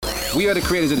We are the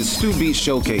creators of the Stu Beat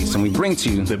Showcase, and we bring to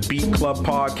you the Beat Club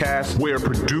Podcast, where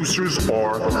producers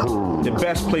are heard. The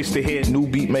best place to hear new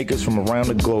beat makers from around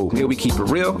the globe. Here we keep it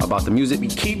real about the music. We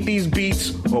keep these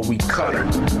beats or we cut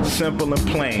it. Simple and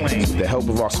plain. With the help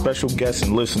of our special guests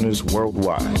and listeners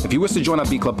worldwide. If you wish to join our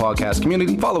Beat Club Podcast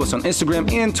community, follow us on Instagram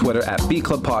and Twitter at Beat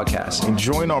Club Podcast. And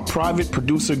join our private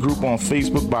producer group on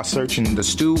Facebook by searching the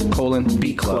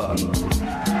Stu:*Beat Club.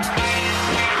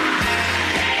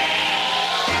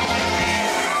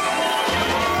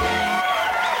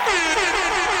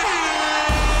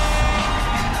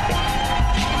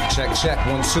 Check,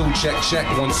 1, 2, check,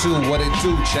 1, 2, what it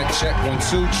do? Check, 1,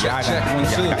 2, check, 1,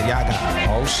 2.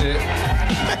 Oh shit.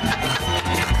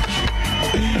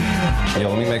 Yo,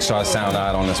 let me make sure I sound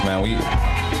out on this, man.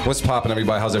 What's poppin',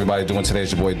 everybody? How's everybody doing today?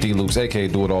 It's your boy D Loops, aka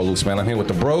Do It All Loops, man. I'm here with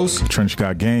the bros. Trench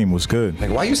got game. What's good?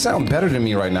 Nigga, why you sound better than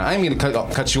me right now? I ain't mean to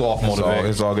cut you off, Motivate.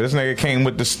 It's all good. This nigga came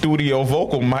with the studio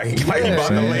vocal mic. Like he about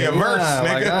to lay a verse,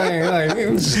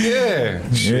 nigga.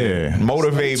 Yeah.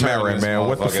 Motivate Mary, man.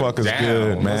 What the fuck is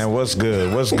good, man? What's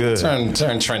good? What's good?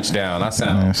 Turn Trench down. I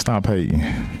sound. Man, stop hating.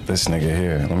 This nigga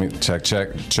here. Let me check.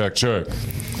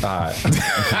 All right.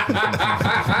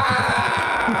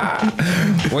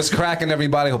 What's cracking,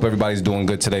 everybody? Hope everybody's doing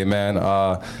good today, man.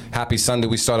 Happy Sunday.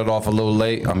 We started off a little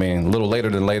late. I mean, a little later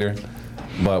than later.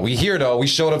 But we here, though. We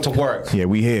showed up to work. Yeah,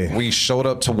 we here. We showed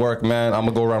up to work, man. I'm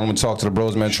going to go around and talk to the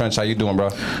bros, man. Trench, how you doing, bro?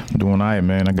 I'm doing all right,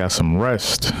 man. I got some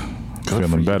rest.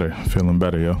 Feeling better,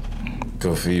 yo.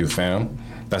 Good for you, fam.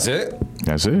 That's it?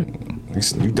 That's it.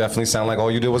 You definitely sound like all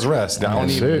you did was rest.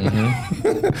 That's it.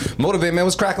 Mm-hmm. Motivate, man.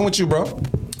 What's cracking with you, bro?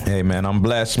 Hey, man, I'm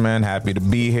blessed, man. Happy to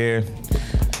be here.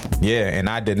 Yeah, and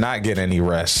I did not get any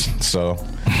rest, so,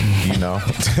 you know,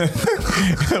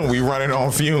 we running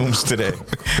on fumes today.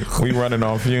 I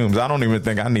don't even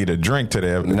think I need a drink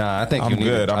today. Nah, I think you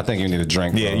need a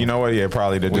drink. Yeah, bro. You know what? Yeah,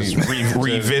 probably to just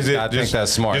revisit. I think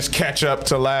that's smart. Just catch up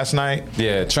to last night.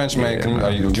 Yeah, Trench, man.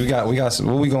 What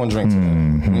we gonna drink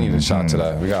today? We need a shot to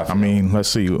that. Let's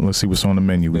see what's on the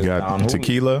menu. We got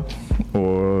tequila,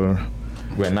 or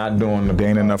we're not doing the. There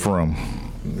ain't enough rum.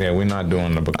 Yeah, we're not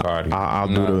doing the Bacardi. I'll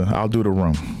do the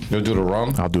rum. You'll do the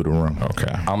rum? I'll do the rum.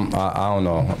 Okay. I don't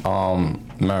know.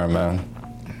 Man.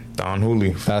 Don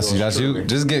Hooley. That's you.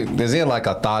 Is there like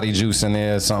a thotty juice in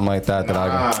there or something like that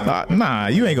Nah,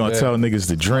 you ain't gonna tell niggas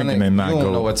to drink and then not go. You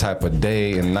don't know what type of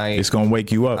day and night. It's gonna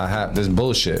wake you up. I have this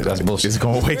bullshit. That's bullshit. It's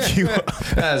gonna wake you up.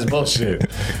 That's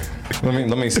bullshit.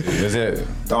 Let me see. Is it?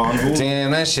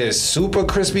 Damn, that shit's super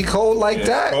crispy cold like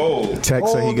that. Cold. Tech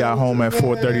said he got home at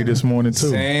 4:30 this morning too.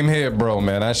 Same here, bro,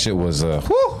 man. That shit was We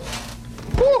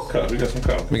got some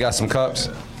cups. We got some cups.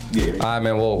 Yeah. All right,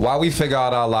 man. Well, while we figure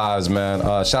out our lives, man,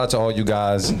 shout out to all you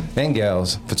guys and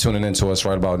gals for tuning in to us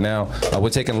right about now. We're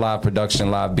taking live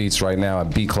production, live beats right now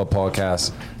at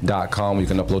beatclubpodcast.com. You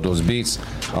can upload those beats.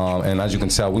 And as you can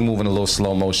tell, we're moving a little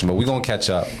slow motion, but we're going to catch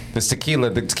up. The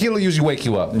tequila usually wake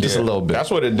you up just a little bit.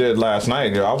 That's what it did last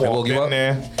night. I walked in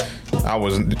there. I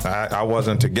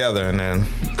wasn't together, and then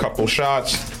a couple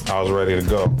shots, I was ready to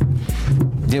go.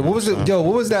 Yeah, what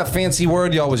was that fancy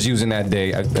word y'all was using that day?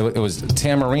 It was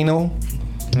Tamarino?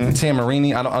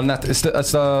 Tamarini? I'm not. It's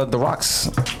the Rocks.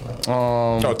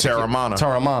 Terramana.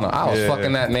 Terramana. I was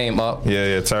fucking that name up.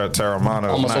 Yeah, Terramana.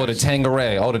 Almost ordered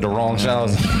Tanqueray. Ordered the wrong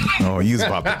shots. Oh, you was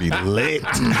about to be lit.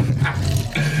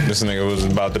 This nigga was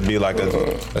about to be like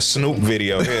a Snoop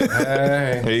video.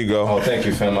 Hey. Here you go. Oh, thank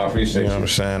you, fam. I appreciate you. Know what I'm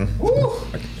saying? Woo.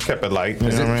 Kept it light. You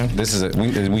know what I mean? This is it.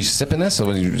 We sipping this or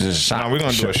we just a shot? No, we're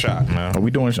gonna do a shot, man. Are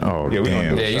we doing? Yeah, we gonna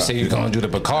do a shot. You say you're gonna do the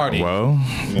Bacardi. Well,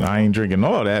 I ain't drinking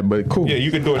all that, but cool. Yeah, you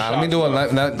can do a shot. Let me do it.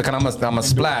 I'm a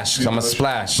splash. I'm a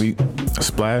splash. A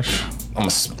splash? I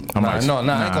ain't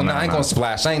gonna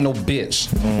splash. I ain't no bitch.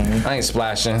 I ain't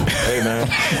splashing. Hey, man.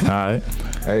 All right.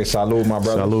 Hey, salud, my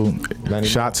brother. Salud.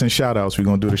 Shots and shout outs. We're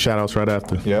gonna do the shout outs right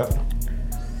after. Yeah.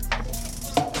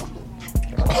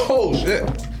 Oh shit.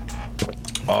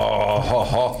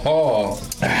 Oh.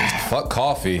 Fuck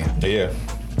coffee. Yeah.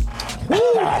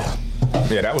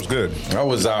 Yeah, that was good. That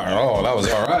was all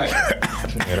right.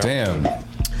 Damn.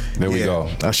 There we go.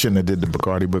 I shouldn't have did the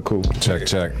Bacardi, but cool. Check.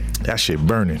 That shit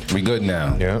burning. We good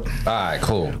now. Yeah. All right,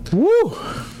 cool. Woo.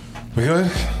 We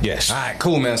good? Yes. All right,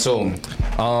 cool, man. So,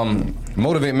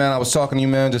 Motivate, man, I was talking to you,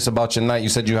 man, just about your night. You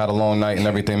said you had a long night and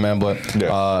everything, man, but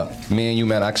me and you,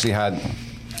 man, actually had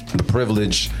the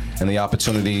privilege and the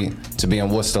opportunity to be in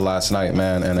Worcester last night,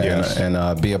 man,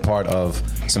 and be a part of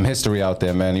some history out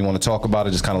there, man. You want to talk about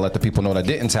it? Just kind of let the people know that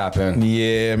didn't tap in.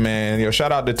 Yeah, man. Yo,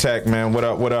 shout out to Tech, man. What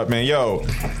up, man? Yo,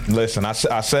 listen, I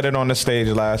said it on the stage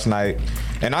last night,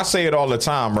 and I say it all the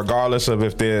time, regardless of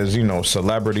if there's,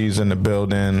 celebrities in the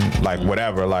building, like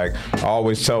whatever. Like, I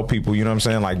always tell people, you know what I'm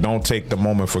saying? Like, don't take the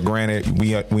moment for granted.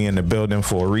 We in the building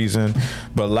for a reason.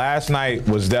 But last night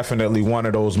was definitely one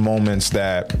of those moments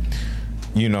that,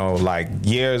 like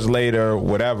years later,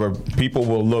 whatever, people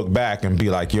will look back and be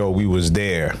like, yo, we was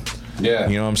there. Yeah.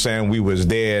 You know what I'm saying? We was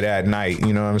there that night.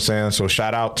 You know what I'm saying? So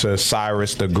shout out to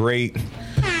Cyrus the Great,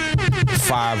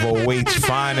 508's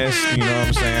finest. You know what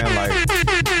I'm saying? Like,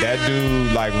 that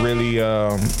dude, like, really,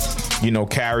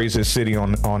 carries his city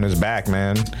on his back,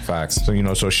 man. Facts.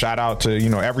 So, so shout out to,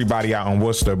 everybody out in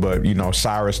Worcester, but,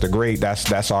 Cyrus the Great,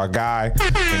 that's our guy.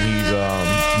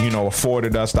 And he's,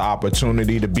 afforded us the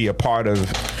opportunity to be a part of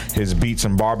his Beats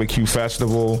and Barbecue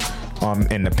Festival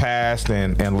in the past.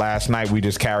 And last night we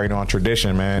just carried on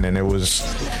tradition, man. And it was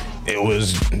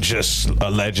just a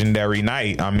legendary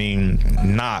night. I mean,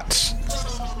 Knots,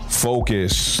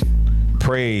 Focus,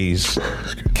 Praise,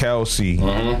 Kelsey,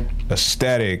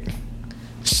 Aesthetic,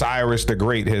 Cyrus the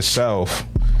Great himself,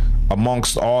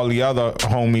 amongst all the other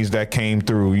homies that came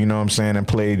through, you know what I'm saying, and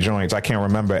played joints. I can't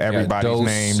remember everybody's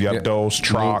name. Yep, Dose,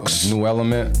 Trox. New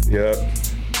Element. Yep.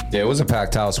 Yeah, it was a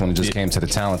packed house when it just came to the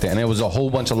talent there. And it was a whole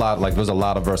bunch there was a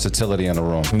lot of versatility in the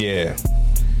room. Yeah.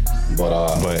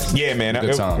 But yeah, man,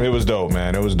 it was dope,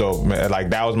 man. It was dope, man. Like,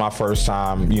 that was my first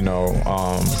time, getting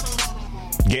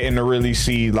to really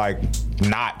see, like,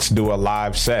 Knots do a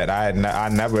live set. I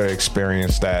never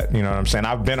experienced that, you know what I'm saying?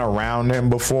 I've been around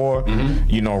him before,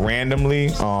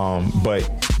 randomly, but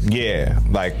yeah,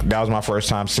 like, that was my first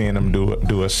time seeing him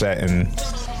do a set, and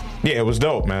yeah, it was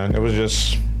dope, man. It was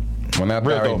just when that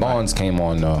Barry Bonds came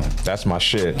on, though. That's my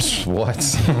shit. What?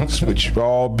 That's what you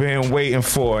all been waiting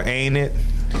for, ain't it?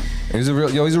 He's a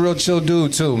real chill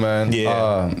dude too, man.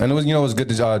 Yeah. And it was good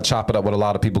to chop it up with a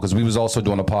lot of people because we was also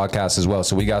doing a podcast as well.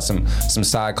 So we got some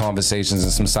side conversations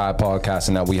and some side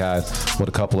podcasting that we had with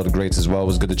a couple of the greats as well. It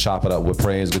was good to chop it up with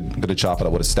Praise, good to chop it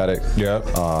up with Aesthetic. Yep.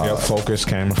 Focus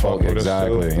came and fuck with us.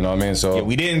 Exactly. You know what I mean? So yeah,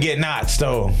 we didn't get Knots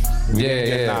though.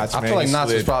 Knots, I feel like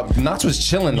Knots was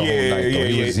chilling the whole night. Though.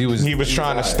 He was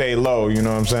trying to stay low. You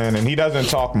know what I'm saying? And he doesn't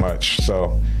talk much,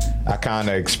 so I kind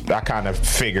of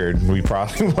figured we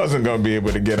probably wasn't gonna be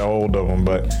able to get a hold of him,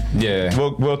 but yeah,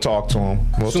 we'll talk to him.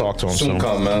 We'll talk to him soon.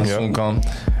 Come, man. Yep. Soon come.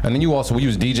 And then you was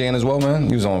DJing as well, man.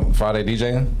 You was on Friday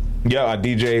DJing. Yeah, I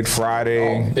DJ'd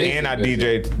Friday, and I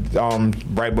DJ'd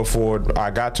right before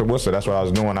I got to Worcester. That's what I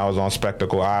was doing. I was on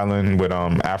Spectacle Island with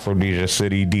Aphrodisia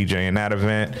City DJing that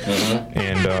event,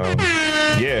 and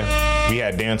yeah, we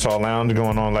had Dancehall Lounge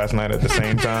going on last night at the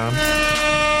same time.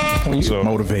 So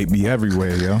motivate me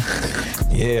everywhere, yo.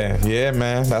 Yeah,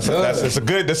 man. That's a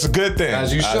good thing.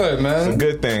 As you should, man. It's a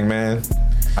good thing, man.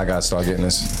 I gotta start getting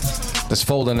this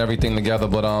folding everything together.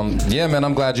 But yeah, man,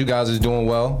 I'm glad you guys is doing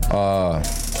well. I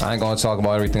ain't gonna talk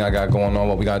about everything I got going on,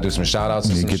 but we gotta do some shout outs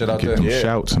and some shit out there. Get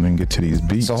shouts and then get to these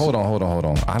beats. So hold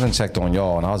on. I done checked on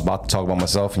y'all and I was about to talk about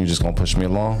myself and you just gonna push me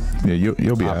along? Yeah,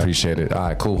 you'll be. I appreciate it. All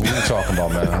right, cool. Who you talking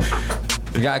about, man?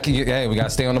 We gotta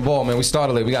stay on the ball, man. We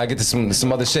started late. We gotta get to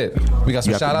some other shit. We got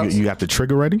some shout outs. You got the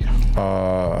trigger ready?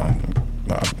 I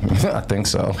think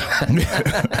so.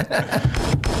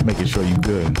 Making sure you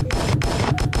good.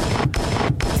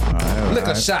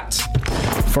 Liquor shot.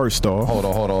 First off, hold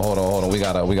on. We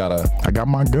gotta. I got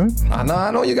my gun.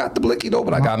 I know you got the blicky though,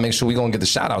 but I gotta make sure we gonna get the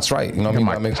shout outs right. You know what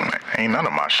I mean? Ain't none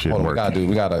of my shit hold on, working.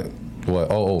 we gotta. What?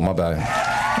 Oh, my bad.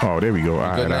 Oh, there we go. All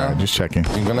right, just checking.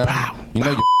 You good now? You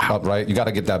know you're up, right? You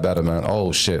gotta get that better, man.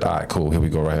 Oh shit. All right, cool. Here we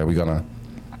go. Right here. We gonna.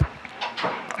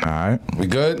 All right. We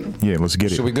good? Yeah, let's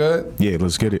get it. Should we good? Yeah,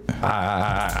 let's get it. All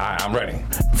right, I'm ready.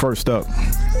 First up,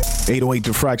 808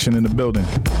 Diffraction in the building.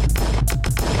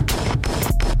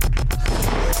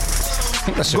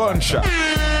 Gunshot.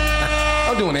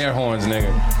 I'm doing air horns,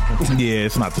 nigga. Yeah,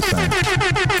 it's not the same.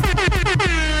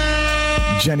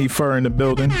 Jenny Fur in the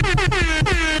building.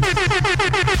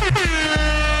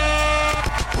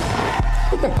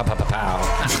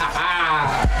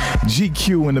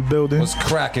 GQ in the building. What's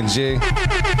cracking, G?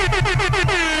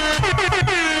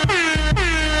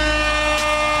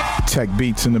 Tech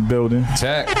Beats in the building.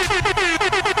 Tech.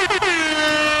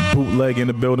 Bootleg in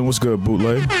the building. What's good,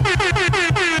 Bootleg?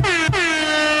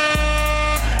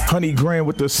 Honey Graham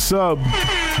with the sub.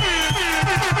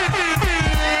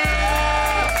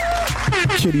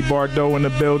 Kitty Bardot in the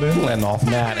building. Letting off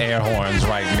mad air horns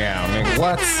right now, nigga.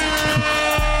 What?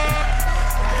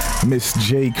 Miss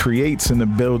J Creates in the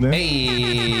building.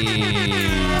 Hey.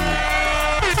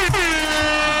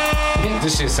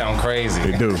 This shit sound crazy.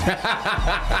 They do.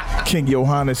 King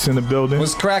Johannes in the building.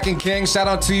 What's cracking, King? Shout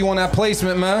out to you on that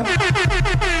placement, man.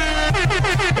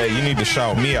 Hey, you need to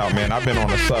shout me out, man. I've been on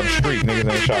a sub streak. Niggas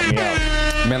ain't shout me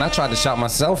out. Man, I tried to shout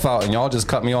myself out, and y'all just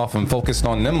cut me off and focused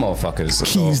on them motherfuckers. So.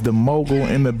 Keys the mogul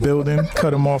in the building.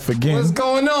 Cut him off again. What's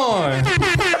going on?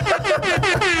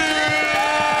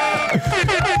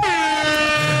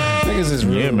 Niggas is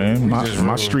rude. Yeah, man.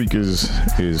 My streak is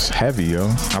heavy, yo.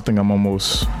 I think I'm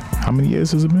almost. How many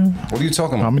years has it been? What are you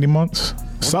talking about? How many months?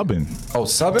 Subbing. Oh,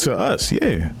 subbing? To us,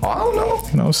 yeah. Oh, I don't know.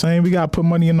 You know what I'm saying? We got to put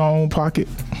money in our own pocket.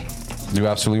 You're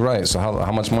absolutely right. So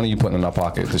how much money you putting in our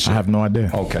pocket this year? I have no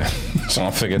idea. Okay. So I'll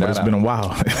figure that out. But it's been a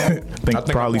while. I think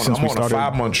probably since we started. I'm on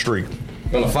a 5-month streak.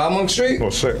 On a 5-month streak?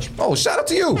 Or 6. Oh, shout out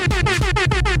to you.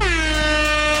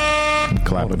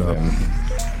 Clap it up.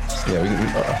 Yeah, we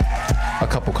a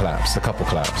couple claps.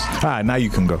 All right, now you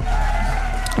can go.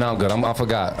 No, I'm good. I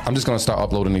forgot. I'm just gonna start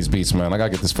uploading these beats, man. I gotta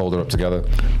get this folder up together.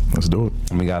 Let's do it.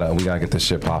 And we gotta get this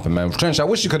shit popping, man. Trench, I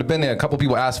wish you could have been there. A couple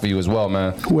people asked for you as well,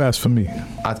 man. Who asked for me?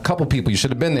 A couple people. You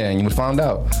should have been there, and you would found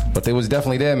out. But they was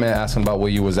definitely there, man, asking about where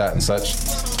you was at and such.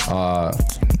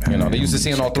 You know, they used to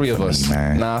seeing all three of us.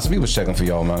 Nah, so we was checking for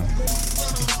y'all, man.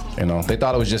 You know, they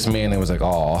thought it was just me, and they was like,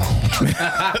 "Oh,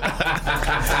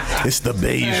 it's the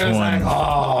beige one." Like,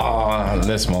 oh,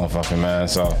 this motherfucker, man.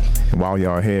 So while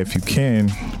y'all here, if you can,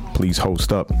 please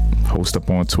host up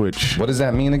on Twitch. What does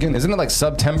that mean again? Isn't it like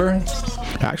September?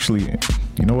 Actually,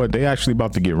 you know what? They actually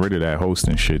about to get rid of that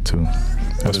hosting shit too.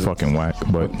 That's fucking whack.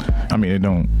 But I mean, it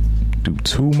don't do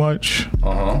too much.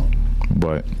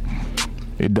 But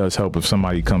it does help if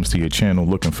somebody comes to your channel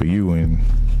looking for you and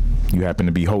you happen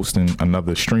to be hosting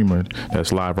another streamer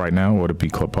that's live right now, or the B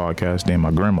Club podcast. Damn,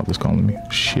 my grandmother's calling me.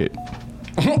 Shit.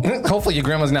 Hopefully your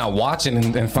grandma's now watching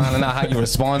and finding out how you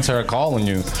respond to her calling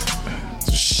you.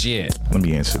 Shit. Let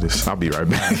me answer this. I'll be right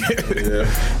back.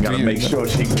 Gotta make sure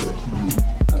she good.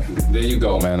 There you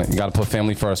go, man. You gotta put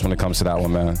family first when it comes to that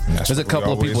one, man. There's a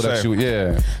couple of people that you,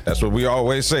 That's what we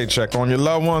always say. Check on your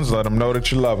loved ones. Let them know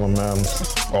that you love them, man.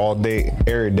 All day,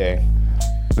 every day.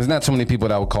 There's not too many people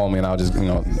that would call me and I'll just,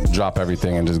 drop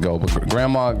everything and just go. But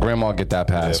grandma get that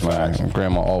pass, man.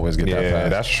 Grandma always get that pass. Yeah,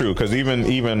 that's true. Because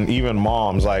even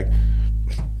moms, like,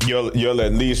 you'll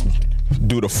at least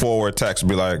do the forward text,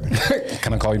 be like,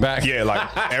 "Can I call you back?" Yeah, like,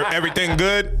 everything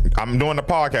good? I'm doing the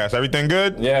podcast. Everything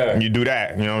good? Yeah. You do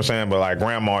that. You know what I'm saying? But like,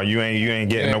 grandma, you ain't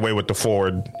getting away with the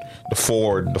forward to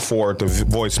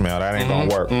voicemail. That ain't gonna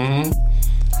work.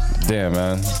 Damn,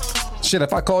 man. Shit,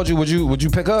 if I called you, would you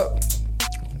pick up?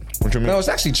 What you mean? No, it's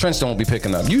actually Trench don't be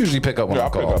picking up. You usually pick up when I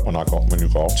call. Pick up when you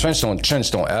call. Trench don't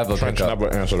ever pick up.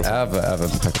 Never answer the phone. Ever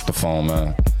pick up the phone,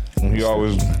 man. He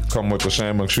always come with the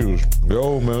same excuse.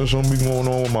 Yo, man, something be going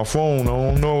on with my phone. I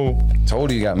don't know.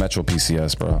 Told you got Metro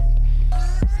PCS, bro.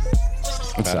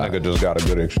 That nigga just got a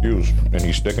good excuse, and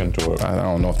he's sticking to it. I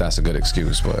don't know if that's a good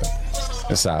excuse, but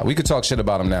it's all right. We could talk shit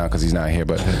about him now because he's not here,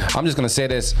 but I'm just going to say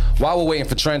this. While we're waiting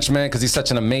for Trench, man, because he's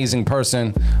such an amazing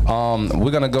person,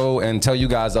 we're going to go and tell you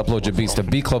guys to upload your beats to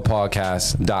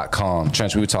bclubpodcast.com.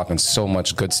 Trench, we were talking so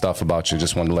much good stuff about you.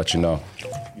 Just wanted to let you know.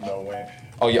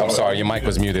 Oh, yeah, I'm sorry. Your mic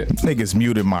was muted. Niggas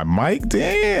muted my mic?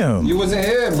 Damn. You wasn't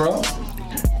here, bro.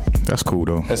 That's cool,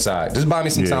 though. It's all right. Just buy me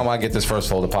some time while I get this first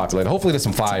folder populated. Hopefully there's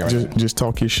some fire in it. Just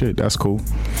talk your shit. That's cool.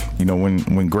 You know,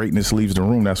 when greatness leaves the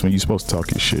room, that's when you're supposed to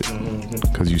talk your shit.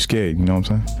 Because you're scared, you know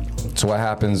what I'm saying? So what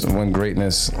happens when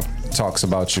greatness talks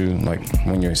about you, like,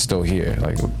 when you're still here?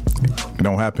 Like, it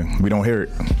don't happen. We don't hear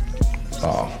it.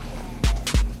 Oh.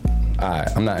 All right.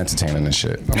 I'm not entertaining this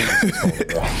shit.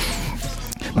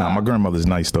 Nah, my grandmother's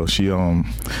nice though. She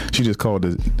just called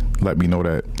to let me know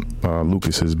that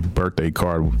Lucas's birthday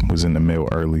card was in the mail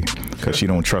early because she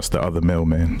don't trust the other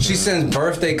mailman. She sends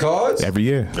birthday cards every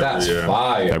year. That's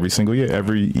fire. Every single year,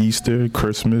 every Easter,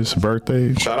 Christmas,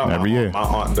 birthday. Shout out every year. My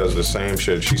aunt does the same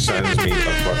shit. She sends me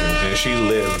and she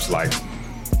lives like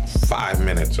 5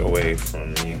 minutes away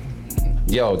from me.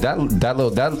 Yo, that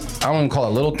little I don't even call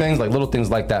it little things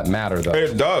like that matter though.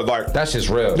 It does, like, that's just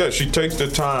real. Yeah, she takes the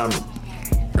time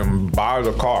and buys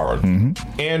a card,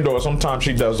 and or sometimes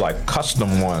she does like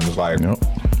custom ones. Like,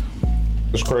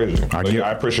 it's crazy.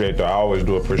 I appreciate that. I always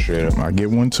do appreciate it. I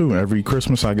get one too. Every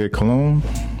Christmas I get cologne,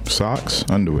 socks,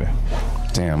 underwear.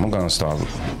 Damn, I'm gonna start.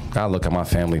 Gotta look at my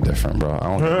family different, bro.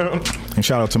 And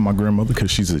shout out to my grandmother because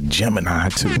she's a Gemini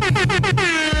too.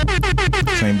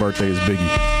 Same birthday as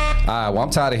Biggie. All right, well, I'm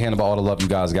tired of hearing about all the love you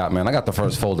guys got, man. I got the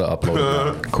first folder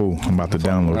uploaded. Cool, I'm about to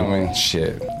download it. I mean,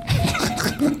 shit.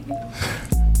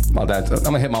 I'm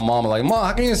gonna hit my mom like, Mom,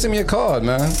 how can you send me a card,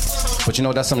 man? But you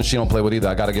know, that's something she don't play with either.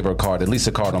 I gotta give her a card, at least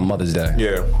a card on Mother's Day.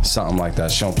 Yeah. Something like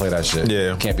that. She don't play that shit.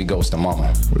 Yeah. Can't be ghosting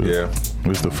mama. Yeah.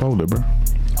 Where's the folder, bro?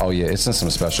 Oh yeah, it's in some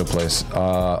special place.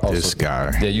 This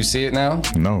guy. Yeah, you see it now?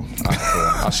 No.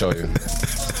 I'll show you.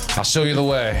 I'll show you the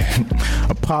way.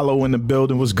 Apollo in the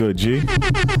building was good, G.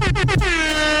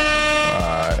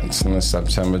 It's in the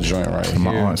September joint right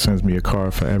My here. aunt sends me a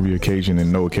card for every occasion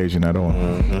and no occasion at all.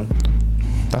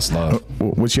 That's love.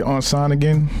 What's your aunt sign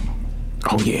again?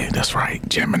 Oh yeah, that's right,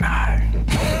 Gemini.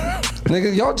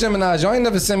 Nigga, y'all Geminis, y'all ain't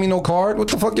never send me no card. What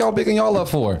the fuck y'all bigging y'all up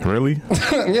for? Really?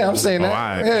 Yeah, I'm saying that. all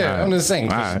right, yeah, all right. I'm just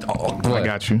saying. All right. What? I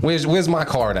got you. Where's my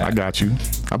card at? I got you.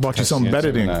 I bought you That's something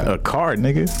better than Gemini. a card,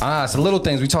 nigga. It's the little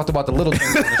things. We talked about the little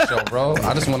things on the show, bro.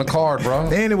 I just want a card, bro.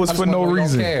 And it was I just for no want to know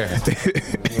reason. y'all care.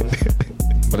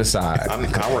 But it's all right.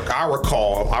 I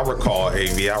recall,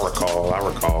 AV. I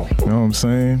recall. You know what I'm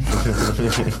saying?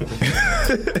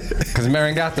 Because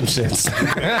Marion got them shits.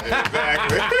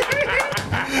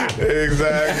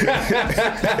 Exactly.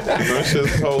 I'm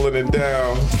just holding it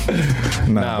down.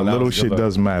 Nah, the that little was good shit luck.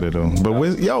 does matter though. But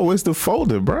where's the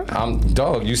folder, bro?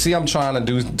 Dog, you see I'm trying to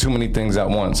do too many things at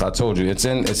once. I told you. It's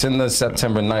in the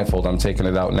September 9th folder. I'm taking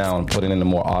it out now and putting it in the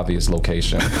more obvious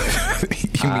location.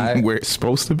 You mean where it's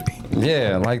supposed to be?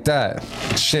 Yeah, like that.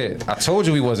 Shit. I told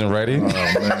you he wasn't ready.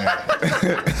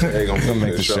 They gonna We'll be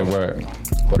make this shit work.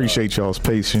 Appreciate y'all's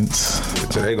patience.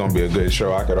 Today gonna be a good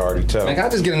show. I could already tell. Man, can I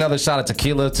just get another shot of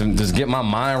tequila to just get my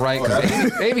mind right?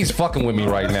 Because Avy's fucking with me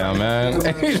right now, man.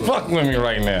 Avy's fucking with me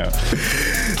right now.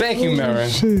 Thank you, Marin.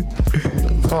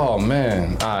 Oh,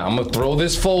 man. All right, I'm going to throw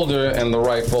this folder in the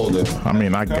right folder. I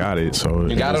mean, I got it. So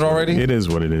You got it already? It is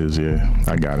what it is. Yeah,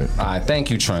 I got it. All right, thank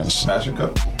you, Trench. Passion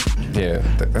cup. Yeah,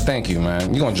 thank you,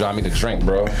 man. You going to drive me to drink,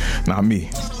 bro. Not me.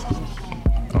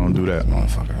 I don't do that.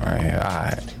 Motherfucker, right here. All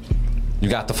right. You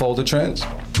got the folder, Trench?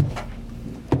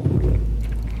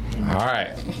 All right.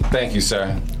 Thank you,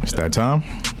 sir. It's that time.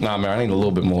 Nah, man, I need a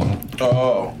little bit more.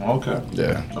 Oh, okay.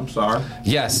 Yeah. I'm sorry.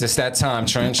 Yes, it's that time,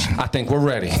 Trench. I think we're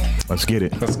ready. Let's get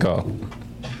it. Let's go.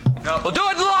 We'll do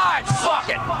it live. Fuck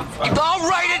it. I'll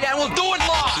write it and we'll do it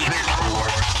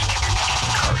live.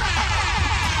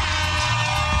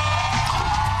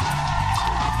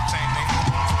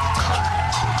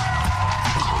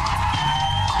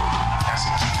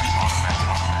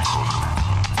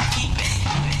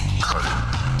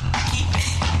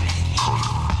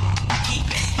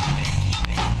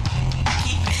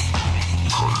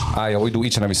 We do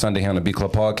each and every Sunday here on the Beat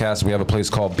Club Podcast. We have a place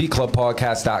called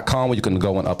beatclubpodcast.com where you can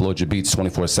go and upload your beats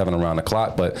 24/7 around the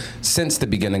clock. But since the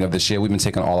beginning of this year, we've been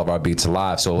taking all of our beats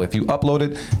live. So if you upload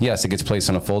it, yes, it gets placed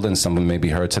in a folder and some of them may be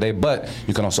heard today, but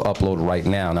you can also upload right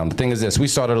now. Now, the thing is this, we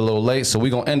started a little late, so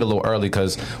we're going to end a little early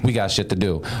because we got shit to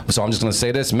do. So I'm just going to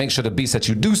say this, make sure the beats that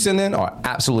you do send in are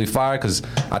absolutely fire because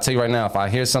I tell you right now, if I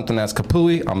hear something that's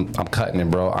kapooey, I'm cutting it,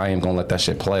 bro. I ain't going to let that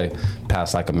shit play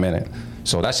past like a minute.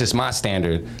 So that's just my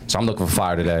standard. So I'm looking for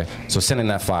fire today. So send in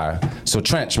that fire. So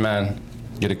Trench, man,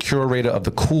 you're the curator of the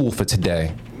cool for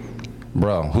today.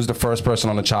 Bro, who's the first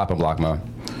person on the chopping block, man?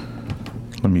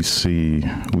 Let me see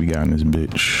who we got in this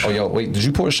bitch. Oh, yo, wait, did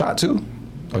you pour a shot too?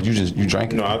 Or you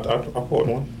drank it? No, I poured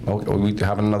one. Okay, are we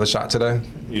having another shot today?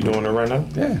 You doing it right now?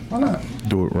 Yeah, why not?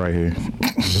 Do it right here.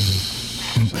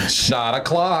 Shot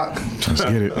o'clock. Let's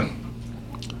get it.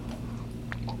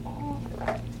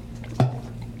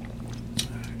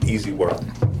 Easy work.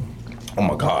 Oh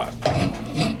my God.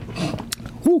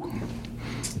 Woo. All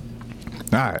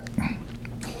right.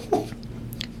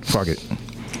 Fuck it.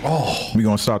 Oh, We're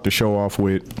going to start the show off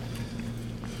with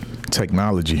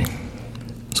technology.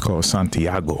 It's called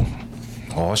Santiago.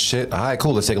 oh shit. All right,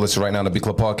 cool. Let's take a listen right now to the Beat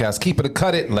Club Podcast. Keep it or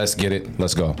cut it. Let's get it.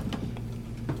 Let's go.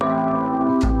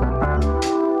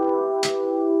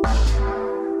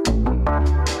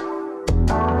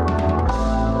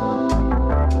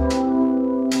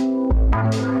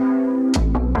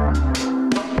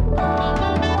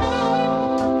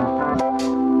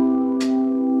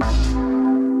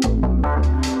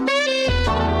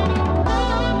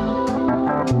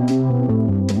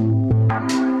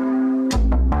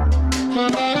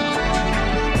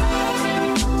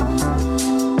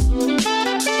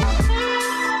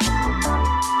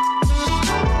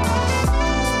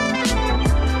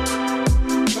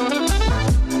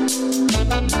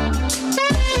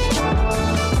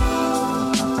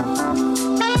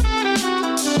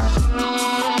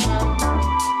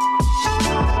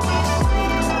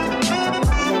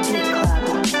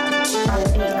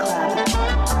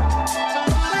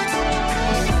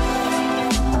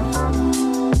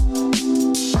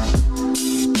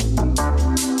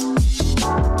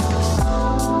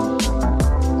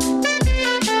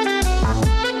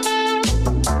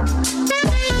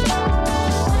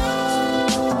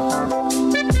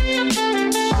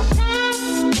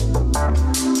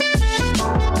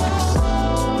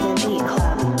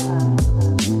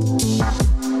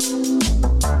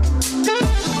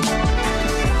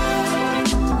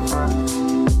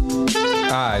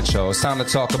 show. It's time to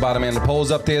talk about it, man. The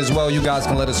poll's up there as well. You guys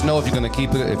can let us know if you're going to keep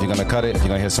it, if you're going to cut it, if you're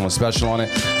going to hear someone special on it.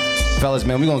 Fellas,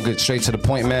 man, we're going to get straight to the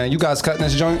point, man. You guys cutting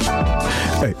this joint?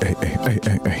 Hey.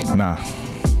 Nah.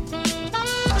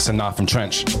 It's a nah from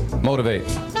Trench. Motivate.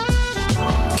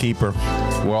 Keeper.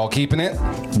 We're all keeping it?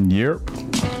 Yep.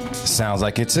 Sounds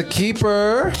like it's a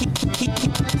keeper.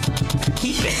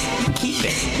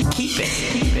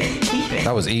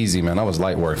 That was easy, man. That was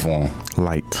light work for him.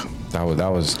 Light. That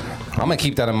was. I'm gonna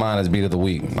keep that in mind as beat of the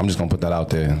week. I'm just gonna put that out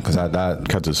there because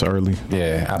Cause it's early.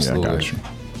 Yeah, absolutely. Yeah, I got you.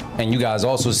 And you guys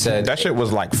also said That shit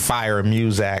was like fire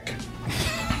music.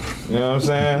 You know what I'm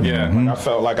saying? Yeah. I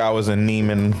felt like I was in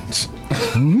Neiman's.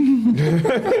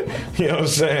 You know what I'm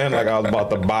saying? Like I was about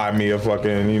to buy me a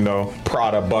fucking,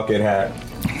 Prada bucket hat.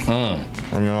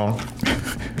 You know?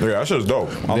 Yeah, that shit's dope.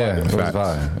 I yeah, like it it. was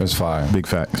fire. It was fire. Big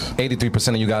facts. 83%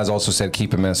 of you guys also said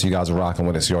keep it, man. So you guys are rocking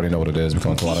with it. So you already know what it is. We're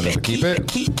going to a lot of it. Keep it.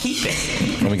 Keep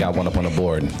it. And we got one up on the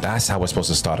board. That's how we're supposed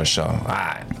to start a show. All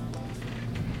right.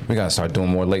 We got to start doing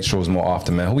more late shows more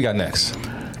often, man. Who we got next?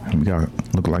 We got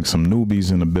look like some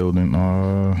newbies in the building.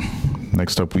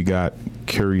 Next up, we got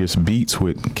Curious Beats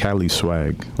with Cali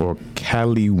Swag or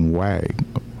Cali Wag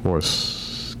or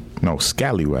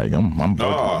Scallywag. I'm bugging.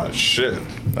 Oh shit!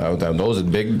 Those are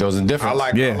big. Those are different. I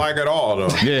like it all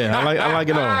though. Yeah, I like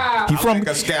it all. He from Like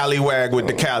a scallywag with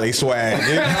the Cali swag.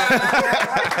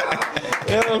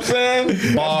 You know what I'm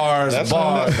saying? Bars. That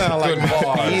sound like Good my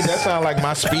bars. speed. That sound like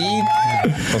my speed.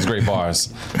 Those great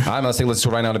bars. All right, let's take a listen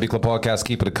to it right now. The Big Club Podcast.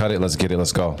 Keep it or cut it. Let's get it.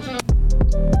 Let's go.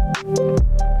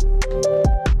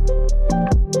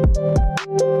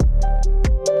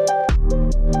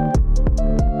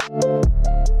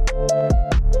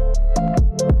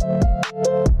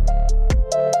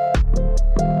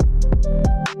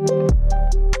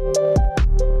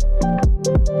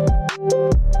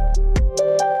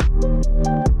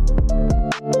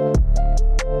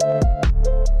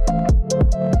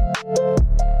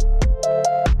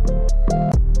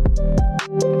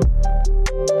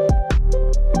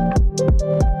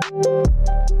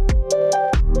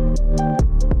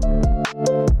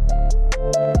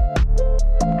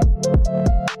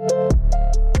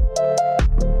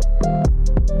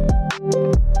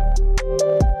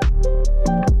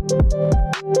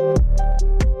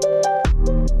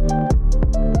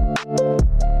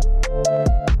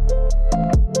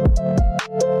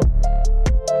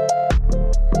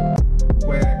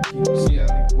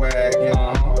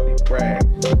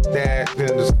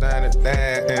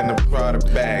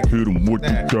 Hit him with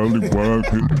the Scallywag.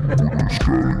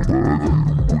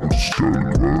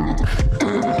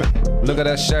 Look at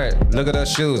her shirt. Look at her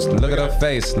shoes. Look at her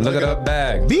face. Look at her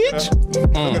bag. Bitch.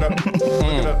 Look it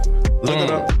up. Look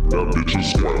it up. That bitch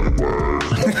is scallywag.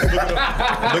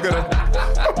 Look at her.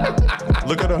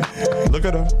 Look at her. Look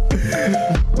at her.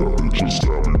 That bitch is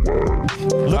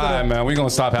scallywag. All right, man. We're going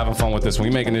to stop having fun with this one.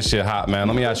 We making this shit hot, man.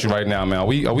 Let me ask you right now, man. Are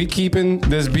we keeping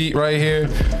this beat right here?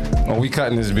 Or are we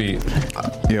cutting this beat?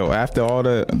 Yo, after all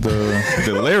the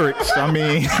lyrics, I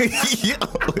mean,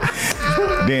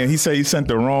 damn, he said he sent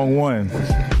the wrong one.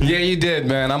 Yeah, you did,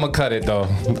 man. I'm gonna cut it though.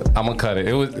 I'm gonna cut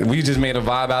it. We just made a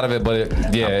vibe out of it, but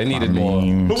it needed more.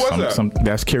 Who was that?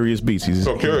 That's Curious Beats. He's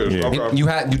So curious. Yeah. Okay. You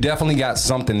definitely got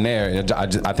something there.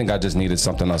 I think I just needed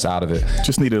something else out of it.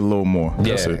 Just needed a little more.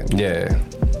 That's Yeah, it. yeah.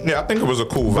 Yeah, I think it was a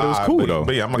cool vibe. But it was cool, though.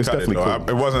 But yeah, I'm gonna It's cut it though. definitely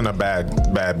cool. It wasn't a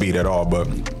bad beat at all, but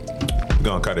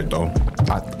gonna cut it though.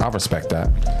 I respect that.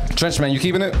 Trench, man, you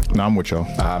keeping it? Nah, I'm with y'all.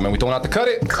 Man, we throwing out the cut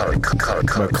it.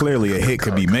 But clearly a hit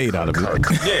could be made out of it.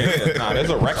 Yeah. Nah, there's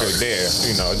a record there.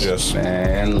 Just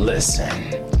Man, listen.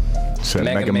 It's a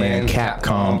Mega Man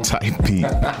Capcom type beat.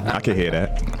 I can hear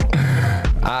that.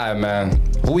 All right, man.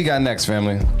 Who we got next,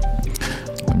 family?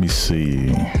 Let me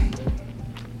see.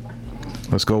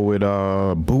 Let's go with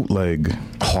Bootleg.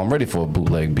 Oh, I'm ready for a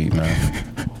bootleg beat, man.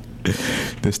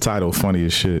 This title funny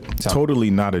as shit. Totally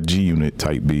not a G-Unit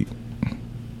type beat.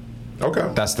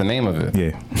 okay. That's the name of it.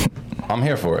 Yeah. I'm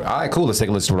here for it. All right, cool. Let's take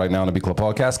a listen to it right now on the Big Club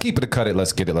Podcast. Keep it or cut it.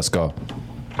 Let's get it. Let's go.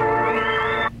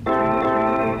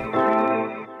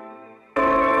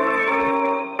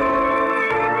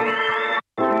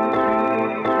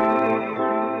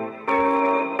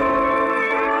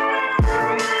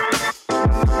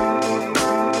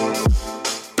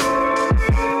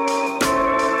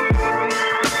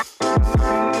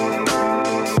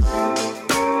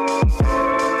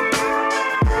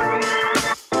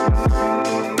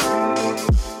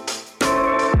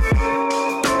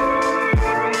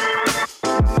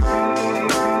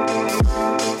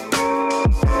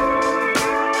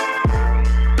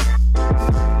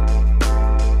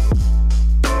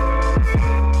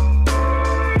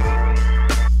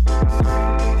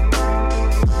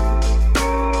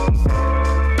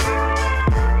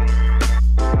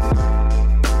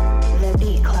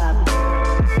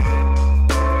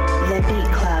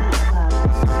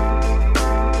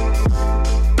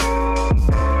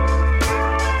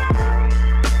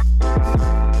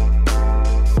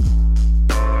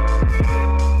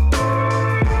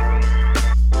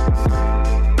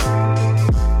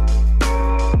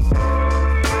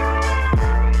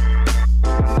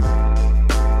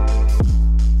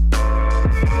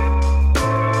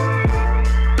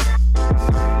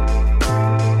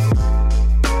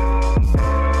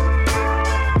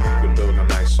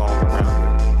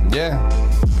 Yeah.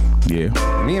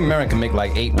 Yeah. Me and Marin can make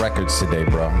like 8 records today,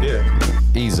 bro. Yeah.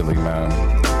 Easily, man.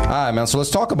 All right, man. So let's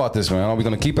talk about this, man. Are we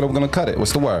gonna keep it or are we gonna cut it?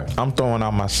 What's the word? I'm throwing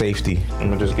out my safety. I'm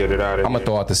gonna just get it out of I'm gonna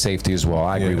throw out the safety as well.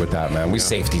 I agree with that, man. We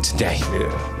safety today.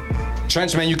 Yeah.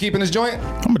 Trench, man, you keeping this joint?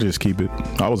 I'm gonna just keep it.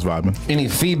 I was vibing. Any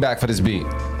feedback for this beat?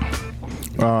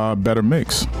 Better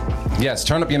mix. Yes,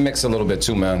 turn up your mix a little bit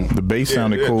too, man. The bass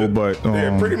sounded cool, but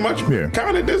pretty much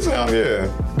kind of did sound. Yeah,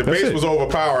 the bass it. was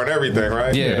overpowering everything,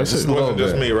 right? Yeah, that's just it. a little Wasn't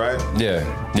just bit. me, right?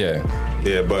 Yeah.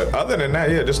 Yeah, but other than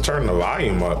that, yeah, just turn the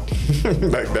volume up.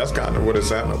 Like that's kind of what it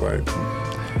sounded like.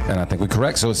 And I think we're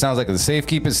correct. So it sounds like a safe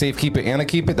keep it, and a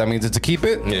keep it. That means it's a keep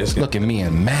it. Yeah, it's Look at me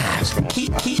and Matt.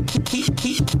 Keep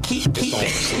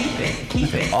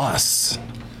it. Us.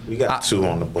 We got 2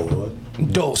 on the board.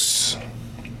 Dos.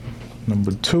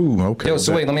 number 2. Okay. Yo,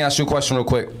 so wait, let me ask you a question real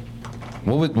quick.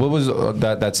 What was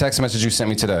that text message you sent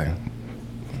me today?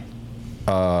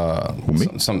 Me?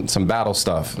 Some battle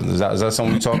stuff. Is that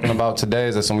something we're talking about today?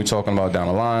 Is that something we're talking about down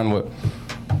the line?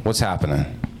 What's happening?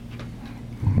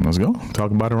 Let's go.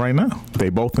 Talk about it right now. They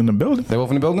both in the building. They both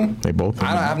in the building? They both in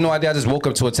I the have no idea. I just woke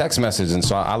up to a text message, and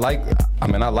so I like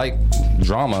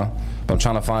drama, but I'm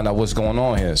trying to find out what's going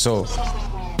on here. So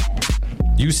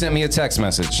you sent me a text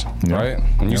message, Yeah. right?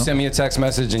 And you Yeah. sent me a text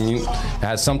message, and you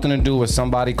had something to do with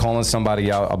somebody calling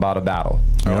somebody out about a battle.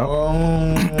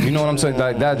 Yep. You know what I'm saying?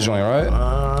 Like that joint, right?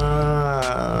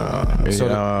 Hey,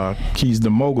 So Keys the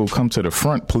Mogul, come to the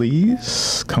front,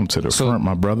 please. Come to the front,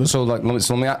 my brother. So let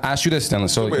me ask you this then.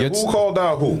 So Wait, who called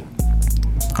out who?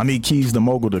 I need Keys the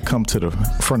Mogul to come to the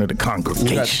front of the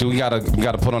congregation. we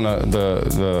gotta put on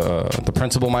the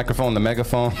principal microphone, the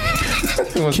megaphone.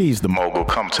 Keys the Mogul,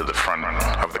 come to the front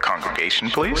of the congregation,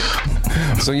 please.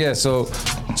 So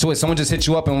wait, someone just hit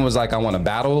you up and was like, I want to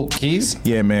battle Keys?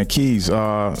 Yeah, man, Keys.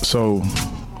 So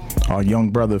our young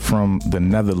brother from the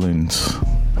Netherlands,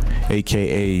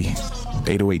 aka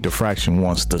 808 Diffraction,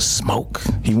 wants to smoke.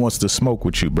 He wants to smoke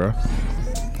with you, bro.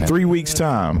 3 weeks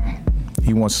time,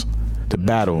 he wants to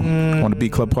battle on the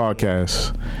Beat Club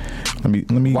podcast.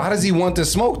 Let me. Why does he want to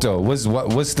smoke though? What's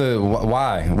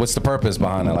why? What's the purpose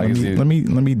behind it? Like, Let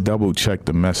me double check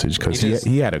the message because He just-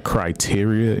 he had a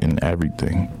criteria and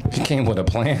everything. he came with a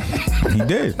plan. He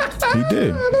did.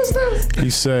 He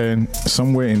said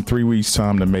somewhere in 3 weeks'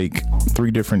 time to make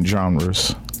 3 different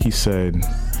genres. He said,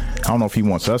 I don't know if he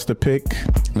wants us to pick.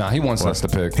 Nah, he wants us to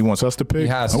pick. He wants us to pick? He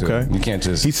has to. Okay. You can't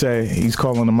just. He said he's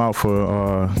calling him out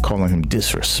for calling him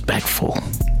disrespectful.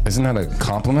 Isn't that a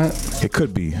compliment? It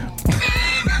could be.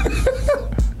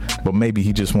 But maybe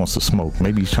he just wants to smoke.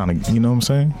 Maybe he's trying to, you know what I'm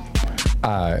saying?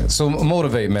 All right. So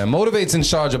Motivate, man. Motivate's in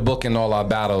charge of booking all our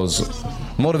battles.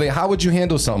 Motivate, how would you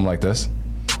handle something like this?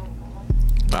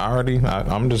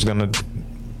 I'm just gonna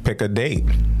pick a date.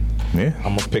 Yeah.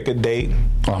 I'm gonna pick a date.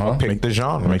 I'm gonna pick the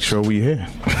genre. Make sure we here.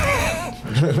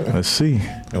 Let's see.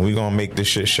 And we gonna make this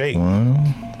shit shake.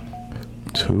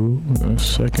 2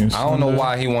 seconds. I don't know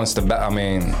why he wants to. I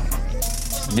mean,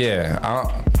 yeah.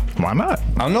 Why not?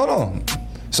 No.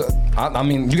 So I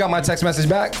mean, you got my text message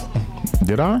back?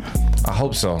 Did I? I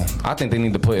hope so. I think they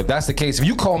need to put. If that's the case, if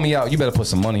you call me out, you better put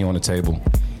some money on the table.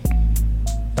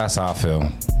 That's how I feel.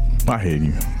 I hear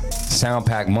you. Sound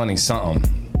pack money,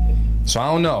 something. So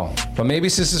I don't know, but maybe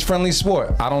it's just friendly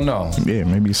sport. I don't know. Yeah,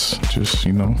 maybe it's just,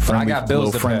 you know, friendly, got bills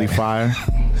little to friendly pay. fire.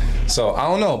 So I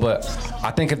don't know, but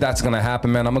I think if that's gonna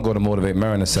happen, man, I'm gonna go to Motivate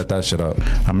Marin to set that shit up.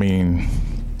 I mean,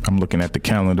 I'm looking at the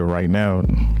calendar right now.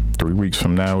 3 weeks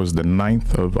from now is the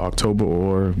 9th of October,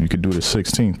 or you could do the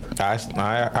 16th. I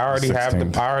already have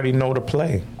 16th. I already know the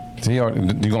play. So you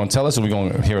gonna tell us, or we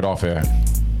gonna hear it off air?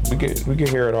 We can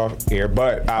hear it off here,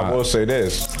 but I will say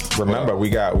this. Remember, we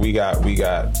got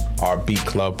our Beat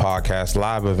Club podcast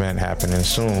live event happening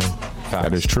soon.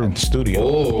 That is true. At the studio.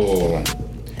 Ooh,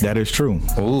 That is true.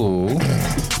 ooh.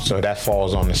 So that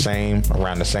falls on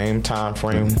around the same time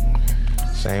frame,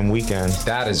 same weekend.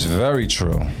 That is very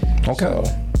true. Okay.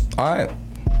 All right.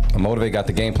 Motivate got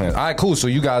the game plan. All right, cool. So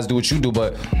you guys do what you do,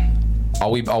 but are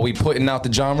we putting out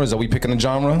the genres? Are we picking a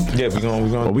genre? Yeah, we gonna.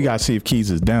 But we gotta see if Keys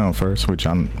is down first, which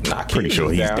I'm pretty Keys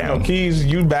sure is he's down. No, Keys,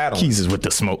 you battle. Keys is with the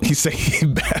smoke. He say he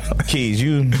battle. Keys,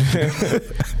 you.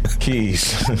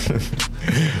 Keys.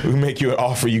 We make you an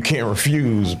offer you can't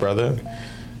refuse, brother.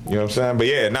 You know what I'm saying? But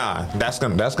yeah, that's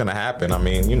gonna happen. I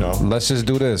mean, you know. Let's just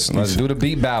do this. Let's do the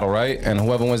beat battle, right? And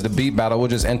whoever wins the beat battle, we'll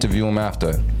just interview him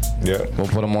after. Yeah. We'll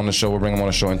put him on the show. We'll bring him on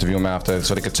the show, interview him after,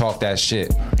 so they could talk that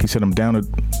shit. He said I'm down to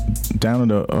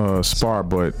the spar,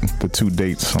 but the 2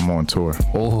 dates I'm on tour.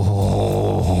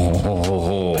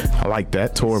 Oh, I like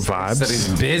that tour vibes. said he's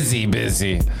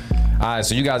busy. All right,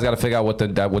 so you guys got to figure out what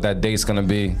that date's gonna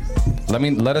be.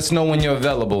 Let us know when you're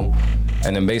available,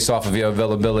 And then based off of your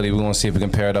availability, we're gonna see if we can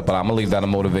pair it up. But I'm gonna leave that on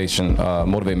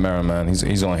Motivate Marin, man.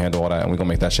 He's gonna handle all that, and we're gonna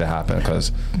make that shit happen.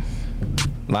 Because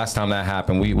last time that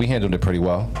happened, we handled it pretty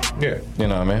well. Yeah. You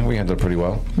know what I mean? We handled it pretty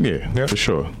well. Yeah, for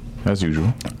sure. As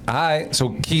usual. All right, so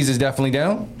Keys is definitely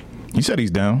down. You said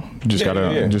he's down. You just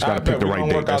gotta pick the right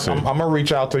date. That's it. I'm gonna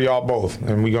reach out to y'all both,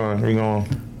 and we're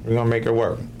gonna make it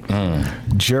work.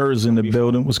 Jers in the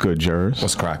building. What's good, Jers?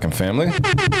 What's cracking, family?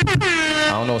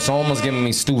 I don't know. It's almost giving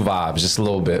me Stu vibes, just a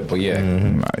little bit, but yeah.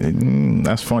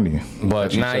 That's funny.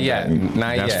 But not yet.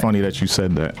 Not yet. That's funny that you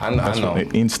said that. I know.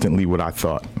 Instantly, what I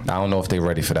thought. I don't know if they're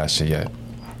ready for that shit yet.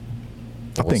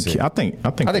 I think they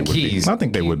would Keys. be. I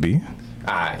think they would be.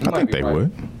 I think they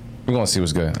would. We're gonna see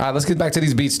what's good. All right, let's get back to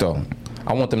these beats though.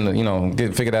 I want them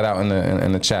to, figure that out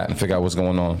in the chat and figure out what's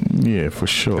going on. Yeah, for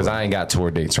sure. Because I ain't got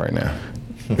tour dates right now.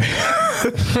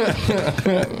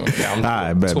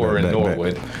 I'm touring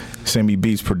Norwood. Send me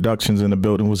Beats Productions in the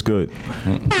building. What's good?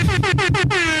 All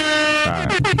right.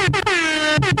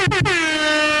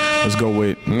 Let's go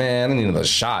with. Man, I need another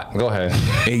shot. Go ahead.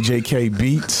 AJK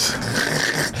Beats.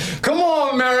 Come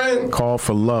on, Marin. Call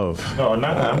for Love. No,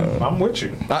 I'm with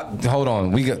you. Hold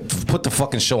on. We got put the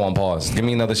fucking show on pause. Give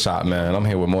me another shot, man. I'm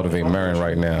here with Motivate Marin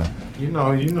right now. You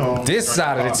know. This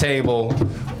side of the table.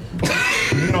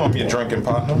 You know I'm your drinking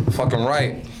partner. Fucking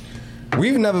right. I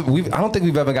don't think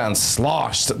we've ever gotten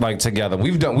sloshed like together.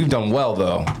 We've done well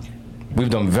though. We've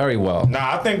done very well.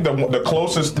 Nah, I think the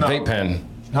closest. The vape pen.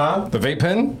 Huh? The vape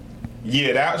pen?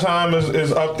 Yeah, that time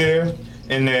is up there.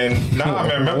 And then man,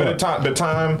 remember the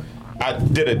time I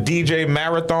did a DJ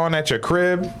marathon at your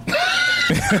crib?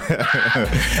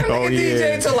 Oh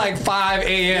yeah. DJ till like 5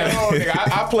 a.m.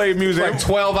 I played music like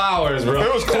 12 hours, bro.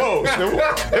 It was close.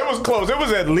 It was close. It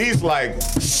was at least like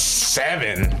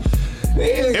 7.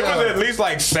 It was at least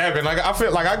like 7. Like I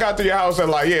feel like I got to your house at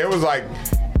it was like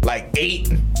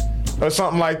 8 or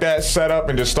something like that. Set up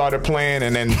and just started playing,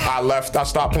 and then I left. I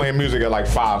stopped playing music at like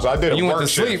 5. So I did. You went to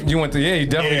sleep. You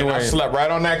definitely went. I slept right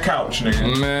on that couch,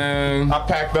 nigga. Man, I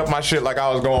packed up my shit like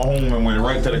I was going home and went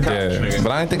right to the couch, nigga.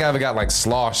 But I didn't think I ever got like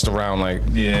sloshed around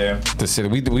the city.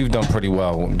 We've done pretty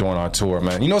well during our tour,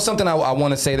 man. You know something? I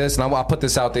want to say this, and I'll put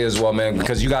this out there as well, man,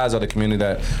 because you guys are the community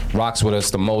that rocks with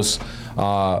us the most.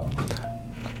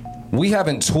 We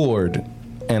haven't toured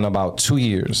in about 2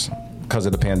 years because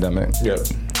of the pandemic. Yep.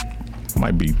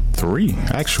 Might be 3,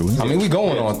 actually. I mean, we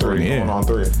going on 3. Yeah. Going on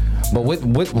 3. But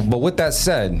with that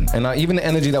said, and even the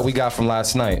energy that we got from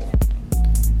last night,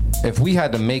 if we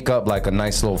had to make up like a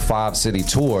nice little 5-city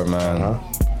tour, man,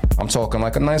 I'm talking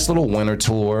like a nice little winter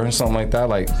tour or something like that.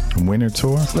 Like winter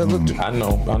tour? I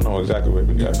know exactly where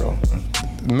we gotta go.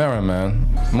 Marin, man,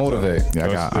 Motivate.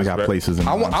 Yeah, I got places in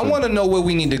mind. I want to know where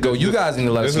we need to go. You guys need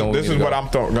to let us know. This is what I'm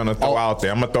gonna throw out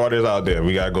there. I'm gonna throw this out there.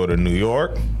 We gotta go to New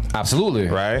York. Absolutely.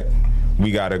 Right.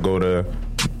 We gotta go to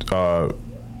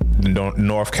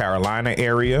North Carolina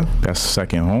area. That's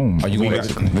second home. Are you going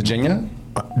to Virginia?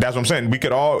 That's what I'm saying. We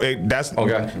could all. That's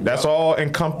all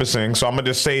encompassing. So I'm gonna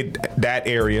just say that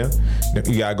area.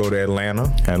 You gotta go to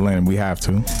Atlanta. Atlanta, we have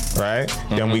to. Right.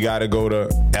 Then we gotta go to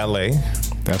LA.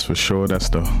 That's for sure. That's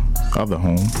the other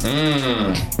home.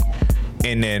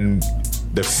 And then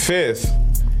the 5th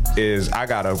is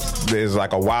there's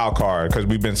like a wild card because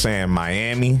we've been saying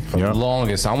Miami for the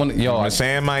longest. We've been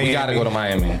saying Miami. We gotta go to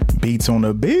Miami. Beats on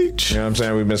the beach. You know what I'm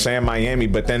saying? We've been saying Miami,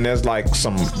 but then there's a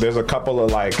couple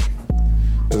of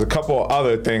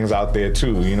other things out there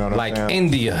too. You know what I'm saying? Like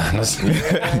India.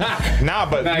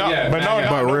 But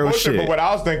real shit. But what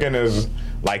I was thinking is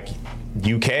like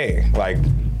UK, like.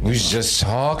 We was just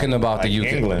talking about the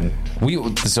UK. England. We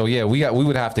would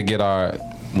have to get our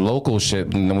local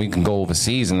shit, and then we can go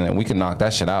overseas, and then we can knock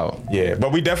that shit out. Yeah,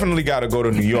 but we definitely got to go to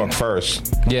New York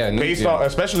first. Yeah,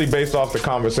 especially based off the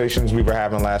conversations we were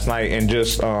having last night, and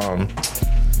just the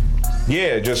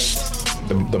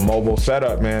mobile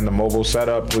setup, man. The mobile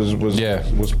setup was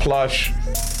plush.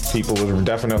 People were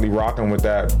definitely rocking with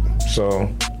that. So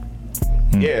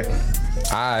yeah.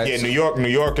 Yeah, New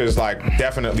York is like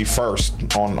definitely first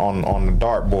on the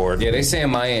dartboard. Yeah, they saying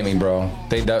Miami, bro.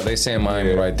 They saying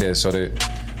Miami right there. So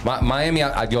Miami,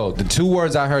 the 2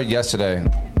 words I heard yesterday,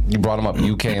 you brought them up,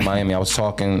 UK and Miami. I was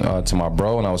talking to my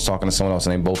bro, and I was talking to someone else,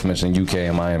 and they both mentioned UK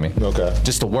and Miami. Okay.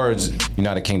 Just the words,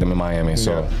 United Kingdom and Miami.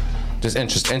 So. Yeah. Just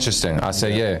interesting. I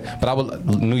say but I would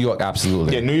New York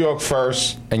absolutely. Yeah, New York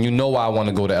first. And you know why I want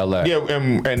to go to LA. Yeah,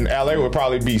 and LA would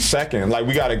probably be second. Like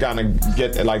we gotta kind of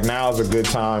get like now's a good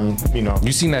time. You know.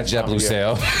 You seen that JetBlue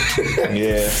sale?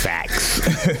 Yeah. Facts.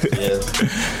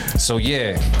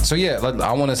 Yeah.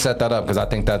 I want to set that up because I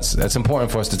think that's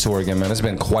important for us to tour again, man. It's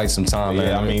been quite some time, man.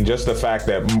 Yeah, I mean, just the fact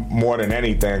that more than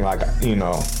anything, like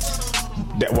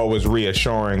that what was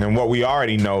reassuring, and what we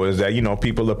already know is that, you know,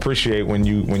 people appreciate when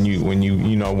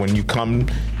you come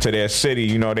to their city,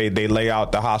 you know, they lay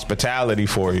out the hospitality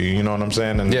for you, you know what I'm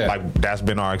saying? And like that's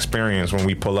been our experience when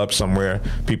we pull up somewhere.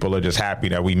 People are just happy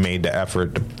that we made the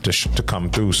effort to come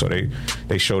through, so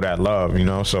they show that love, you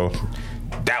know. So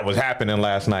that was happening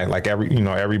last night. Like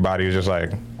everybody was just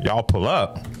like, y'all pull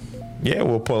up. Yeah,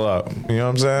 we'll pull up. You know what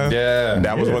I'm saying? Yeah.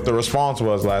 That was what the response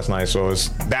was last night. So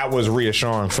that was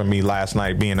reassuring for me last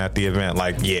night being at the event.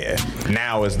 Like, yeah,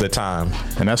 now is the time.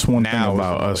 And that's one thing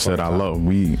about us that I love.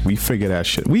 We figure that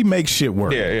shit. We make shit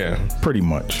work. Yeah. Pretty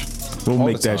much. We'll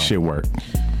make that shit work.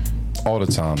 All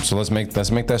the time. So let's make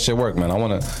that shit work, man.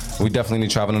 We definitely need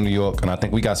to travel to New York, and I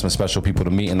think we got some special people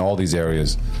to meet in all these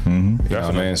areas. Mm-hmm. You know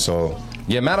what I mean? So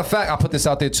yeah, matter of fact, I'll put this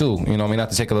out there too. You know what I mean? Not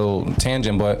to take a little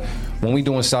tangent, but when we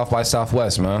doing South by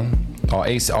Southwest, man, or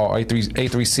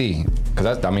A3C, because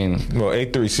that's, I mean, well,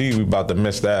 A3C, we about to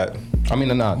miss that. I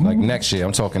mean, not like next year.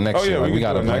 I'm talking next year. Like, we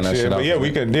gotta plan that shit out. But yeah,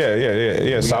 we could.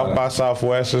 Yeah. South by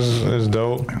Southwest is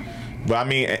dope. But I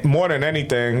mean, more than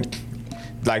anything,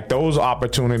 like those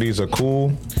opportunities are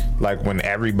cool. Like when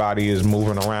everybody is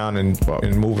moving around and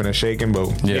moving and shaking.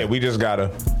 But yeah, we just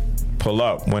gotta pull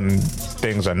up when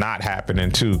things are not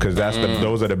happening too, because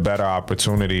those are the better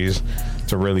opportunities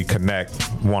to really connect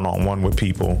one-on-one with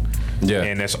people. Yeah,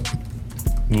 and it's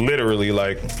literally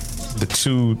like the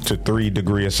 2 to 3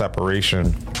 degree of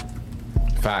separation.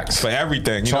 Facts. For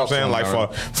everything, you know what I'm saying? Like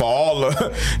for all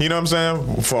the, you know what I'm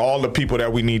saying? For all the people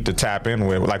that we need to tap in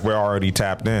with, like we're already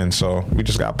tapped in, so we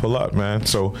just got to pull up, man.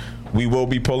 So we will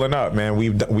be pulling up, man.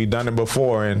 We've done it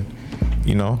before, and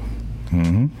you know,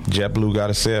 JetBlue got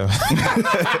a sale.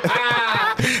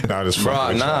 Nah, just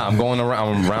I'm going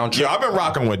around round trip. Yeah, I've been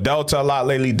rocking with Delta a lot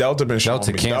lately. Delta been showing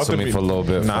me. Canceled me for a little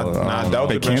bit.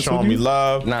 Delta been showing me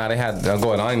love. Nah, they had.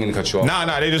 Go ahead. I didn't mean to cut you off.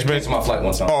 Nah, they just been canceled my flight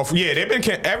one time. Oh yeah, they've been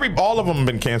all of them have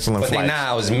been canceling flights.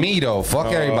 It was me though. Fuck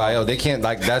everybody else. They can't,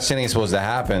 like, that shit ain't supposed to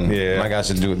happen. Yeah, like I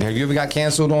should do it. Have you ever got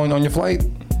canceled on your flight?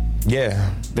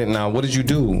 Yeah. Now, what did you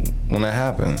do when that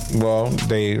happened? Well,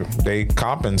 they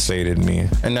compensated me.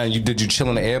 And now did you chill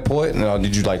in the airport? Or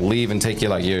did you like leave and take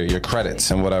your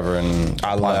credits and whatever? And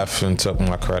I left and took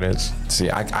my credits. See,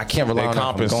 I can't rely on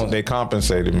that. They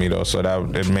compensated me though, so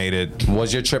that it made it.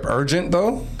 Was your trip urgent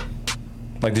though?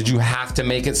 Like, did you have to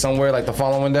make it somewhere like the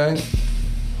following day?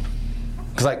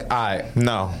 Cause like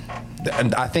no.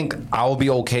 And I think I will be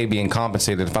okay being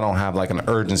compensated if I don't have like an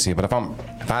urgency. But if I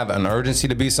have an urgency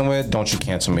to be somewhere, don't you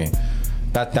cancel me.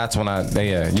 That's when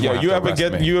you ever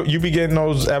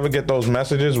get those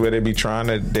messages where they trying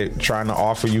to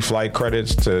offer you flight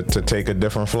credits to take a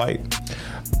different flight?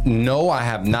 No, I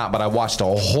have not, but I watched a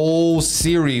whole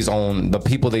series on the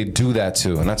people they do that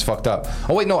to, and that's fucked up.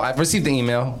 Oh wait, no, I've received the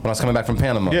email when I was coming back from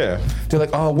Panama. Yeah, they're like,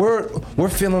 oh, we're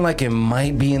feeling like it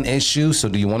might be an issue, so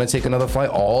do you want to take another flight?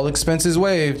 All expenses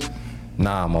waived.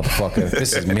 Nah, motherfucker,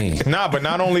 this is me. Nah, but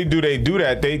not only do they do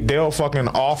that, they'll fucking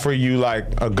offer you like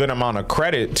a good amount of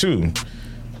credit too.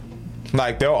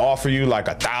 Like they'll offer you like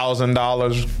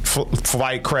 $1,000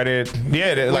 flight credit.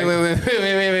 Yeah,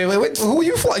 wait. Who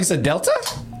you flying? You said Delta?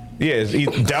 Yeah,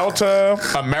 it's Delta,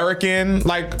 American,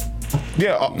 like.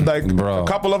 Yeah, like bro, a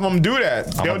couple of them do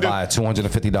that. I'm gonna buy a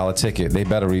 $250 ticket. They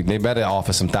better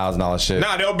offer some $1,000 shit.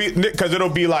 Nah, they'll be, because it'll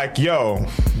be like, yo,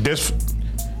 this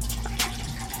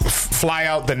fly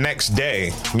out the next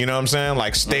day. You know what I'm saying?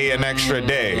 Like stay an extra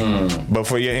day, but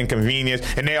for your inconvenience.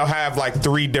 And they'll have like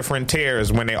 3 different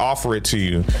tiers when they offer it to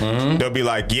you. They'll be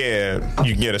like, yeah,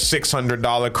 you can get a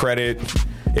 $600 credit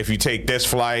if you take this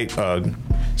flight.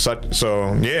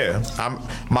 So yeah,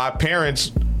 my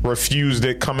parents refused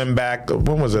it coming back.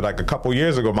 When was it? Like a couple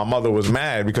years ago. My mother was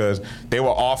mad because they were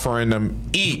offering them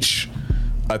each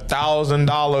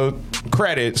 $1,000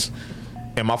 credits.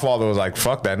 And my father was like,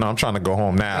 fuck that. No, I'm trying to go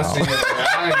home now.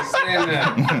 I understand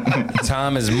that.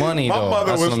 Time is money, though. My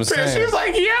mother was pissed. She was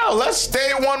like, yo, let's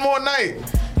stay one more night.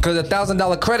 Because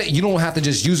 $1,000 credit, you don't have to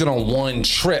just use it on one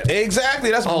trip. Exactly.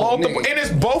 That's multiple. Nigga. And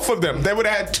it's both of them. They would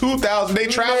have had 2,000. They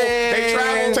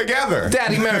traveled together.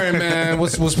 Daddy Merrin, man,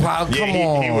 was proud. Come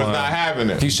on. He was not having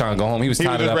it. He's trying to go home. He was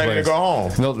tired of that ready place. to go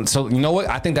home. No, so you know what?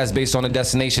 I think that's based on the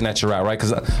destination that you're at, right?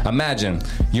 Because imagine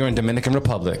you're in Dominican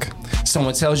Republic.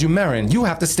 Someone tells you, Merrin, you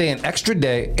have to stay an extra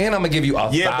day, and I'm gonna give you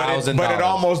 $1,000. But it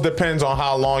almost depends on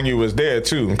how long you was there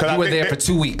too. You were there for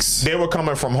 2 weeks. They were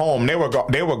coming from home. They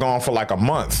were gone for like a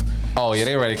month. Oh yeah,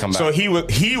 they ready to come back. So he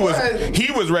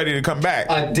was ready to come back.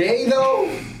 A day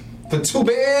though, for 2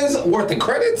 bands worth of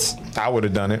credits. I would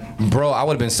have done it, bro. I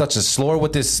would have been such a slore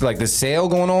with this sale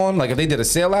going on. Like if they did a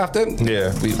sale after,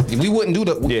 yeah, we wouldn't do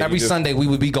every Sunday we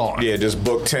would be gone. Yeah, just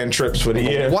book 10 trips for the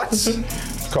year. What?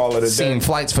 Call it a Seen day.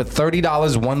 flights for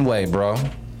 $30 one way, bro.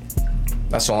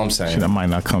 That's all I'm saying. Shit, I might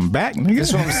not come back, nigga.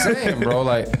 That's what I'm saying, bro.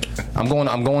 Like, I'm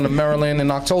going to Maryland in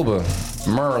October.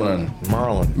 Maryland,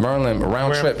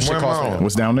 round trip. Shit costs me. Maryland?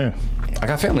 What's down there? I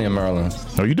got family in Maryland.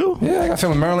 Oh, you do? Yeah, I got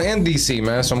family in Maryland and DC,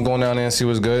 man. So I'm going down there and see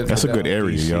what's good. That's a good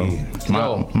area, yo.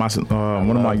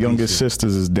 One of my youngest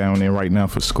sisters is down there right now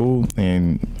for school,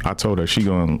 and I told her she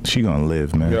gonna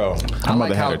live, man. Yo, my I mother like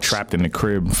had how her trapped in the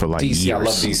crib for like DC, years. I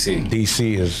love DC.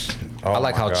 DC is. Oh I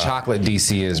like my how God. chocolate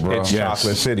DC is, bro. It's Yes.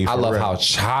 chocolate city. I for love real. how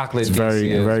chocolate It's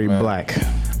DC is, very man. black.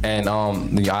 And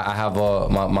I have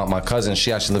my cousin.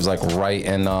 She actually lives like right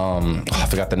in I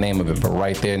forgot the name of it, but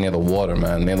right there near the water,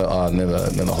 man, near the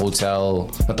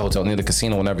hotel, not the hotel, near the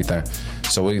casino and everything.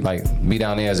 So we like be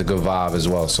down there is a good vibe as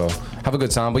well. So have a good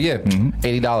time. But yeah,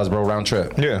 $80, bro, round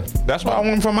trip. Yeah, that's why I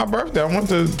went for my birthday. I went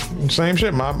to same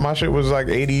shit. My shit was like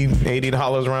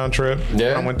 $80 round trip.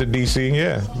 Yeah. I went to DC.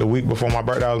 Yeah, the week before my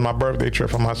birthday. That was my birthday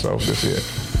trip for myself this year.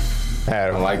 I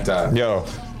like that. Yo,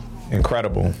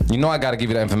 incredible. You know I got to give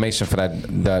you the information for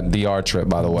that DR trip,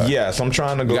 by the way. Yes, I'm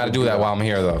trying to go. You got to do that while I'm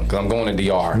here though, because I'm going to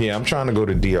DR. Yeah, I'm trying to go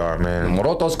to DR, man.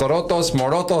 Morotos,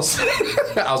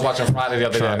 morotos. I was watching Friday the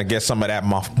other Trying to day. get some of that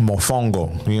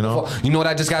mofongo, you know? You know what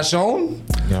I just got shown?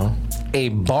 You know? A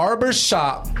barber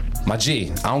shop. My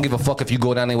G, I don't give a fuck if you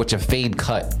go down there with your fade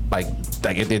cut, like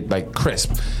it like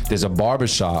crisp. There's a barber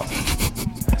shop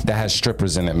that has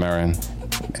strippers in it, Marin,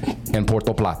 in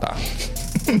Puerto Plata.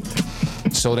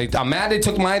 So I'm mad they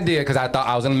took my idea because I thought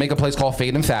I was gonna make a place called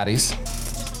Fade and Fatties,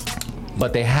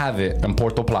 but they have it in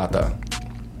Puerto Plata.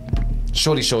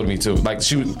 Shorty showed me too. Like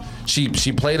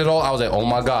she played it all. I was like, oh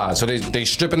my god. So they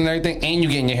stripping and everything, and you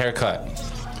getting your hair cut.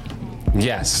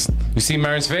 Yes. You see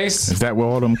Marin's face? Is that where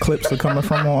all them clips are coming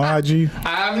from on IG?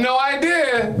 I have no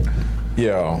idea.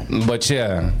 Yo. But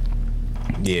yeah.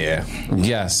 Yeah.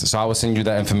 Yes. So I will send you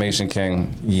that information,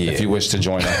 King. Yeah. If you wish to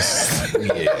join us.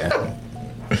 Yeah.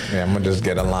 Yeah, I'm gonna just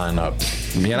get a lineup.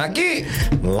 Bien aquí.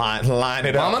 Line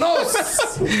it up.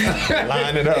 Vámonos.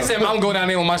 Line it up. He said, I'm gonna go down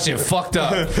there with my shit fucked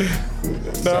up.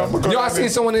 No, I'm gonna go Yo, I down seen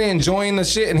someone there enjoying the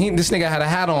shit, and this nigga had a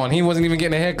hat on. He wasn't even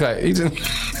getting a haircut. He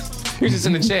was just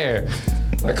in the chair.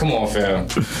 Like, come on, fam.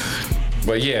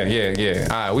 But yeah.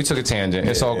 All right, we took a tangent.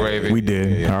 It's all gravy. We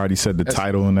did. I already said the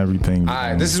title and everything. All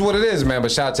right, this is what it is, man.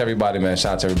 But shout out to everybody, man.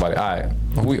 Shout out to everybody. All right,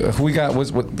 who we got?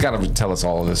 What gotta tell us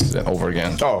all of this over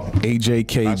again? Oh,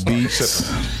 AJK Beats.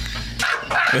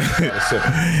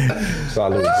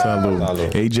 salute.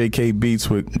 Salute. AJK Beats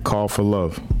with Call for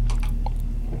Love.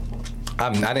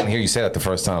 I didn't hear you say that the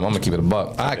first time. I'm gonna keep it a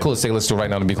buck. All right, cool. Let's take a listen to it right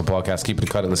now on the Beacon Podcast. Keep it,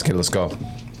 cut it. Let's get it. Let's go.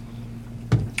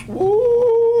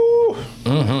 Woo.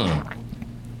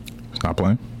 Stop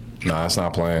playing. Nah, it's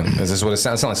not playing. Is this what it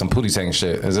sounds? It sounds like some Pootie Tang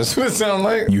shit. Is this what it sounds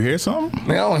like? You hear something?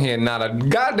 Man, I don't hear not a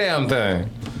goddamn thing.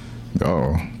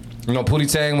 Oh. You know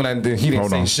Pootie Tang when he didn't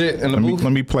Hold say on. shit in the booth?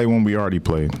 Let me play one we already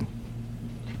played.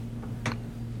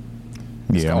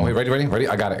 Yeah. Oh, wait, ready?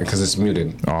 I got it because it's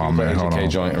muted. Oh, You man, play hold AJK on.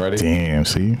 joint, ready? Damn,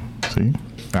 see?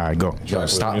 All right, go. Yo,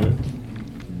 stop.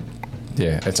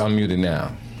 Yeah, it's unmuted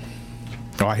now.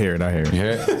 Oh, I hear it. You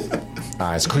hear it? All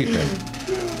right, it's creeping.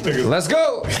 Let's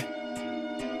go.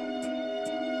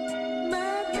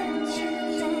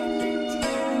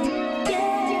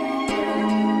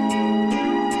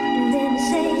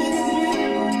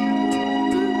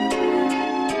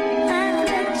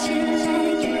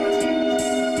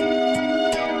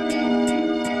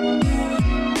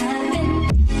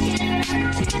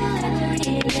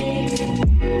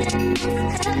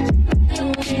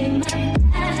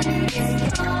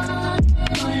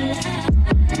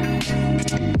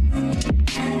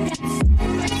 I've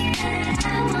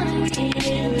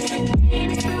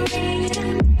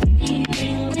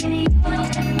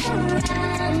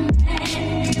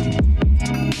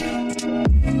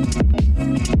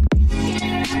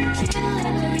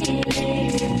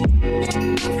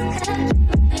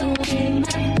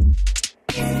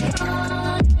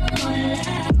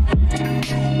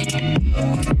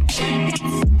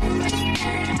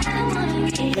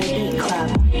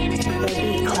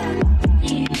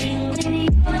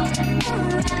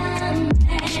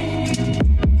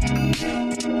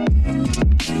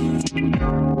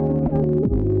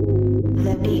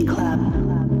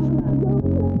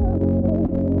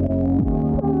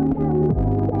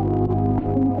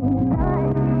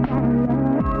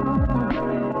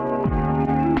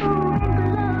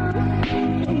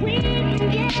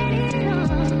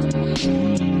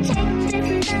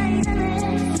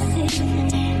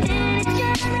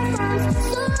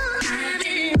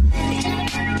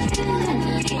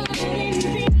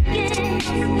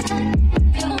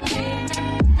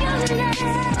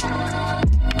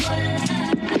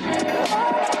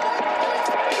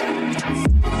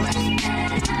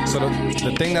So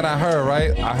the thing that I heard,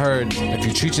 right? I heard if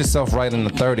you treat yourself right in the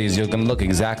 30s, you're gonna look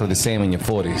exactly the same in your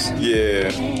 40s. Yeah.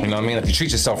 You know what I mean? If you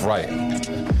treat yourself right.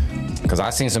 Because I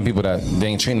seen some people that they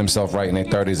ain't treating themselves right in their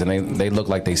 30s and they look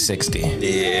like they 60.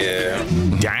 Yeah.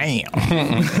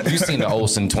 Damn. You seen the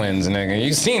Olsen twins, nigga.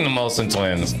 You seen them Olsen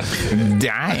twins.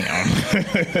 Damn.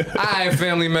 All right,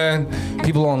 family, man.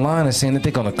 People online are saying that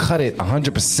they're gonna cut it.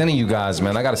 100% of you guys,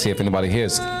 man. I gotta see if anybody here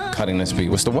is cutting this beat.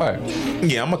 What's the word?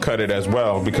 Yeah, I'm gonna cut it as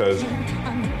well because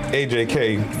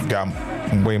AJK got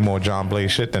way more John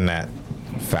Blaze shit than that.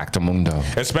 Factamundo.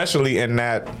 Especially in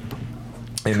that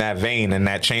vein, in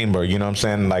that chamber, you know what I'm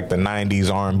saying? Like the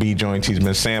 90s R&B joints he's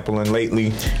been sampling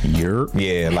lately.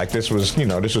 Yeah, like this was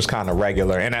kind of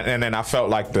regular. And then I felt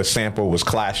like the sample was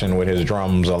clashing with his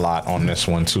drums a lot on this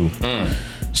one too.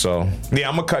 So, yeah,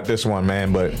 I'm going to cut this one,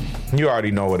 man, but you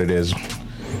already know what it is.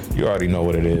 You already know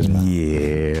what it is, man.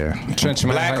 Yeah. Trench,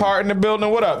 man. Blackheart in the building.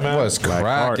 What up, man? What's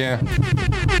cracking?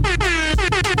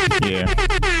 Yeah.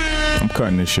 I'm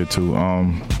cutting this shit too.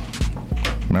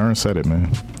 Marin said it, man.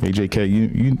 AJK,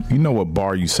 you know what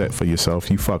bar you set for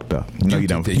yourself. You fucked up. You know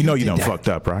you done fucked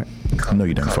up, right? I know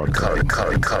you done fucked up.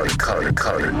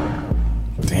 Cut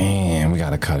it. Damn, we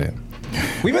gotta cut it.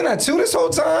 We been at 2 this whole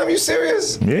time? You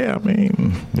serious? Yeah, I mean,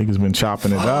 niggas been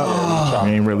chopping it up.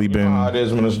 We ain't really been. It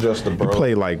is when it's just a bro. We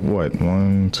play like what?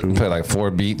 1, 2. Play like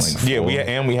 4 beats. Like,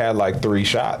 Yeah, we had like 3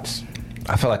 shots.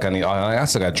 I feel like I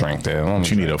still got drink there.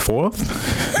 You need a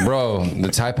 4th? Bro, the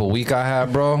type of week I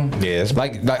have, bro. Yeah, it's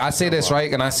like I say this,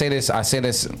 right? And I say this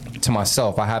to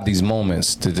myself. I have these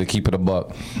moments to keep it a buck.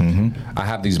 Mm-hmm. I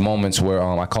have these moments where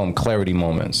I call them clarity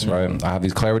moments, right? I have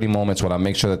these clarity moments when I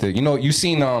make sure that you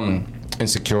seen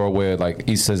Insecure where like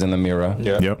Issa's in the mirror.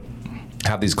 Yeah. Yep.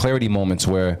 Have these clarity moments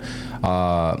where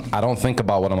I don't think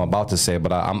about what I'm about to say,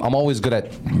 but I'm always good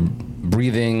at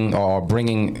breathing or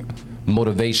bringing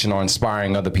motivation or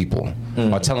inspiring other people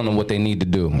or telling them what they need to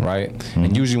do, right?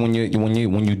 And usually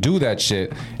when you do that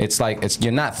shit, it's like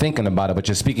you're not thinking about it, but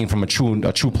you're speaking from a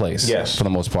true place. Yes. For the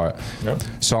most part. Yep.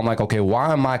 So I'm like, okay,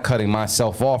 why am I cutting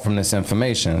myself off from this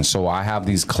information? So I have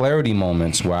these clarity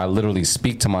moments where I literally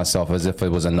speak to myself as if it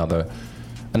was another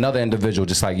individual,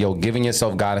 just like, yo, giving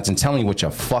yourself guidance and telling you what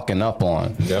you're fucking up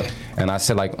on. Yep. And I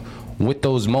said, like, with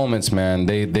those moments, man,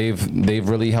 they've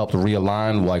really helped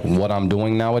realign like what I'm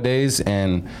doing nowadays,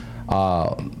 and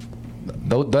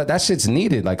that shit's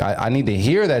needed. Like I need to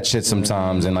hear that shit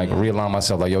sometimes and like realign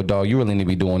myself. Like, yo, dog, you really need to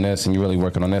be doing this, and you really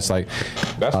working on this. Like,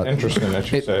 that's interesting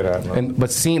that you say that, man.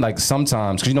 But seeing like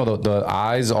sometimes, because the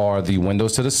eyes are the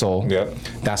windows to the soul. Yep.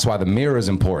 That's why the mirror is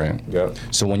important. Yep.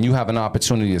 So when you have an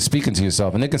opportunity to speak into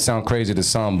yourself, and it can sound crazy to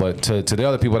some, but to the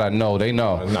other people that know, they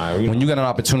know. When you get an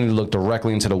opportunity to look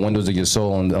directly into the windows of your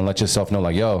soul and let yourself know,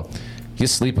 like, yo, you're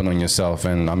sleeping on yourself,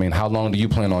 and I mean, how long do you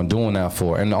plan on doing that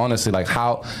for? And honestly, like,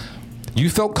 how you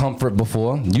felt comfort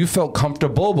before, you felt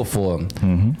comfortable before.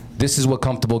 Mm-hmm. This is what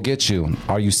comfortable gets you.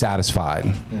 Are you satisfied?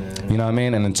 Mm-hmm. You know what I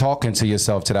mean? And then talking to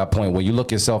yourself to that point where you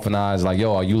look yourself in the eyes like,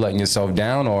 yo, are you letting yourself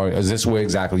down, or is this where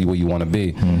exactly where you want to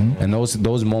be? Mm-hmm. And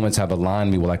those moments have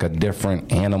aligned me with like a different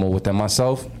animal within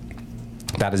myself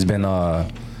that has been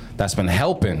that's been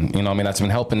helping. You know what I mean? That's been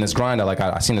helping this grind. Like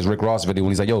I seen this Rick Ross video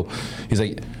when he's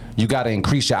like, you got to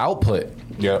increase your output.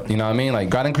 Yeah. You know what I mean? Like,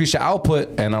 got to increase your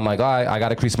output. And I'm like, all right, I got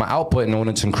to increase my output in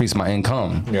order to increase my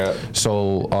income. Yeah.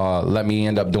 So let me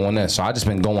end up doing this. So I just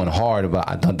been going hard.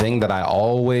 But the thing that I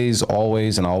always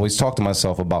talk to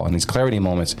myself about in these clarity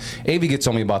moments, Avi gets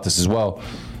on me about this as well,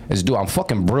 is, dude, I'm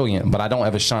fucking brilliant, but I don't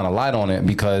ever shine a light on it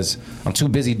because I'm too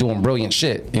busy doing brilliant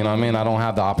shit. You know what I mean? I don't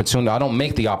have the opportunity. I don't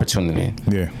make the opportunity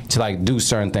to like do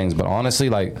certain things. But honestly,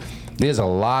 like, there's a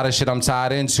lot of shit I'm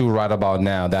tied into right about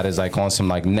now that is like on some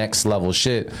like next level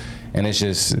shit, and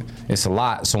it's a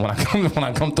lot. So when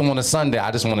I come through on a Sunday,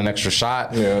 I just want an extra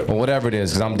shot or whatever it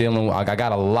is, because I'm dealing with, I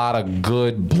got a lot of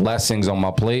good blessings on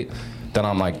my plate that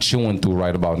I'm like chewing through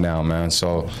right about now, man.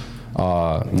 So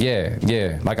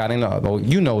like I didn't know,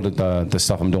 the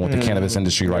stuff I'm doing with the cannabis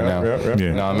industry right now.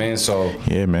 You know what I mean? So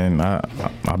yeah, man,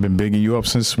 I've been bigging you up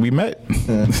since we met.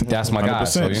 That's my guy.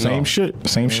 So, same shit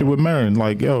with Marin.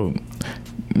 Like, yo,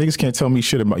 niggas can't tell me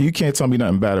shit about you. Can't tell me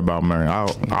nothing bad about Marin. I'll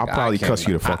probably cuss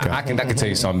you the fuck out. I can tell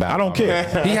you something bad. I don't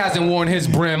care. He hasn't worn his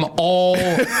brim all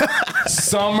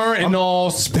summer and all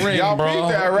spring, y'all bro.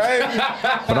 beat that,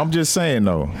 right? But I'm just saying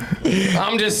though.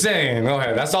 I'm just saying. Go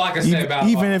ahead. That's all I can say about.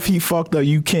 Even if he fucked up,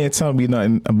 you can't tell me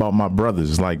nothing about my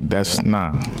brothers. Like, that's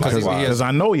because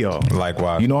I know y'all.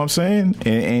 Likewise. You know what I'm saying?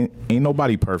 And ain't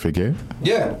nobody perfect, yeah.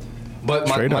 Yeah. But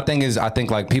my thing is, I think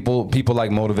like people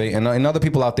like Motivate and other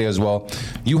people out there as well,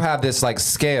 you have this like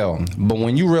scale, but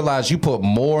when you realize you put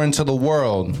more into the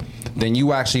world then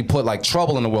you actually put like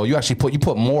trouble in the world. You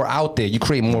put more out there. You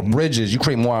create more bridges. You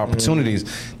create more opportunities.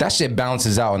 That shit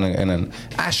balances out in an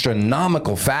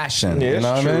astronomical fashion. Yeah, you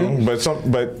know it's what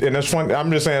true. I mean? And it's funny.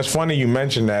 I'm just saying it's funny you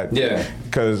mentioned that. Yeah.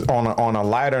 Because on a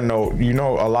lighter note, you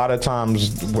know, a lot of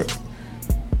times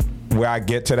where I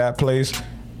get to that place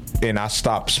and I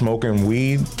stop smoking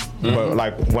weed, but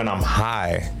like when I'm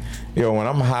high, when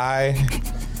I'm high,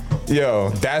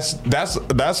 that's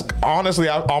honestly,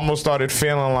 I almost started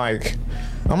feeling like,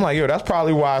 I'm like, that's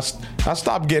probably why I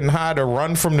stopped getting high, to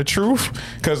run from the truth,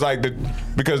 because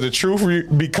the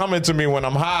truth be coming to me when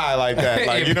I'm high like that,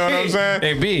 like, you know what I'm saying?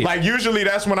 It be. Like, usually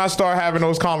that's when I start having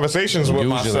those conversations with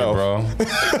myself, bro.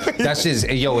 That's just,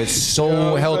 it's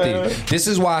so healthy. This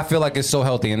is why I feel like it's so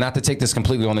healthy, and not to take this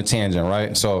completely on a tangent,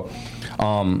 right? So,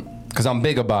 because I'm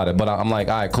big about it, but I'm like,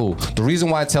 all right, cool. The reason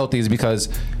why it's healthy is because,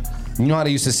 you know how they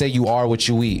used to say you are what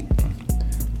you eat?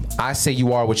 I say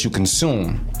you are what you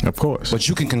consume. Of course. But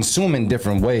you can consume in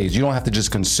different ways. You don't have to just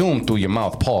consume through your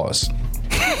mouth. Pause.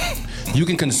 You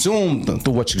can consume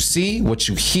through what you see, what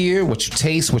you hear, what you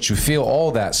taste, what you feel,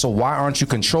 all that. So why aren't you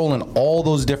controlling all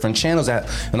those different channels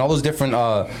and all those different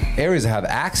areas that have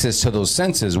access to those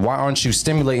senses? Why aren't you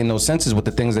stimulating those senses with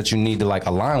the things that you need to like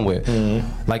align with?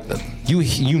 Like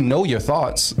you know your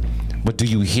thoughts. But do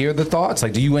you hear the thoughts?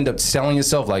 Like, do you end up telling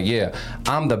yourself, like, yeah,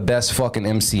 I'm the best fucking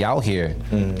MC out here,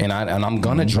 and I'm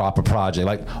gonna drop a project?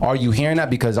 Like, are you hearing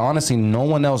that? Because honestly, no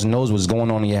one else knows what's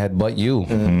going on in your head but you.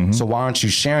 So why aren't you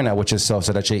sharing that with yourself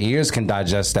so that your ears can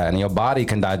digest that, and your body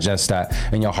can digest that,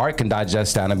 and your heart can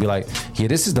digest that, and be like, yeah,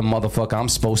 this is the motherfucker I'm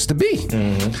supposed to be.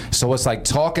 So it's like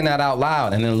talking that out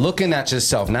loud, and then looking at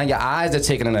yourself. Now your eyes are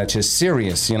taking it that you're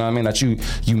serious. You know what I mean? That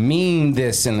you mean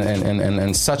this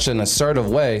in such an assertive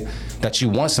way that you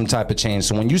want some type of change.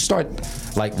 So when you start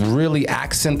like really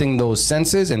accenting those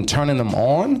senses and turning them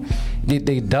on,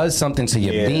 it does something to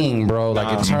your being, bro.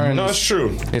 Like it turns. No, it's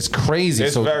true. It's crazy.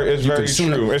 It's very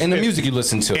true. And the music you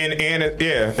listen to. And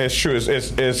it's true.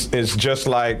 It's just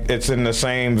like, it's in the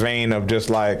same vein of just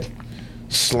like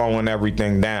slowing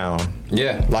everything down.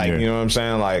 Yeah. Like, you know what I'm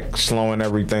saying? Like slowing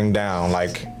everything down.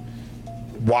 Like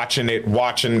watching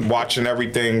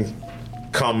everything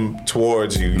come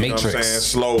towards you. You Matrix. know what I'm saying?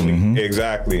 Slowly.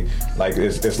 Exactly. Like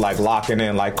it's like locking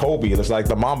in, like Kobe. It's like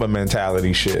the Mamba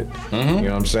mentality shit. You know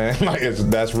what I'm saying? Like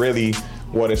that's really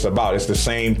what it's about. It's the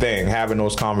same thing, having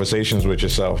those conversations with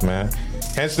yourself, man.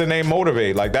 Hence the name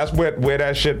Motivate. Like that's where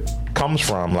that shit comes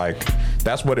from. Like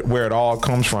that's where it all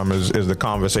comes from is the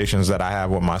conversations that I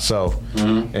have with myself.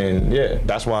 And yeah,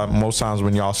 that's why most times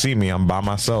when y'all see me, I'm by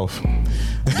myself.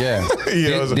 Yeah.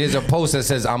 There's a post that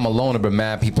says I'm a loner, but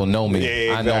mad people know me. Yeah,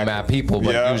 exactly. I know mad people,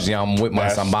 but usually I'm with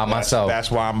myself. I'm by myself.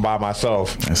 That's why I'm by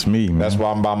myself. That's me, man. That's why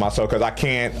I'm by myself,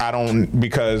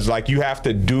 because like you have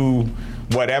to do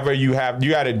whatever you have.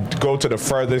 You got to go to the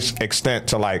furthest extent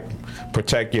to like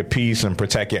protect your peace and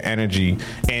protect your energy.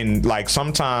 And like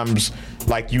sometimes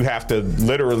like you have to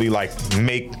literally like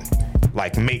make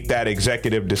that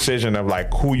executive decision of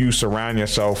like who you surround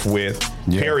yourself with,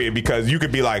 period. Because you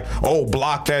could be like, oh,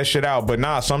 block that shit out, but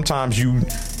nah, sometimes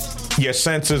your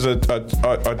senses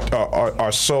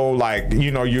are so like,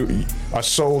 you are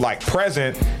so like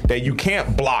present that you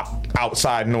can't block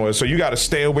outside noise. So you got to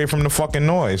stay away from the fucking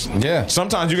noise. Yeah.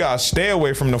 Sometimes you got to stay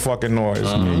away from the fucking noise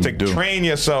to train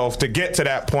yourself to get to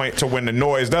that point to when the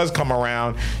noise does come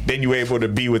around, then you're able to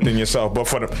be within yourself.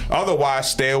 But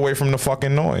otherwise, stay away from the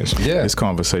fucking noise. Yeah. This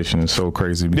conversation is so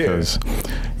crazy because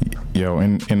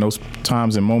in those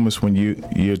times and moments when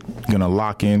you're gonna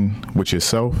lock in with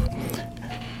yourself,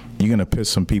 you're gonna piss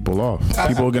some people off.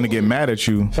 People are gonna get mad at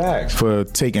you for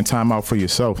taking time out for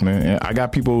yourself, man. And I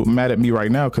got people mad at me right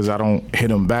now because I don't hit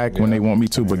them back when they want me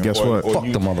to. But guess what? Fuck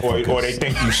the motherfuckers. Or they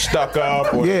think you stuck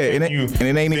up. Or and it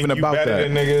ain't even about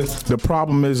that. The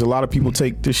problem is a lot of people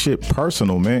take this shit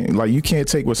personal, man. Like you can't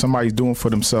take what somebody's doing for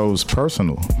themselves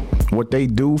personal. What they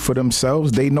do for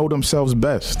themselves, they know themselves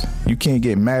best. You can't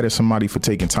get mad at somebody for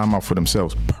taking time out for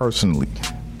themselves personally.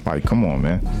 Like, come on,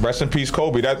 man. Rest in peace,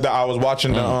 Kobe. That I was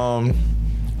watching the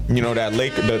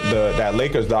that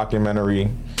Lakers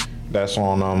documentary that's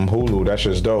on Hulu. That's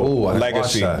just dope. Ooh,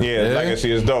 Legacy.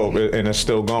 Legacy is dope, and it's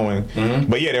still going.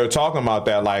 But yeah, they were talking about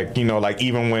that, like, like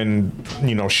even when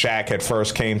Shaq had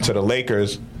first came to the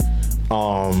Lakers,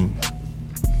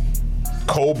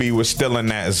 Kobe was still in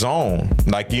that zone,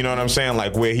 like, you know what I'm saying,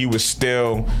 like where he was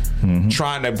still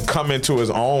trying to come into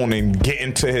his own and get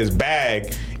into his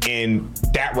bag, and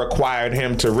that required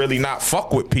him to really not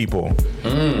fuck with people.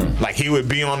 Like he would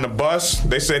be on the bus.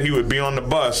 They said he would be on the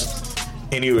bus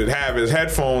and he would have his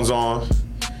headphones on.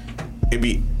 It'd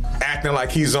be acting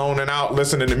like he's zoning out,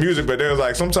 listening to music. But there was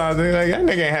like sometimes they like, that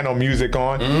nigga ain't had no music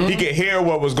on. He could hear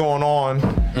what was going on,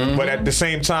 but at the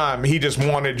same time, he just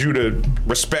wanted you to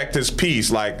respect his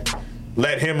peace. Like,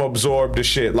 let him absorb the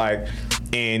shit. Like,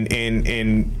 and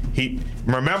he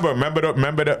remember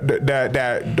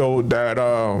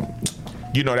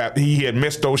you know, that he had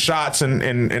missed those shots in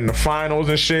the finals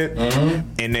and shit,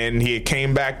 and then he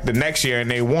came back the next year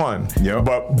and they won. Yep.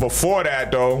 But before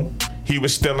that though, he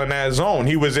was still in that zone.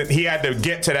 He had to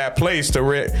get to that place to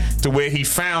where he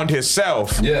found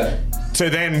himself. Yeah. To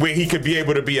then where he could be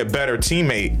able to be a better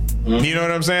teammate. You know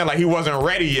what I'm saying? Like, he wasn't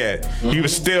ready yet. He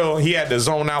had to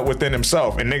zone out within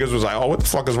himself. And niggas was like, oh, what the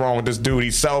fuck is wrong with this dude?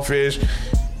 He's selfish.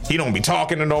 He don't be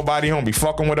talking to nobody. He don't be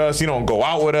fucking with us. He don't go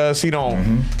out with us. He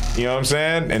don't, you know what I'm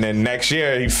saying? And then next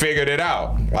year, he figured it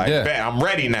out. Like, bet, I'm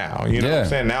ready now. You know what I'm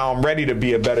saying? Now I'm ready to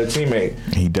be a better teammate.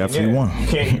 He definitely won.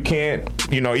 You can't,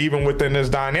 you know, even within this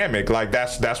dynamic, like,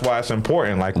 that's why it's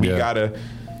important. Like, we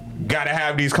gotta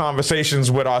have these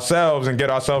conversations with ourselves and get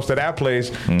ourselves to that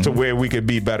place to where we could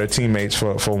be better teammates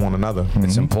for one another.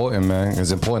 It's important, man.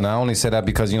 It's important. I only say that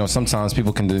because, you know, sometimes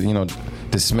people can, you know,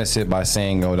 dismiss it by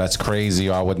saying, oh, that's crazy,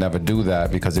 or I would never do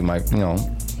that, because it might, you know,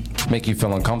 make you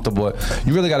feel uncomfortable.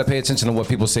 You really got to pay attention to what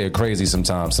people say are crazy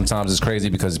sometimes. Sometimes it's crazy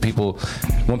because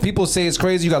when people say it's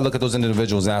crazy, you got to look at those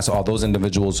individuals and ask, are those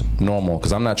individuals normal?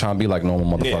 Because I'm not trying to be like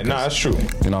normal motherfuckers. Yeah, that's true.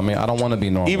 You know what I mean? I don't want to be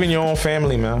normal. Even your own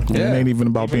family, man. It ain't even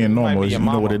about being normal. You know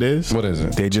mama. what it is? What is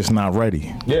it? They're just not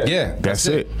ready. Yeah, That's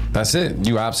it. That's it.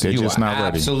 You absolutely, They're just not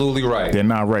ready. Absolutely right. They're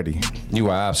not ready. You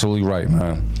are absolutely right,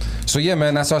 man. So yeah,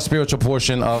 man, that's our spiritual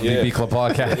portion of the B Club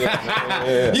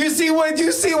podcast. You see what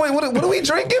are we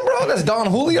drinking, bro? That's Don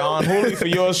Julio. Don Julio for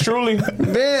yours truly.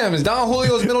 Damn, is Don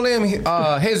Julio's middle name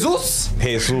Jesus?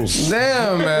 Jesus.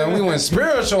 Damn, man, we went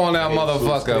spiritual on that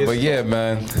motherfucker. But yeah,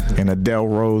 man. And Adele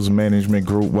Rose Management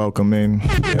Group, welcome in.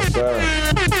 Yes, sir.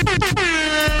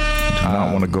 I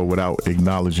don't want to go without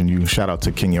acknowledging you. Shout out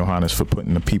to King Johannes for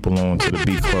putting the people on to the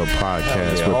B Club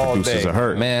podcast where producers are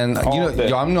hurt. Man,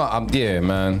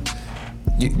 man.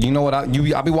 You know what? I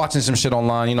be watching some shit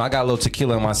online. You know, I got a little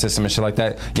tequila in my system and shit like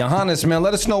that. Johannes, man,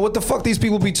 let us know what the fuck these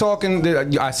people be talking.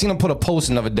 I seen him put a post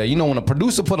the other day. You know, when a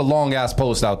producer put a long ass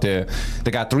post out there,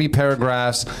 they got 3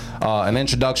 paragraphs, an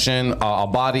introduction, a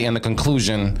body, and the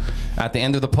conclusion at the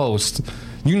end of the post.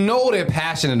 You know they're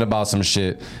passionate about some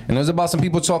shit. And it was about some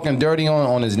people talking dirty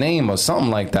on his name or something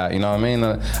like that. You know what I mean?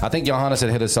 I think Johannes had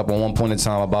hit us up at one point in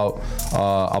time about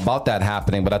that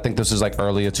happening, but I think this was like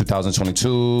earlier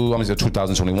 2022,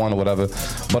 2021 or whatever.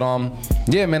 But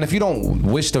yeah, man, if you don't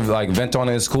wish to like vent on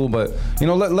it, it's cool. But, you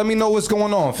know, let me know what's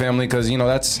going on, family, because, you know,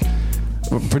 that's...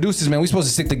 Producers, man, we supposed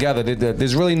to stick together.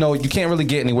 There's really you can't really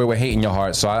get anywhere with hate in your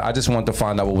heart. So I just wanted to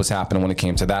find out what was happening when it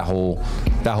came to that whole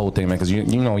thing, man. Because you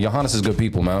know, Johannes is good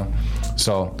people, man.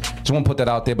 So just want to put that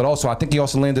out there. But also, I think he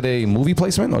also landed a movie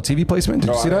placement or TV placement. Did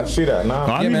you see that? I didn't see that.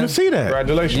 Nah. I didn't even see that.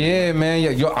 Congratulations. Yeah, man.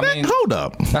 Yeah, I mean, hold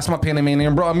up. That's my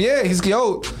Panamanian bro. Yeah, he's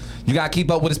yo. You gotta keep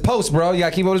up with his posts, bro. You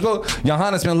gotta keep up with his posts.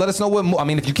 Johannes, man, let us know what.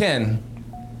 If you can.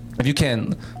 If you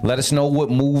can, let us know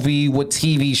what movie, what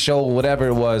TV show, whatever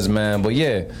it was, man. But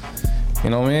yeah, you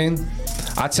know what I mean?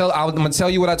 I'm gonna tell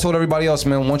you what I told everybody else,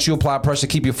 man. Once you apply pressure,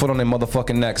 keep your foot on their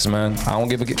motherfucking necks, man. I don't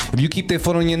give a. If you keep their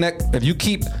foot on your neck, if you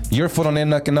keep your foot on their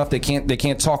neck enough, they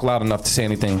can't talk loud enough to say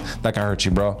anything that can hurt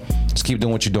you, bro. Just keep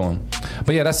doing what you're doing.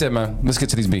 But yeah, that's it, man. Let's get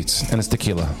to these beats, and it's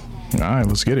tequila. All right,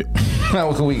 let's get it.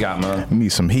 What we got, man?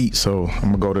 Need some heat, so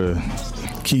I'm gonna go to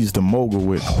Keys the Mogul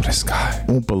with this guy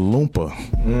Oompa Loompa.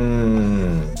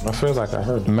 I feel like I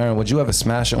heard. Maren, would you ever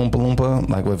smash an Oompa Loompa,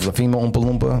 like with a female Oompa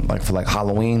Loompa, like for like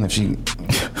Halloween, if she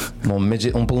little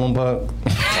midget Oompa Loompa?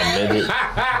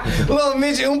 Little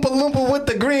midget Oompa Loompa with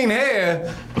the green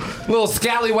hair, little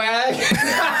scallywag.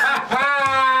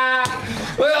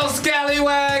 Little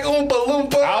scallywag, Oompa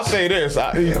Loompa. I'll say this: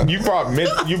 you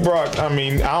brought. I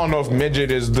mean, I don't know if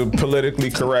midget is the politically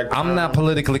correct. I'm not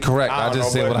politically correct. I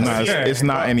just say what I say. It's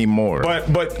not anymore.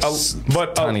 But I'll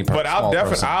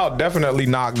definitely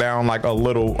knock down like a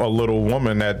little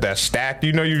woman that's stacked.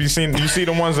 You know, you see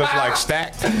the ones that's like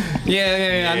stacked.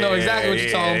 Yeah. I know exactly what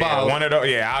you're talking about. One of those.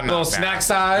 Yeah, I'll little snack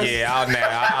size. Yeah, I'll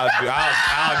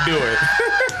do it.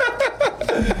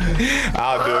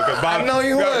 I'll do it. I know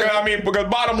you would. I mean, because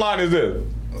bottom line is this.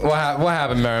 What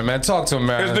happened, Maren, man? Talk to him,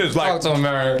 Maren. It's this, like, talk to him,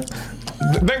 Maren.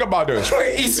 Think about this.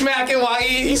 He's smacking while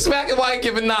he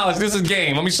giving knowledge. This is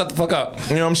game. Let me shut the fuck up.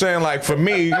 You know what I'm saying? Like, for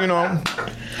me, you know,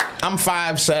 I'm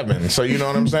 5'7", so you know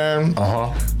what I'm saying?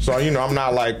 So, you know, I'm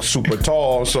not like super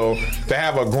tall. So to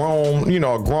have a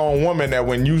grown woman that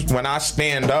when I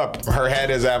stand up, her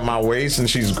head is at my waist and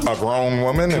she's a grown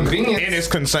woman and it's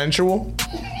consensual.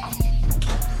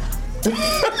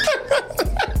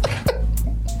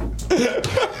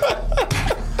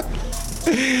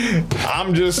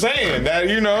 I'm just saying that,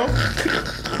 you know.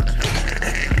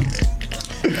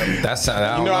 That's not.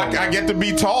 I get to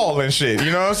be tall and shit.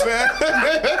 You know what I'm saying?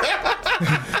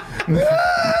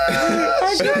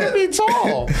 I get to be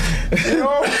tall. You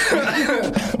know?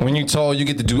 When you tall, you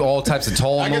get to do all types of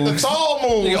tall moves. I get the tall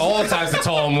moves. You get all types of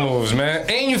tall moves, man.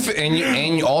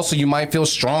 And you also you might feel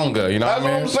stronger. You know That's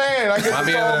what I mean? what I'm saying. I get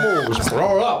the tall moves. Throw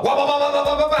her up.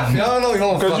 You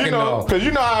don't fucking know. Because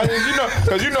you know how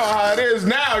it is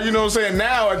now. You know what I'm saying?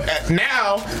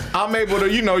 Now I'm able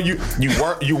to, you know, you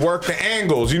work the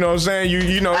angles. You know what I'm saying?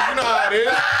 You know how it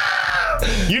is.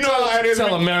 You know how it is.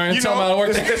 Tell him, Marion. Tell him how to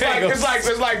work the angles.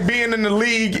 It's like being in the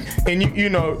league and you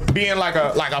know being like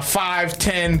a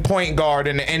 5'10" point guard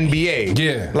in the NBA.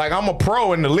 Yeah. Like I'm a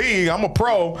pro in the league. I'm a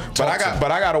pro, but I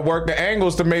got to work the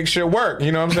angles to make shit work.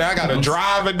 You know what I'm saying? I got to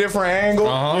drive a different angle.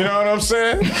 You know what I'm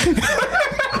saying?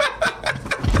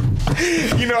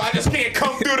 You know, I just can't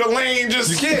come through the lane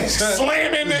just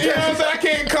slamming. You know what I'm saying? I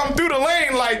can't come through the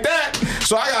lane like that.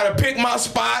 So I gotta pick my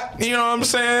spot. You know what I'm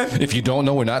saying? If you don't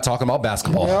know, we're not talking about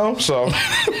basketball. You know, so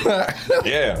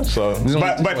yeah. So,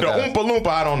 but the Oompa Loompa,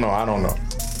 I don't know.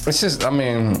 It's just, I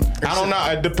mean, I don't know.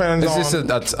 It depends on. Is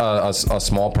this a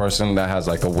small person that has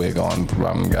like a wig on?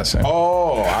 I'm guessing.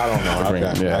 Oh, I don't know.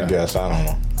 I guess I don't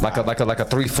know. Like a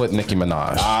 3-foot Nicki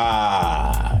Minaj.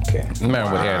 Okay.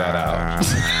 Man would hear that out.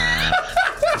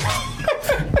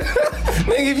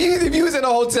 Nigga, if you was in a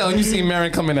hotel and you see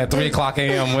Marion come in at 3:00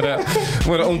 a.m. with an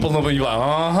Oompa Loompa, you like,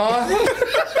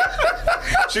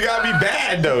 She gotta be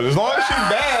bad though. As long as she's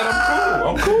bad,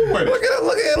 I'm cool with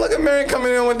it. Look at Marion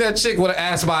coming in with that chick with an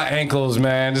ass by ankles,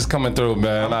 man. Just coming through,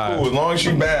 man. I'm cool. As long as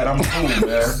she's bad, I'm cool,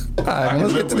 man. All right,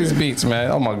 let's get to these beats,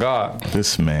 man. Oh my God.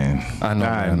 This man. I know,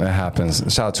 man. That happens.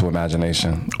 Shout out to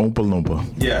imagination. Oompa Loompa.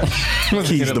 Yeah.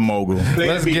 He's the mogul.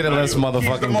 Let's get it. Let's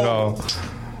motherfucking go.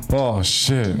 Oh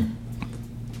shit.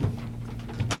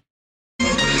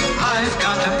 I've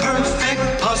got a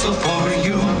perfect puzzle for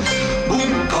you.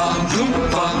 Oompa,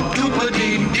 loompa,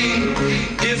 doopa-dee-dee.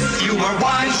 If you are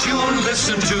wise, you'll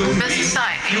listen to me.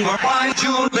 You are wise,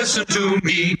 you'll listen to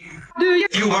me.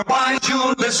 You are wise,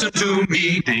 you'll listen to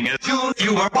me. Ding it.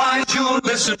 You are wise, you'll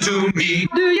listen to me.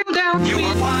 You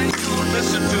are wise, you'll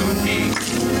listen to me.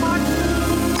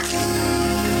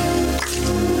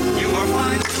 You are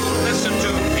wise, you'll listen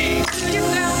to me.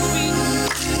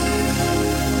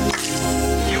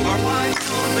 You are wise,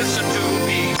 you'll listen to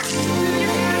me.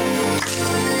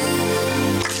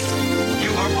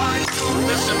 You are wise, you'll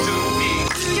listen to me.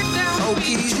 Oh,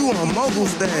 Keys, you on mogul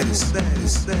status.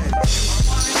 Listen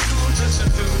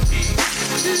to me.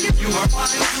 You are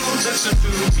wise, you'll listen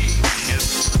to me.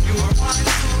 You are wise,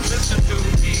 you'll listen to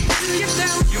me. You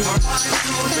are wise,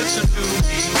 you'll listen to me.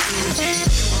 You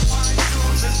are wise,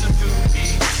 you'll listen to me.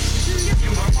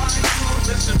 You are wise, you'll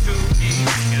listen to me.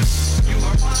 You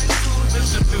are wise, you'll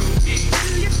listen to me.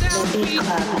 The Beat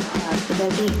Club. The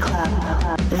Beat Club.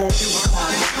 The Beat Club.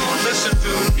 You'll listen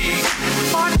to me.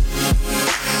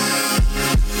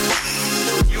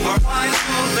 You are wise,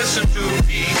 you'll listen to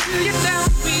me. You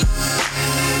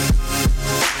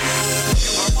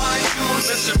are wise, you'll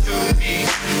listen to me.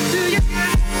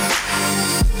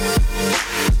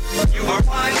 You are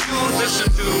wise, you'll listen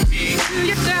to me.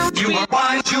 You are wise, you'll listen to me. You are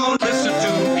wise, you'll listen to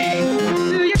me.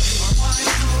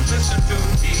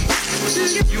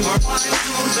 You are wise,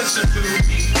 you'll listen to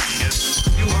me. You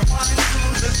are wise,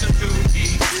 you'll listen to me.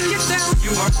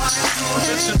 You are wise, you'll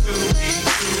listen to me. You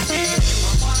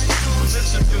are wise, you'll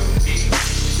listen to me.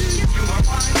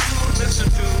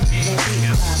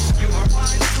 You are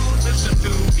wise, you'll listen to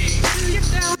me.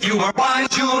 You are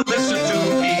wise, you'll listen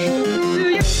to me.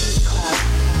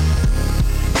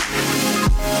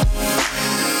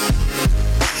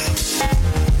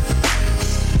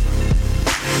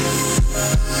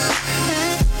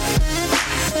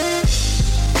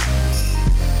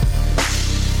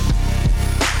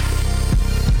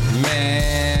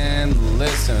 Man,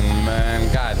 listen,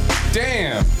 man. God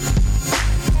damn.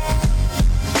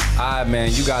 Alright, man.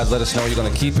 You guys let us know you're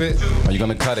gonna keep it or you're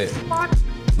gonna cut it.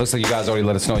 Looks like you guys already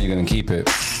let us know you're gonna keep it.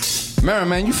 Marion,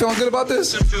 man, you feeling good about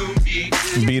this?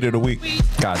 Beat of the week.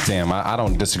 God damn, I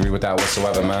don't disagree with that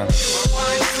whatsoever, man.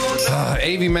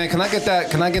 AV, man, can I get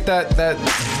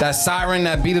that siren,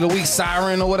 that beat of the week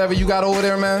siren or whatever you got over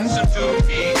there, man? Hold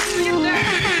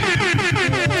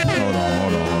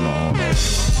on.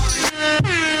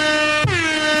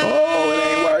 Oh, it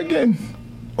ain't working.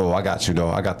 Oh, I got you though.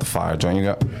 I got the fire joint. You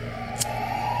got?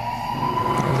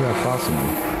 How's that possible?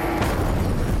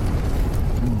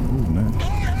 Ooh, man.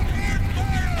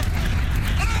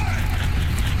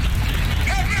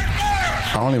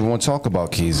 I don't even want to talk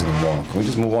about keys anymore. Can we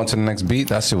just move on to the next beat?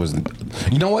 That shit was.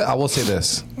 You know what? I will say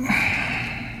this.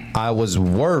 I was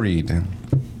worried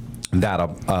that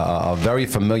a very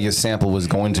familiar sample was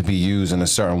going to be used in a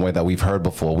certain way that we've heard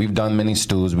before. We've done many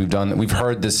stews. We've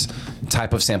heard this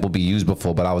type of sample be used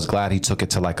before, but I was glad he took it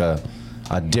to like a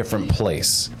different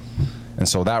place. And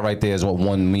so that right there is what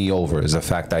won me over, is the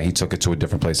fact that he took it to a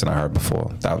different place than I heard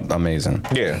before. That amazing.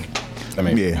 Yeah.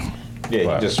 Yeah.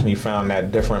 Yeah, he found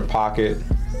that different pocket.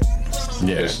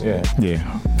 Yeah.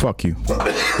 Yeah. Fuck you.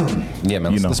 Yeah,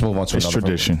 man. Let's move on to it's another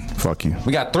tradition. Fuck you.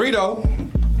 We got 3 though.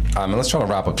 All right, man, let's try to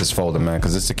wrap up this folder, man,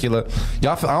 because this tequila,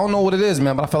 y'all, I don't know what it is,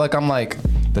 man, but I feel like I'm like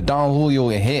the Don Julio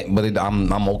hit, but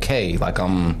I'm okay. Like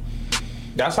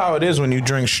That's how it is when you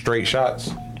drink straight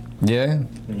shots. Yeah.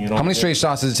 How many straight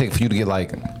shots does it take for you to get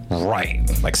like right?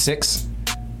 Like 6?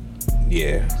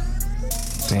 Yeah.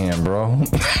 Damn, bro.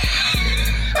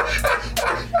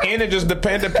 And it just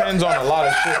depends on a lot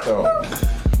of shit though.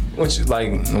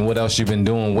 What else you been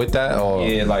doing with that? Or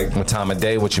yeah, like what time of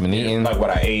day, what you been eating? Like what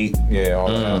I ate. Yeah, all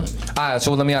that. All right,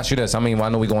 so let me ask you this. I mean, I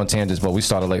know we go on tangents, but we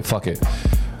started late. Fuck it.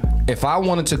 If I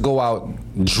wanted to go out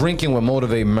drinking with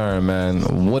Motivate Mary, man,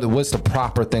 what's the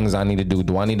proper things I need to do?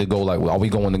 Do I need to go like, are we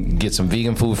going to get some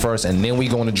vegan food first and then we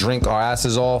going to drink our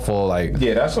asses off, or like?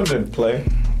 Yeah, that's a good play.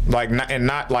 Like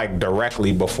not like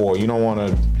directly before. You don't want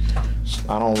to.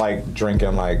 I don't like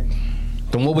drinking like.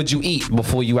 Then what would you eat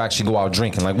before you actually go out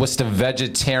drinking? Like, what's the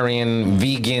vegetarian,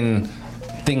 vegan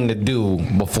thing to do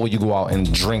before you go out and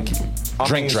drink?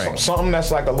 Drink. Something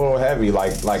that's like a little heavy,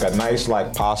 like a nice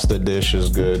like pasta dish is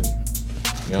good.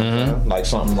 You know what I'm saying? Like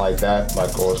something like that,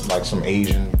 or like some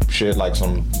Asian shit, like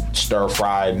some stir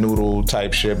fried noodle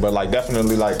type shit. But like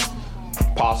definitely like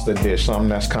pasta dish, something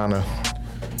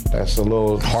that's a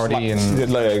little hearty and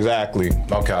exactly.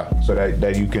 Okay. So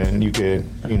that you could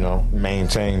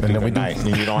maintain through the night,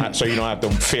 and you don't have to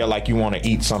feel like you want to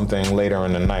eat something later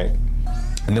in the night.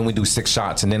 And then we do 6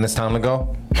 shots, and then it's time to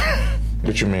go.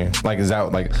 What you mean? Like, is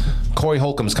that like Corey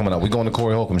Holcomb's coming up? We going to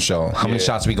Corey Holcomb's show. How many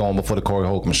shots we going before the Corey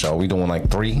Holcomb show? We doing like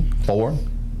 3, 4?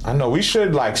 I know we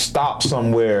should like stop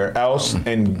somewhere else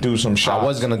and do some shots. I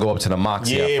was gonna go up to the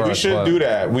Moxie. Yeah, first, we should do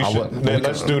that.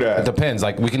 Let's do that. It depends.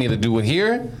 Like we can either do it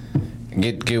here,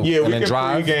 get yeah, and then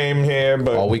drive, pregame here,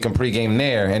 but or we can pregame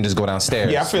there and just go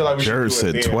downstairs. Yeah, I feel like we should do it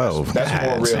said 12. That's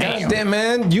more real. Damn,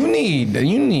 man, you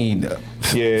need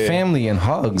family and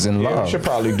hugs and love. We should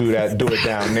probably do that. Do it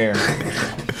down there.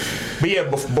 But yeah,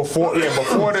 before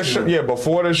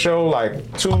the show, like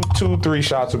 2-3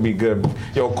 shots would be good.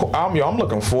 I'm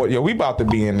looking forward. We about to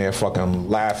be in there fucking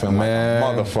laughing, man,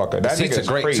 like a motherfucker. That seats nigga's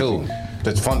are great crazy. too.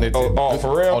 That's fun.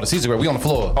 For real? Oh, the seats are great. We on the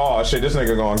floor. Oh shit, this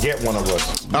nigga gonna get one of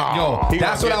us.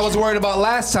 That's what I was worried about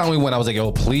last time we went. I was like,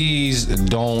 yo, please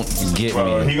don't get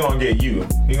me. He gonna get you.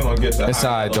 He gonna get that. It's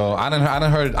alright though. I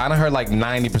done heard like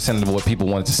 90% of what people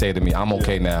wanted to say to me. I'm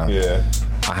okay now. Yeah.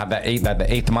 I have that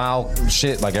 8th mile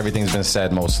shit. Like everything's been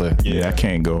said mostly. Yeah, I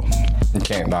can't go. You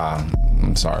can't. Nah.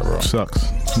 I'm sorry, bro. Sucks.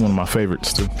 One of my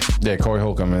favorites too. Yeah, Corey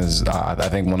Holcomb is, I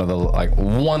think, one of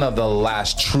the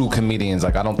last true comedians.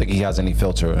 Like, I don't think he has any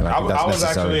filter, and I think that's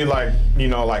necessary. I was actually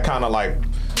kind of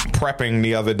prepping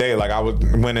the other day. Like I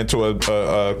went into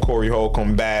a Corey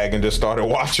Holcomb bag and just started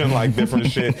watching like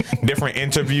different shit, different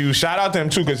interviews. Shout out to him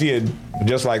too, because he had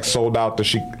just like sold out the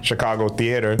Chicago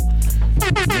theater,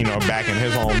 back in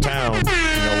his hometown,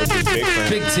 with his big friend.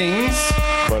 Big teams.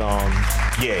 But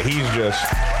yeah, he's just.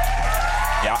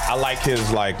 Yeah, I like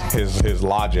his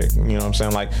logic. You know what I'm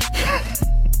saying?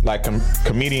 Like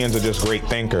comedians are just great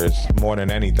thinkers more than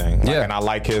anything. And I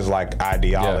like his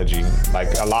ideology. Yeah.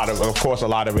 Like a lot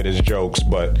of it is jokes,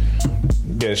 but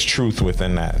there's truth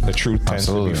within that. The truth tends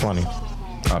to be funny.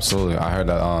 Absolutely. I heard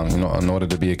that in order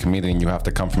to be a comedian, you have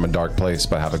to come from a dark place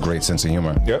but have a great sense of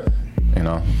humor. Yep.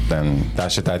 Then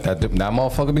that shit that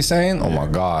motherfucker be saying, oh my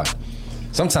God.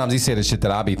 Sometimes he say the shit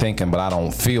that I be thinking, but I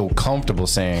don't feel comfortable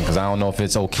saying because I don't know if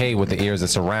it's okay with the ears that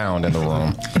surround in the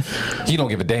room. He don't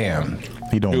give a damn.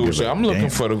 He don't give a damn. I'm looking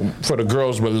for the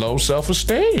girls with low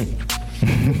self-esteem.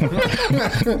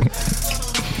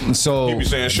 So he be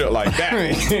saying shit like that.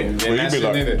 And that shit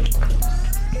in it.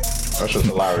 That's just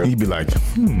hilarious. He'd be like,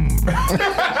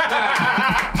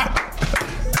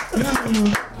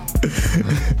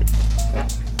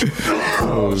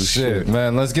 Oh shit,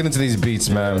 man. Let's get into these beats,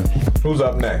 man. Who's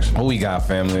up next? Who we got,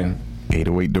 family?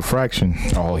 808 Diffraction.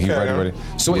 Oh, he ready.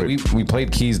 So wait, we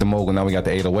played Keys the Mogul, now we got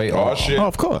the 808. Oh shit. Oh,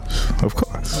 of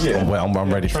course. Yeah. Well,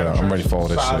 I'm ready for that. I'm ready for all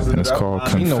this shit. And it's called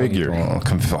Configure.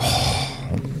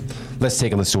 Let's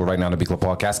take a listen to it right now on the B Club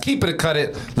Podcast. Keep it or cut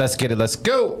it. Let's get it. Let's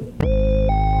go.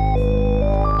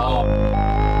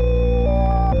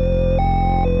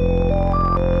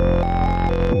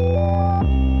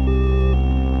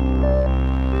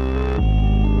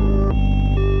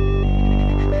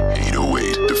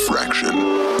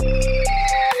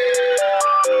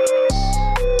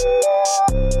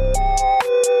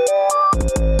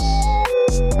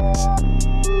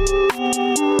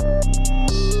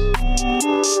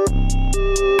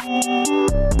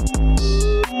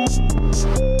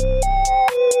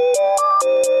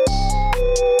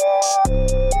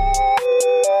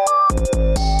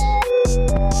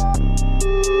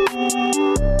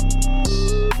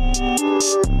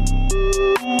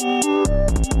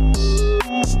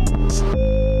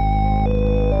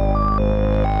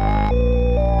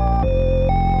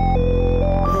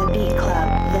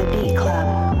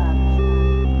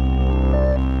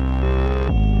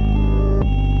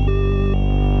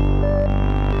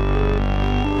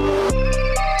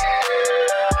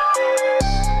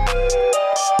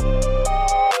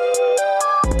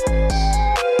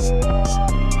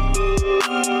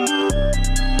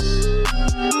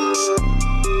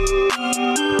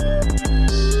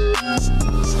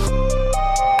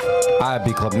 All right,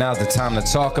 B Club, now's the time to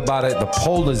talk about it. The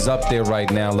poll is up there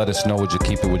right now. Let us know, would you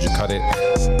keep it, would you cut it?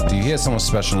 Do you hear someone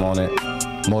special on it?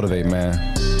 Motivate,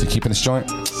 man. You keeping this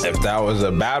joint? If that was a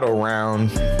battle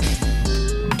round,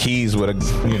 Keys would have,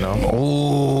 you know.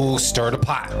 Ooh, stir the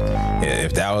pot. Yeah,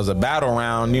 if that was a battle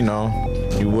round, you know,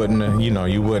 you wouldn't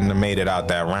have made it out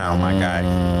that round, my guy.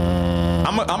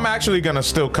 I'm actually gonna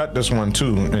still cut this one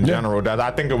too. In general, that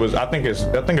I think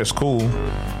it's cool.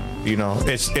 You know,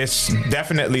 it's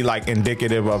definitely like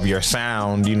indicative of your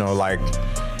sound. You know, like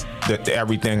that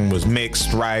everything was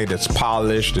mixed right. It's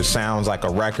polished. It sounds like a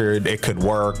record. It could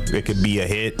work. It could be a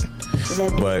hit.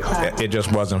 But it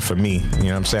just wasn't for me. You know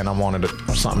what I'm saying? I wanted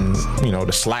something, you know,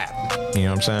 to slap. You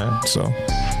know what I'm saying? So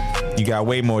you got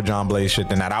way more John Blaze shit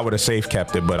than that. I would have safe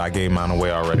kept it, but I gave mine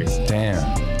away already.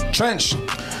 Damn. Trench.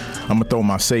 I'm gonna throw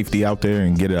my safety out there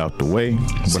and get it out the way.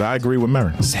 But I agree with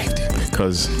Marin. Safety.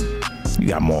 Because you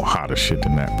got more hotter shit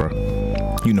than that, bro.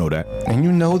 You know that. And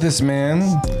you know this,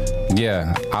 man.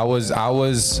 Yeah, I was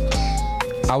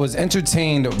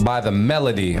entertained by the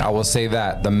melody. I will say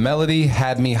that. The melody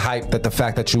had me hyped at the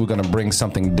fact that you were gonna bring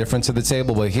something different to the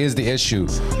table. But here's the issue.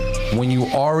 When you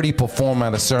already perform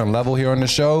at a certain level here on the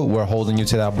show, we're holding you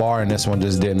to that bar, and this one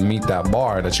just didn't meet that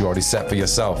bar that you already set for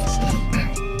yourself.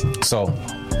 So,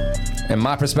 in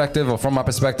my perspective, or from my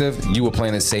perspective, you were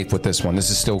playing it safe with this one. This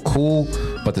is still cool,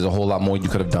 but there's a whole lot more you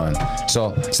could have done.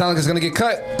 So, sound like it's gonna get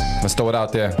cut. Let's throw it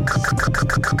out there. All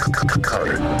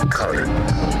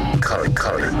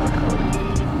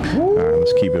right,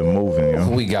 let's keep it moving, yo.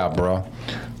 Who we got, bro?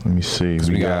 Let me see.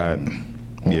 We got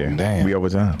yeah. Damn. We over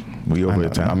time. We over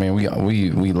time. I mean,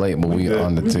 we late, but we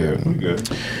on the tip.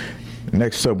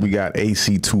 Next up, we got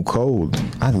AC Too Cold.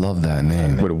 I love that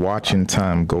name. With Watching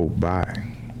Time Go By.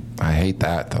 I hate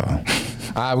that, though. All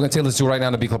right, we're going to take this to right now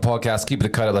on the B Club Podcast. Keep it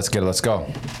cut it. Let's get it. Let's go.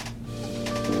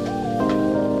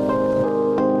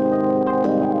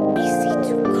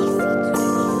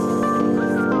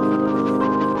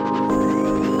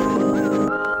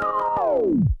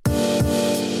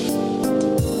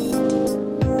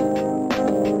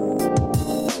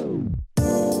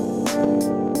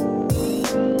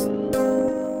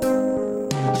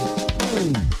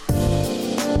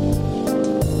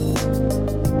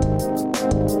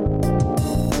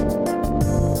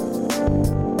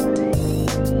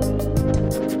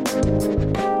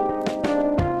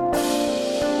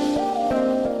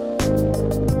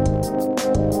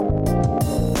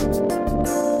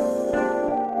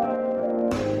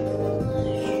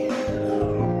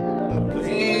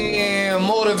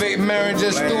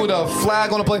 Just threw the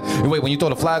flag on the play. Wait, when you throw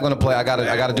the flag on the play, I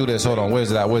gotta do this. Hold on, where's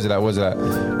it at?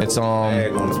 It's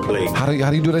how do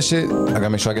you do that shit? I gotta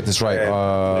make sure I get this right.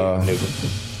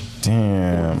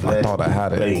 Damn, I thought I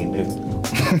had it.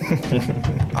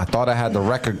 I thought I had the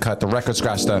record cut, the record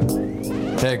scratch done.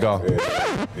 There you go.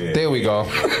 There we go.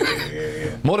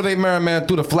 Motivate Marin, man,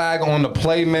 threw the flag on the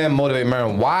play, man. Motivate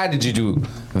Marin. Why did you do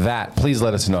that? Please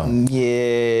let us know.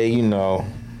 Yeah, you know.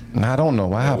 I don't know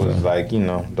what happened. It was like, you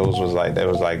know, that was like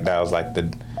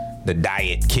the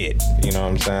diet kit. You know what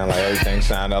I'm saying? Like everything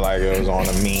sounded like it was on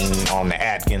the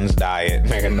Atkins diet,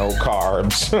 making no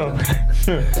carbs. Low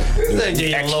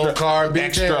carb,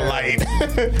 extra light.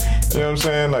 You know what I'm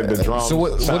saying? Like the drums. So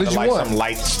what did you want? Some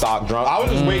light stock drums. I was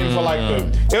just waiting for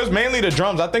it was mainly the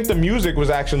drums. I think the music was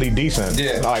actually decent.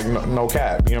 Yeah. Like no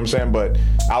cap. You know what I'm saying? But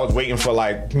I was waiting for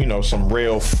some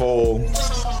real full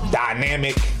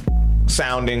dynamic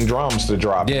sounding drums to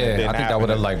drop. Yeah, I think that would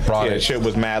have brought it. Shit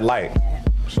was mad light.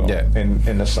 So yeah,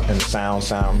 and the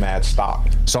sound mad stock.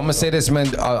 So I'm gonna say this, man.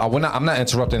 I'm not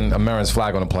interrupting Marin's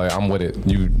flag on the play. I'm with it.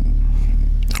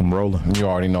 I'm rolling. You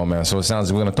already know, man. So it sounds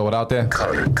like we're gonna throw it out there.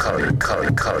 Cut it.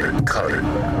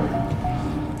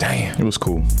 Damn. It was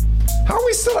cool. How are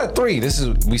we still at 3?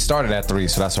 We started at 3,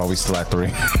 so that's why we still at 3.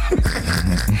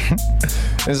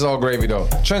 This is all gravy though.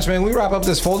 Trench, man, we wrap up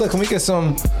this folder. Can we get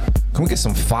some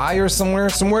fire somewhere?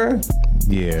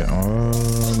 Yeah,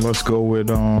 let's go with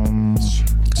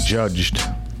Judged.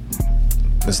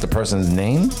 This is the person's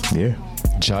name? Yeah.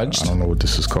 Judged? I don't know what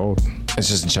this is called. It's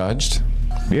just Judged?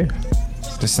 Yeah.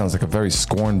 This sounds like a very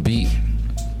scorned beat.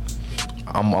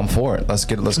 I'm for it. Let's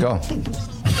get it. Let's go.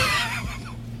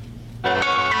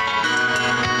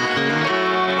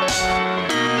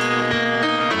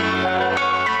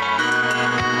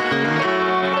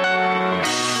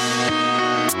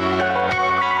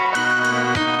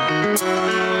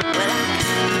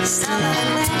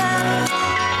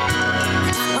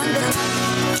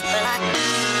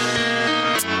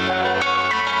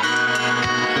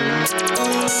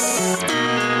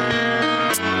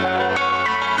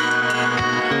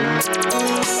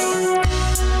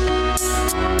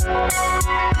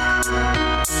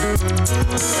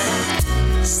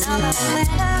 Wait.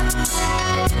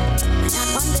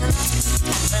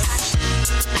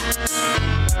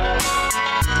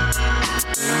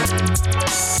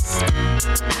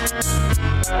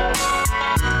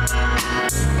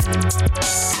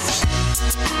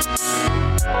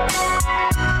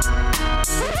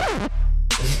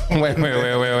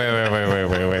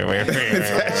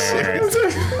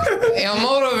 Yo,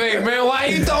 Motivate, man. Why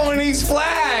you throwing these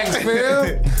flags,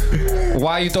 man?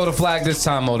 Why you throw the flag this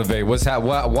time, Motivate? What's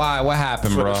why? What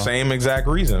happened, For bro? the same exact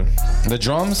reason. The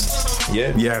drums?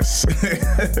 Yeah. Yes.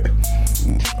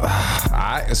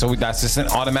 Alright, so that's just an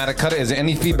automatic cutter. Is there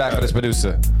any feedback for this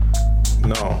producer?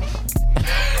 No.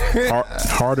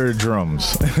 Harder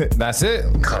drums. That's it.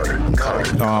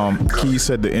 Key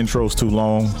said the intro's too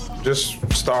long.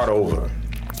 Just start over.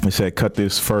 He said cut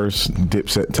this first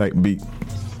Dipset type beat.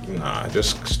 Nah,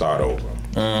 just start over.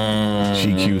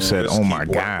 GQ said, Just "Oh my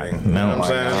keep God, working, you know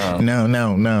what I'm saying?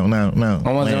 no.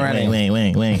 I wasn't ready.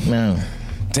 Wait, no.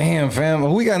 Damn, fam.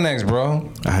 Who we got next, bro?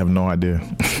 I have no idea.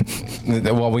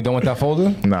 Well, we done with that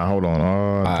folder? Nah, hold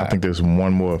on. I think there's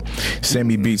one more.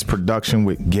 Sammy Beats production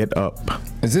with Get Up.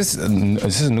 Is this a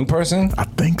new person? I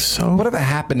think so. Whatever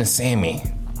happened to Sammy?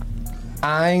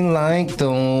 I like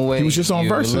the way He was just on you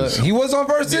Versus. look. He was on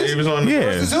Versus? Yeah, he was on the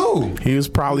Versus who? He was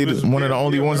probably one of the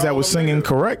only ones that was singing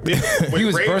correct. With He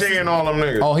was Ray versus- J and all them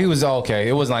niggas. Oh, he was okay.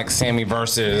 It was like Sammy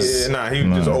versus. Yeah, nah, he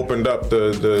just opened up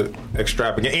the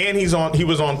extravagant, and he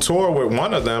was on tour with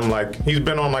one of them. Like he's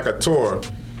been on like a tour,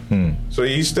 so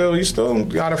he still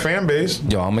got a fan base.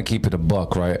 Yo, I'm gonna keep it a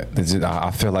buck, right?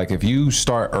 I feel like if you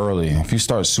start early, if you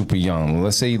start super young,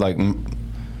 let's say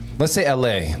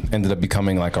LA ended up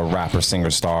becoming like a rapper, singer,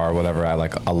 star, or whatever at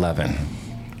like 11.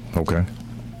 Okay.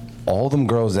 All them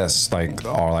girls that's like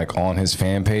are like on his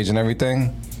fan page and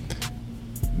everything,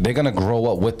 they're gonna grow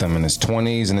up with him in his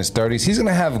 20s and his 30s. He's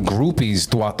gonna have groupies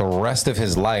throughout the rest of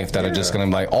his life that are just gonna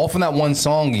be like all from that one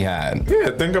song he had. Yeah,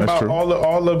 think about true. all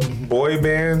the boy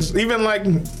bands. Even like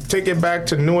take it back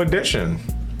to New Edition.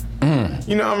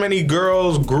 You know how many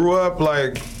girls grew up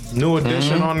like New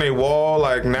Edition on their wall?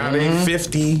 Like now they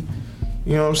 50.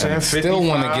 You know what I'm saying? And still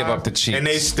wanna 55, give up the cheeks. and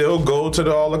they still go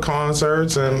to all the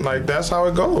concerts, and like that's how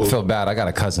it goes. I feel bad. I got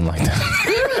a cousin like that.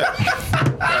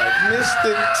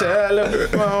 Mr.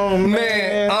 Telephone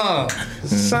Man,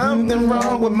 something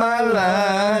wrong with my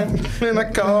line, and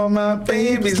I call my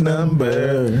baby's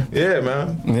number. Yeah,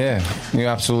 man. Yeah, you're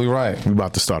absolutely right. We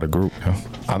about to start a group. Yeah.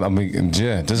 I mean,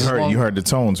 yeah. This is You heard the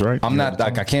tones, right? I'm not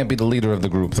like I can't be the leader of the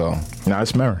group though. Nah,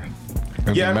 it's Mary.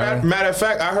 Yeah, matter of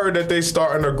fact, I heard that they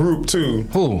starting a group too.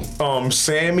 Who?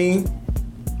 Sammy,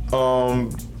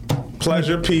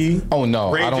 Pleasure P. Oh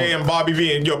no, Ray J and Bobby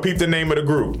V. And yo, peep the name of the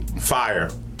group. Fire.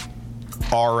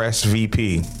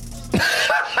 RSVP.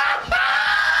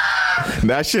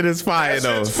 That shit is fire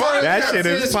though. That shit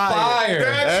is fire.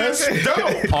 That shit's dope.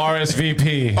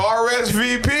 RSVP.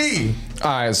 RSVP.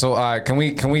 All right, so can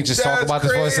we just talk That's about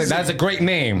this for a second? crazy. That's a great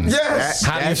name. Yes.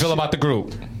 How do you feel about the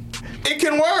group? It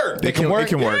can work. It can work.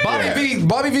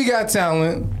 Bobby V got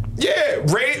talent. Yeah,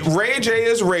 Ray J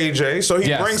is Ray J, so he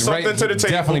Yes, brings something Ray to the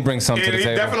table. definitely brings something to And the he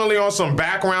table. definitely on some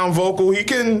background vocal. He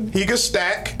can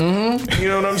stack. You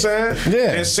know what I'm saying?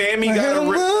 Yeah. And Sammy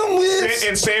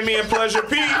and Sammy and Pleasure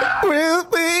P. Like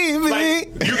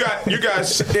you got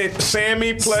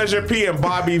Sammy, Pleasure P, and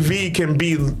Bobby V can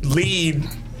be lead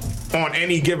on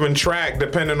any given track,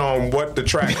 depending on what the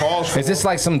track calls for. Is this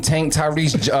like some Tank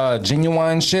Tyrese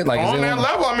Genuine shit? Like on that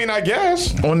level? I mean, I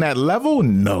guess. On that level,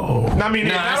 no. I mean,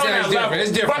 Nah, not on that it's level. different.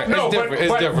 It's different. But no, It's different. It's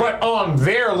but different. on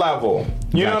their level.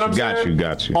 You know what I'm saying?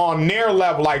 Got you. On their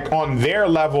level, like on their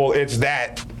level, it's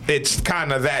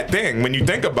kind of that thing when you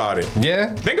think about it.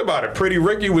 Yeah. Think about it. Pretty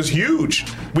Ricky was huge.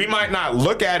 We might not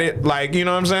look at it like, you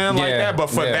know what I'm saying, like Yeah, that, but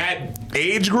for yeah. that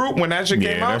age group, when that shit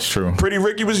came out, that's true. Pretty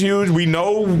Ricky was huge. We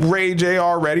know Ray J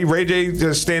already. Ray J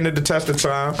just standing the test of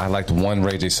time. I liked one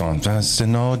Ray J song, Just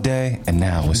an Old Day, and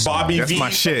now it's Bobby That's V. my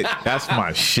shit. That's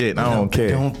my shit. I don't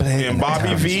care. Don't play. And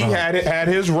Bobby V had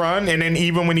his run, and then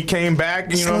even when he came back,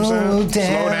 you know what I'm saying?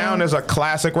 Slow Down is a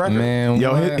classic record. Man,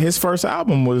 Yo, what? his first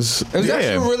album was. It was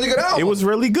actually a really good album. It was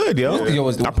really good, yo. Yo,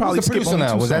 I probably who's the skip producer on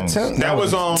now? 2 Was that songs. Tim? That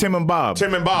was on Tim and Bob.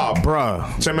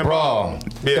 Bruh. Tim and Bro, Bob.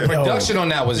 Yeah. the production on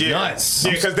that was Yeah. nuts.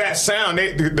 Yeah, because that sound,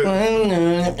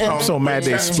 I'm so mad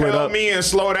they split Tell up. Me and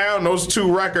Slow Down, those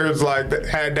two records like that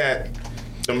had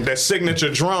that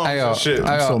signature drums and shit.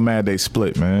 I'm so mad they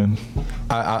split, man.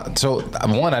 So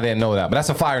one, I didn't know that, but that's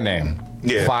a fire name.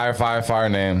 Yeah. Fire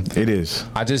name. It is.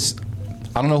 I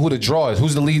don't know who the draw is.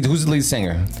 Who's the lead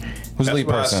singer? Who's the That's lead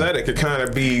why person? I said it could kind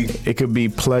of be It could be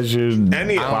Pleasure,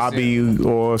 Any of them. Bobby,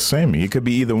 or Sammy. It could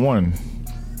be either one.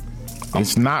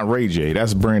 It's not Ray J.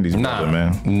 That's Brandy's brother,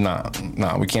 man.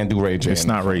 Nah. We can't do Ray J. It's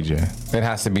not Ray J. It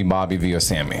has to be Bobby V or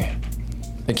Sammy.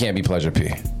 It can't be Pleasure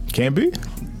P. Can't be?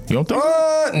 You don't think?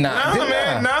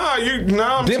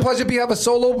 Didn't Pleasure P have a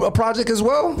solo project as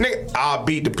well? Nigga, I'll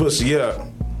beat the pussy up.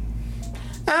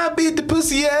 I beat the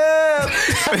pussy up.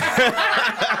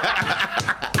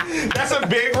 That's a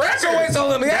big record. So wait, so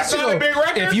let me ask you. That's not a big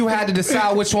record. If you had to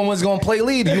decide which one was gonna play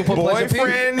lead, you would put Pleasure P.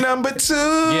 Boyfriend number 2.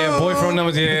 Yeah, boyfriend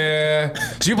number 2. Yeah.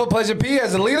 So you put Pleasure P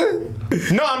as a leader?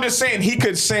 No, I'm just saying he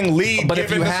could sing lead. But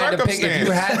if you had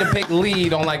to pick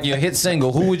lead on like your hit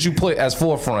single, who would you put as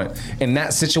forefront in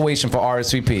that situation for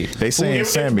RSVP? They saying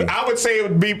Sammy. I would say it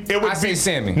would be. I say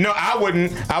Sammy. No, I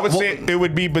wouldn't. I would say it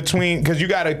would be between, because you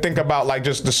got to think about like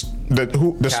just the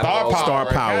star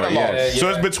power. Yeah. So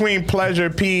it's between Pleasure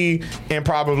P and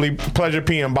probably Pleasure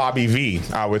P and Bobby V.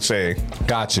 I would say.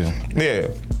 Gotcha. Yeah.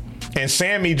 And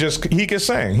Sammy he could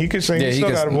sing. He could sing. Yeah, he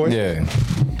still got a voice. Yeah.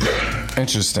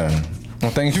 Interesting. Well,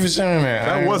 thank you for sharing that.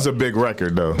 That was a big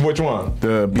record, though. Which one?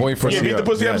 The Boyfriend. Yeah, Beat the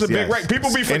Pussy Up was a big record.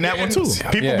 People be forgetting that one too.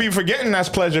 People be forgetting that's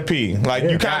Pleasure P. Like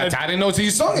you kind of. I didn't know till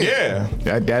you sung it. Yeah.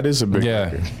 That is a big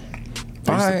record.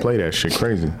 I used to play that shit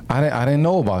crazy. I didn't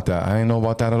know about that. I didn't know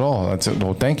about that at all.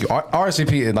 Well, thank you.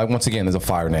 RSVP, like once again, is a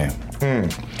fire name.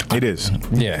 It is.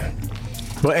 Yeah.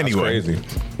 But anyway. That's crazy.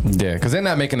 Yeah, because they're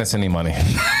not making us any money.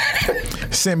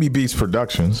 Sammy Beats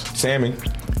Productions. Sammy.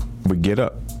 We get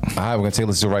up. All right, we're going to take a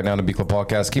listen to right now the B Club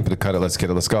Podcast. Keep it, cut it, let's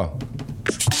get it, let's go.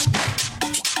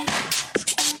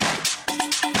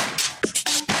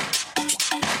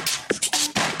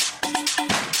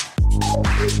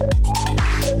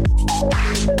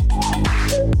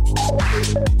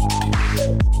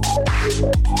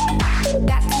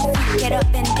 Got to get up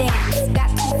and dance. Got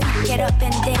to get up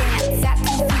and dance. Got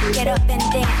to get up and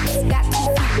dance. Got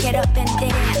to get up and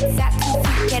dance. Got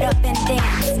to get up and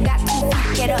dance. Got to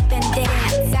get up and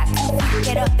dance. Got to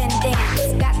get up and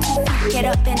dance. Got to get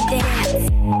up and dance.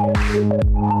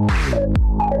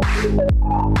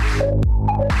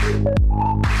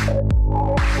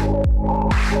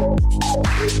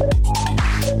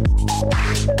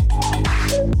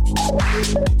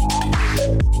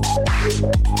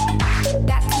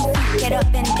 Got to get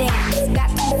up and dance. Got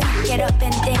to get up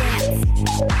and dance.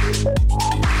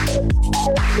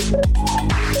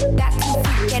 Got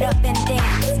to get up and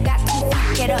dance. Got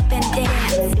to get up and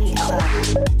dance. The Beat Club.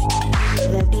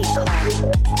 The Beat Club.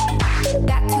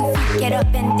 Got to get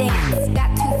up and dance.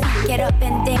 Got to get up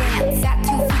and dance. Got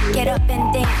to get up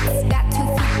and dance. Got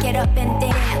to get up and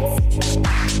dance.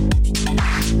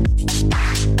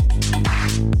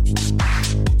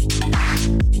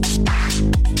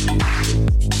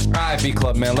 All right, B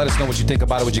Club, man. Let us know what you think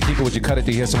about it. Would you keep it? Would you cut it?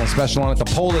 Do you hear someone special on it? The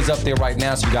poll is up there right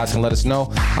now, so you guys can let us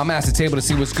know. I'm at the table to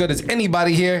see what's good. Is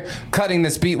anybody here cutting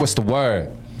this beat? What's the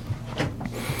word?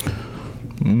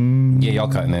 Yeah, y'all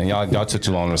cutting it. Y'all took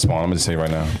too long to respond. I'm gonna say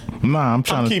right now. Nah, I'm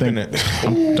trying to keeping think.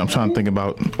 it. I'm trying to think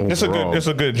about overall. It's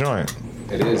a good joint.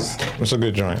 It is. It's a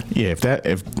good joint. Yeah,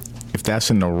 if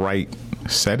that's in the right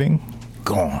setting,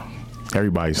 gone.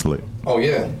 Everybody's lit. Oh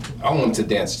yeah, I want to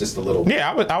dance just a little.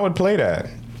 Yeah, I would play that.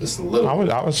 Just a little.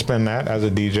 I would spin that as a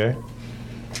DJ.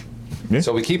 Yeah.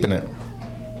 So we keeping it.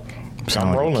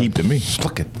 Sound like rolling. a keep to me.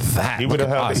 Look at that. He would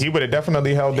have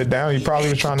definitely held it down. He probably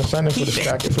was trying to send it for the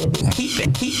stack of flip.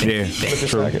 Yeah,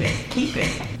 true.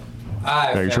 All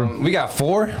right, Very true. We got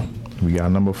 4. We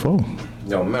got number 4.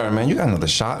 Yo, man, you got another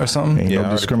shot or something? Ain't Yeah, I no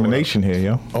already discrimination here,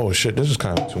 yo. Oh shit, this is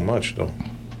kind of too much though.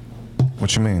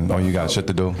 What you mean? Oh, you got shit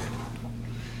to do?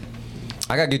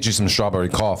 I gotta get you some strawberry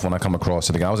cough when I come across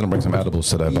it again. I was gonna bring some edibles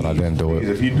today, but I didn't do it.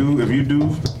 If you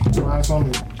do, try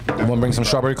something. You wanna bring some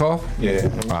strawberry cough? Yeah. All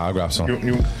right, I'll grab some.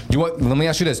 You Let me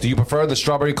ask you this: do you prefer the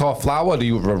strawberry cough flower, or do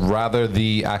you rather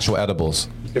the actual edibles?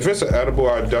 If it's an edible,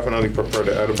 I definitely prefer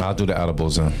the edible. I'll do the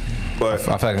edibles then. But I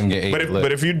feel like I can get 8.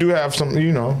 but if you do have some,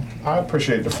 I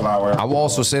appreciate the flower. I will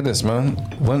also say this, man.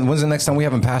 When's the next time we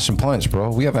having Passion Punch, bro?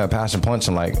 We haven't had Passion Punch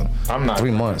in like I'm not 3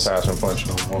 months. Passion Punch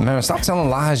no more. Man, stop telling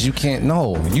lies. You can't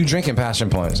know. You drinking Passion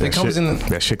Punch. It comes in.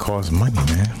 That shit costs money,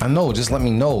 man. I know. Just let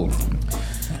me know.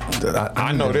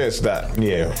 I know this.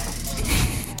 Yeah.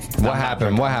 What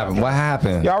happened?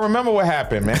 Y'all remember what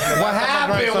happened, man? What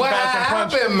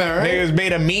happened, man? Niggas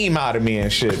made a meme out of me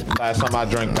and shit. Last time I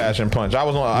drank Passion Punch, I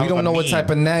was on. We don't know what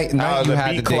type of night you had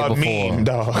the day before. Meme,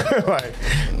 dog. Like,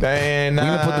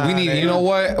 we need. You know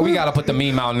what? We gotta put the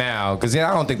meme out now because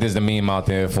I don't think there's the meme out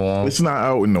there for him. It's not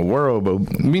out in the world, but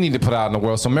we need to put it out in the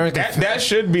world. So American. That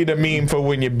should be the meme for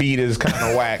when your beat is kind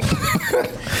of whack.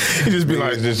 You just be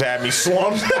like, just had me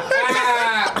slumped.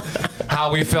 How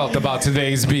how we felt about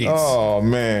today's beats. Oh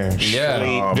man. Yeah.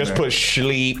 Sleep. Oh, Just man. put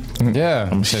sleep. Yeah.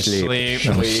 I'm Sleep.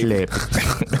 sleep.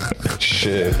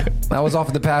 Shit. That was off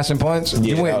of the passion punch. Yeah,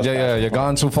 You went, that was you're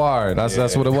gone too far.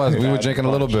 That's what it was. We were drinking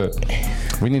a little bit.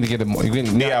 We need to get it more. The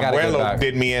Abuelo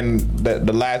did me in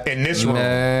the last in this room.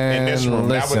 Man, in this room.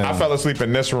 listen. I fell asleep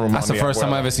in this room. That's on the first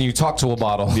time I Abuelo. ever seen you talk to a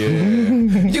bottle.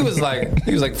 Yeah. He was like,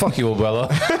 fuck you, Abuela.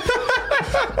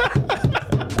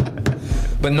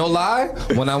 But no lie,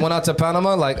 when I went out to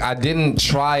Panama, like I didn't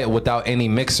try it without any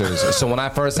mixers. So when I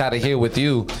first had it here with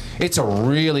you, it's a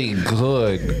really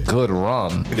good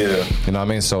rum. Yeah. You know what I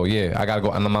mean? So yeah, I gotta go.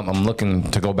 And I'm looking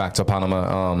to go back to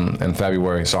Panama in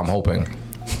February. So I'm hoping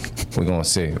we're gonna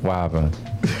see what happened.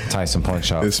 Tyson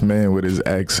Punch Out. This man with his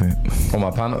accent. Oh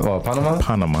my Panama.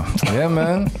 Panama. Yeah,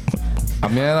 man.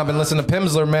 I've been listening to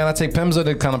Pimsleur, man. I take Pimsleur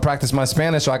to kind of practice my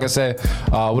Spanish, so I can say,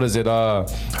 what is it?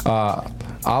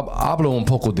 Hablo un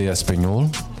poco de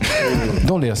español.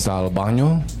 ¿Dónde está el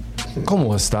baño?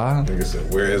 ¿Cómo está? Nigga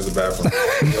said, where is the bathroom?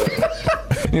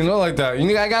 You know, like that.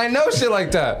 I gotta know shit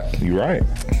like that. You right.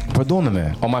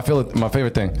 Perdóname. Oh, my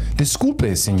favorite thing.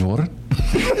 Disculpe, señor.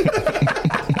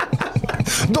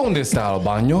 ¿Dónde está el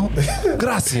baño?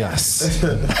 Gracias.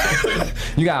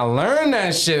 You gotta learn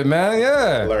that shit, man.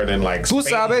 Yeah. Learning like Tú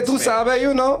sabe,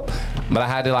 you know. But I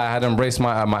had to embrace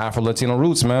my Afro-Latino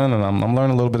roots, man, and I'm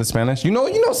learning a little bit of Spanish. You know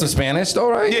some Spanish, though,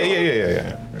 right?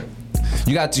 Yeah.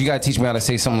 You got to teach me how to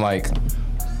say something like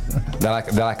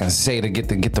that I can say to get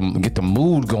the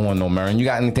mood going, though, man. You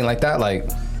got anything like that, like?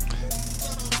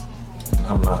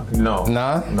 I'm not. No.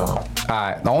 Nah. No. All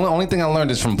right. The only thing I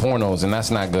learned is from pornos, and that's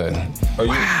not good. Oh,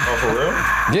 for real?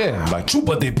 Yeah, like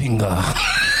chupa de pinga.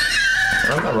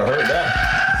 I've never heard that.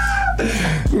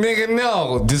 Nigga,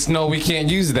 no. Just know we can't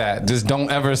use that. Just don't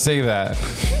ever say that.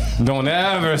 Don't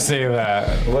ever say that.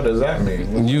 What does that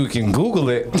mean? You can Google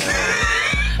it.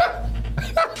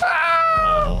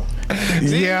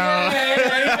 Yeah.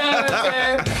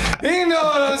 You know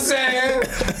what I'm saying?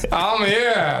 I'm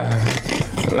here.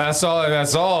 That's all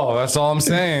I'm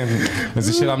saying. It's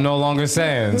the shit I'm no longer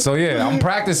saying. So yeah, I'm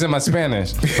practicing my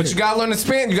Spanish. But you gotta learn the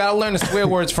Spanish. You gotta learn the swear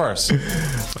words first.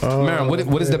 Marin,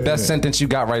 what is the best sentence you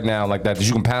got right now like that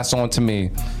you can pass on to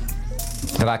me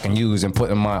that I can use and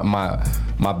put in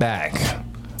my bag,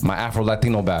 my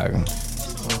Afro-Latino bag?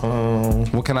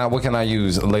 What can I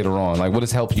use later on? Like, what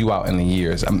has helped you out in the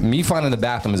years? Me finding the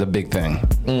bathroom is a big thing.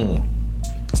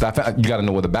 So you got to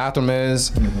know where the bathroom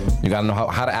is. You got to know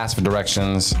how to ask for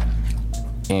directions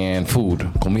and food,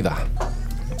 comida.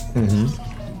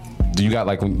 Do you got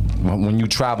like when you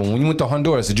travel? When you went to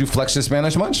Honduras, did you flex your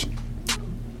Spanish much?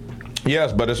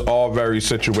 Yes, but it's all very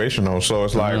situational. So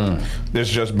it's like it's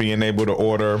just being able to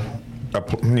order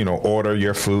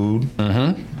your food.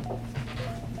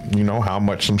 You know how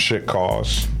much some shit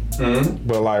costs.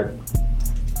 But like,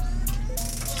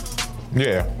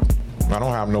 yeah. I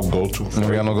don't have no go-to.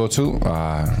 You got no go-to?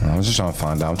 I was just trying to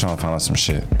find out. I'm trying to find out some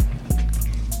shit.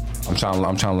 I'm trying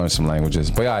to learn some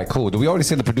languages. But all right, cool. Did we already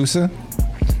say the producer?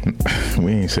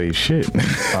 We ain't say shit.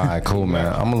 All right, cool,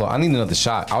 man. I need another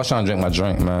shot. I was trying to drink my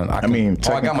drink, man. I mean,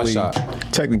 I got my shot.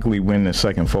 Technically, when the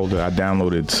second folder, I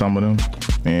downloaded some of them,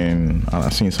 and I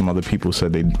seen some other people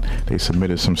said they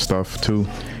submitted some stuff too,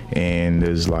 and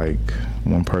there's like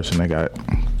one person that got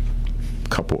a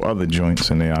couple other joints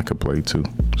in there I could play too.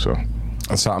 So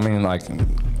I mean, like,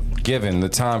 given the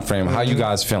time frame, how you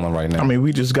guys feeling right now? I mean,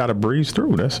 we just gotta breeze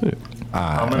through. That's it.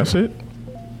 That's it.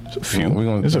 It's a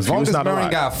few. As long as Marin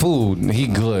got food, he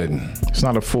good. It's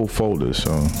not a full folder,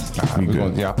 so we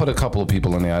good. I put a couple of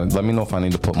people in there. Let me know if I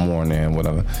need to put more in there and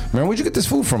whatever. Man, where'd you get this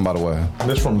food from, by the way?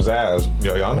 This from Zaz.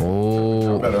 Y'all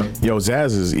know. Yo,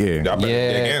 Zaz is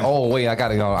yeah. Oh wait, I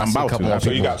gotta go. I see a couple more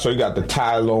people. So you got the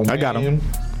Thai lo mein. I got him.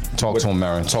 Talk to him,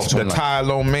 Marin. Talk to him. The Thai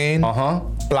lo mein.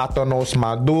 Plátanos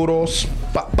maduros.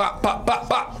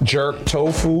 Jerk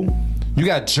tofu. You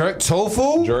got jerk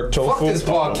tofu? Jerk tofu. Fuck this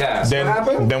podcast. Then, what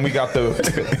happened? Then we got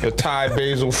the Thai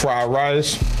basil fried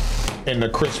rice and the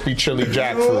crispy chili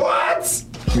jackfruit. What?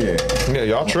 Yeah,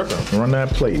 y'all tripping. Run that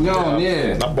plate. No,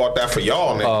 yeah. I bought that for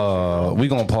y'all, man. We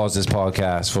gonna pause this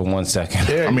podcast for 1 second.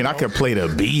 Yeah, I mean, I could play the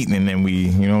beat and then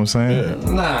you know what I'm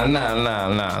saying?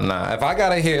 Nah. If I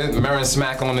gotta hear Marin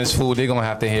smack on this food, they're gonna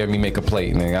have to hear me make a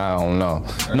plate, nigga. I don't know.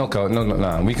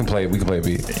 No. We can play a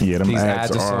beat. Yeah, them These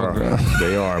ads are are,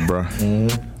 they are, bro.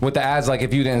 With the ads, like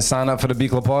if you didn't sign up for the B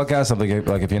Club podcast,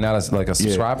 like if you're not a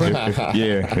subscriber.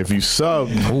 If you sub.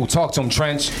 Ooh, talk to him,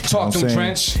 Trench. Talk to him,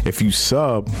 Trench. If you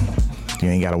sub, you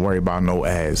ain't got to worry about no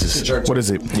ads. What is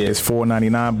it? Yeah. It's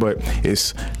 $4.99, but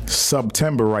it's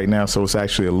September right now, so it's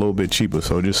actually a little bit cheaper.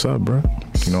 So just sub, bro.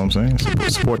 You know what I'm saying?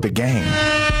 Support the game.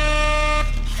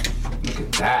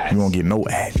 Ads. You won't get no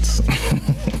ads.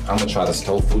 I'm gonna try this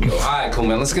tofu though. All right, cool,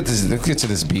 man. Let's get to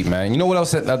this beat, man. You know what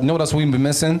else? We've been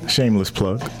missing? Shameless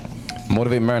plug.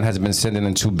 Motivate Marin has been sending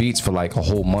in 2 beats for like a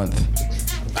whole month.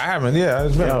 I haven't. Yeah,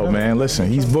 it's been. Yo, man, listen,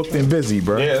 he's booked and busy,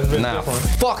 bro. Yeah, it's been Nah, different.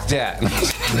 fuck that.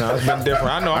 No, it's been different.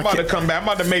 I know. I'm about to come back. I'm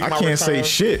about to make my return. I can't say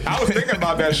shit. I was thinking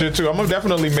about that shit too. I'm gonna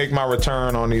definitely make my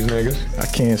return on these niggas. I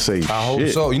can't say I hope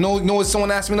shit. so. You know what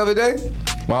someone asked me the other day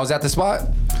when I was at the spot?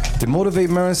 Did Motivate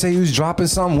Marin say he was dropping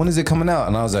something? When is it coming out?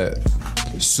 And I was like,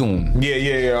 soon.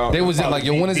 Yeah. They was like,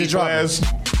 yo, when is it dropping?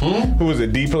 Who was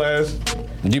it? D-Plaz?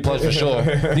 D-Plus for sure.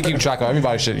 You keep track of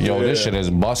everybody's shit. Yo, this shit is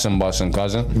bussin',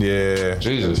 cousin. Yeah.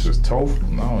 Jesus. It's tofu.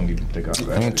 I don't even think I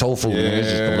got Ain't tofu, nigga. It's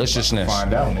just deliciousness.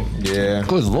 Find out, nigga. Yeah.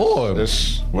 Good lord.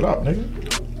 What up,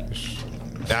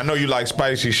 nigga? I know you like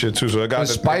spicy shit too, so it got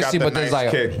It's the, spicy, it got but the there's nice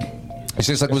like kick. It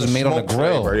tastes like it was made on the Smoke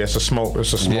grill. flavor. Yeah, it's a smoke.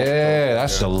 It's a smoke. Yeah,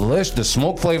 that's delicious. The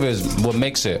smoke flavor is what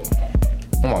makes it.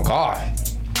 Oh my god.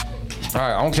 All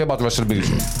right, I don't care about the rest of the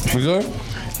beats. You good?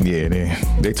 Yeah,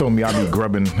 they told me I'd be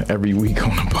grubbing every week on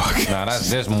the podcast. Nah, that's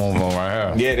this movement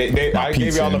right here. Yeah, I gave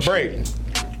pizza y'all a and break.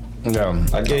 Yeah.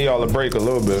 I gave y'all a break a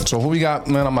little bit. So who we got,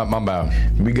 man? I'm my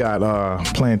bad. We got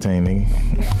plantain, nigga.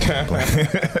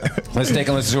 Let's take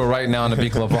a listen to it right now in the B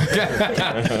Club. What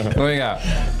we got?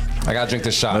 I gotta drink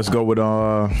this shot. Let's go with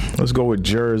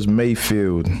Jers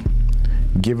Mayfield.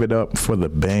 Give it up for the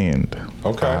band.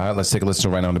 Okay. All right, let's take a listen to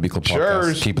it right now on the B Club podcast.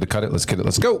 Cheers. Keep it, cut it. Let's get it.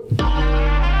 Let's go.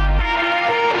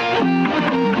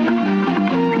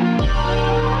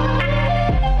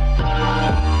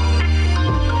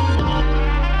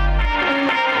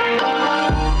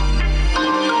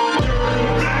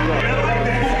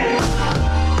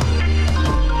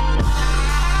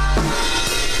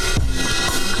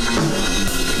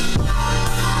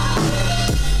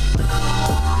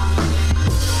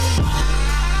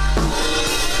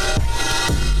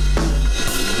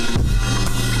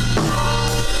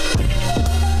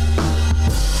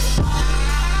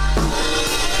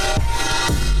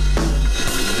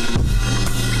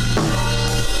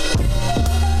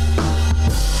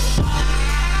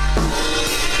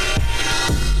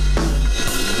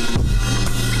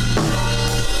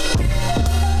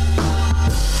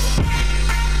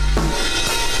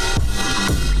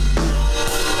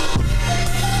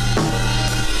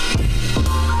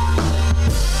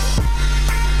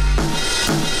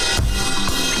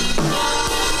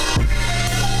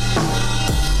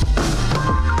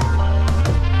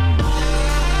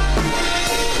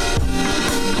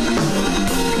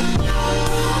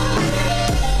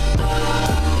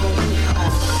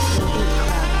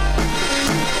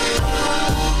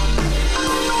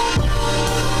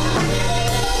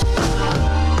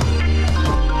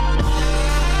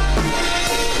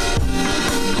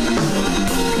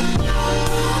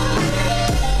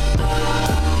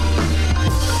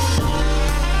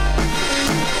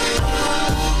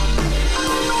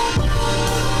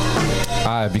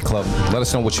 B Club. Let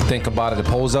us know what you think about it. The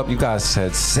polls up. You guys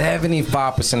said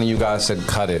 75% of you guys said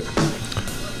cut it.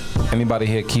 Anybody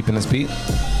here keeping this beat?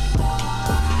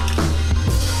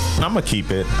 I'm gonna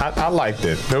keep it. I liked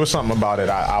it. There was something about it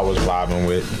I was vibing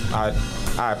with.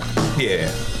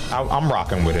 I'm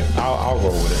rocking with it. I'll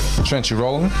roll with it. Trent, you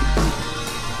rolling?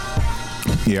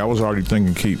 Yeah, I was already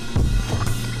thinking keep.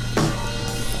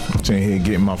 I'm sitting here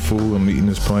getting my food. I'm eating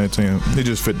this plantain. It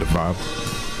just fit the vibe.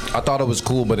 I thought it was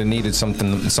cool, but it needed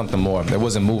something more. It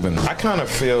wasn't moving. I kind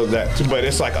of feel that too, but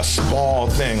it's like a small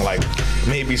thing, like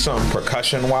maybe something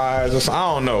percussion wise or something.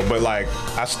 I don't know, but like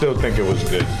I still think it was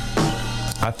good.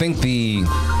 I think the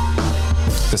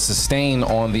sustain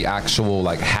on the actual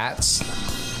like hats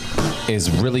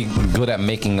is really good at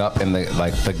making up in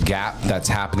the gap that's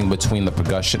happening between the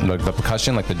percussion.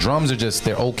 Like the drums are just,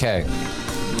 they're okay,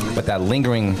 but that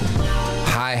lingering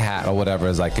hi-hat or whatever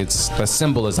is like, it's the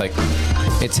cymbal is like,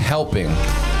 it's helping,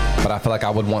 but I feel like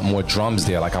I would want more drums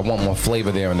there. Like I want more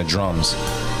flavor there in the drums,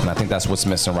 and I think that's what's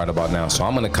missing right about now. So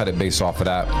I'm gonna cut it based off of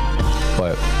that.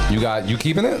 But you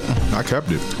keeping it? I kept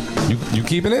it. You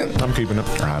keeping it? I'm keeping it.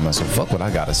 All right, man. So fuck what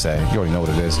I gotta say. You already know what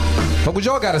it is. Fuck what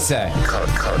y'all gotta say. Cut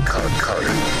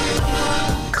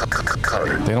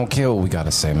it. They don't care what we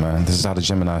gotta say, man. This is how the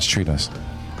Geminis treat us.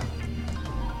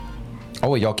 Oh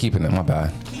wait, y'all keeping it? My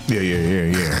bad.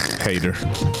 Yeah. Hater.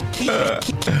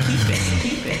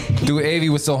 Dude, Avi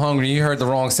was so hungry, he heard the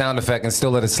wrong sound effect and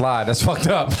still let it slide. That's fucked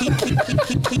up.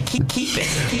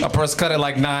 I pressed cut it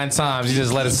like 9 times. He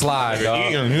just let it slide,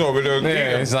 dog. Eating, you over there Yeah,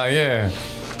 eating. it's like, yeah.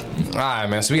 All right,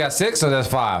 man. So we got 6 or that's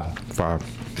 5? 5.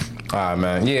 All right,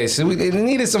 man. Yeah, so we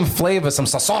needed some flavor, some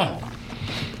sazon.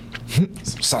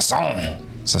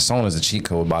 Sazon is a cheat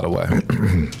code, by the way.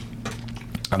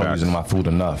 I don't use it in my food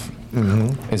enough.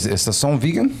 Mm-hmm. Is the song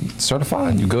vegan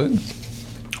certified? You good?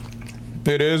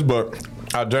 It is, but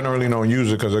I generally don't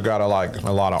use it because it got a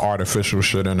lot of artificial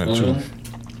shit in it too.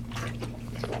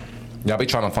 Y'all be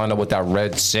trying to find out what that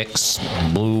red 6,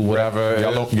 blue, whatever.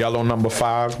 Yellow number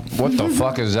 5. What the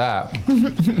fuck is that?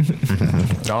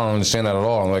 I don't understand that at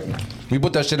all. Like, we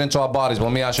put that shit into our bodies. But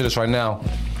let me ask you this right now.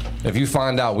 If you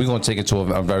find out, we're gonna take it to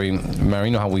a very, man,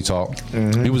 you know how we talk.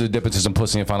 You was addicted to some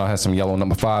pussy and found out it had some yellow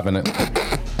number 5 in it.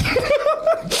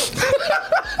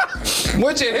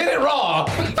 Would you hit it raw?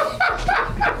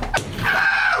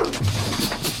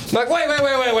 Like,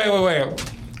 wait.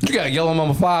 You got yellow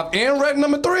number 5 and red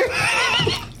number 3?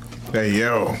 Hey,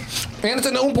 yo. And it's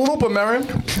an Oompa Loompa, Marion.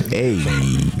 Hey,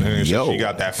 yo. She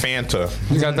got that Fanta.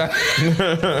 You got that?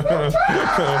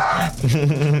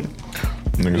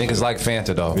 Niggas like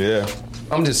Fanta, though. Yeah.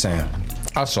 I'm just saying.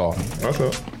 I saw.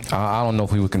 Okay. I don't know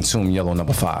if we would consume yellow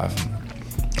number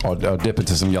 5 or dip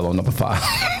into some yellow number 5.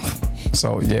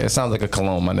 So, yeah, it sounds like a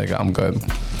cologne, my nigga. I'm good.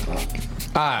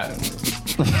 All right.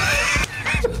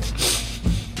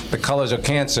 The colors of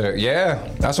cancer. Yeah,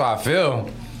 that's how I feel.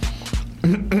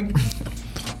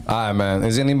 All right, man.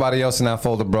 Is anybody else in that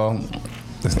folder, bro?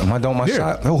 Am I doing my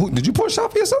shot? Oh, did you pour a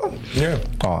shot for yourself? Yeah.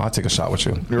 Oh, I'll take a shot with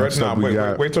you. You're right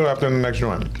now. Wait till after the next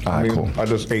joint. All right, cool. I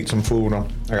just ate some food. I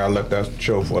gotta let that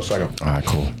chill for a second. All right,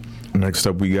 cool. Next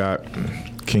up, we got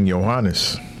King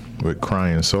Johannes with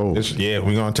Crying Soul.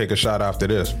 We're gonna take a shot after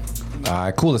this. All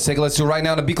right, cool. Let's take a listen to right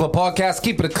now the B Club Podcast.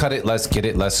 Keep it or cut it. Let's get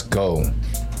it. Let's go.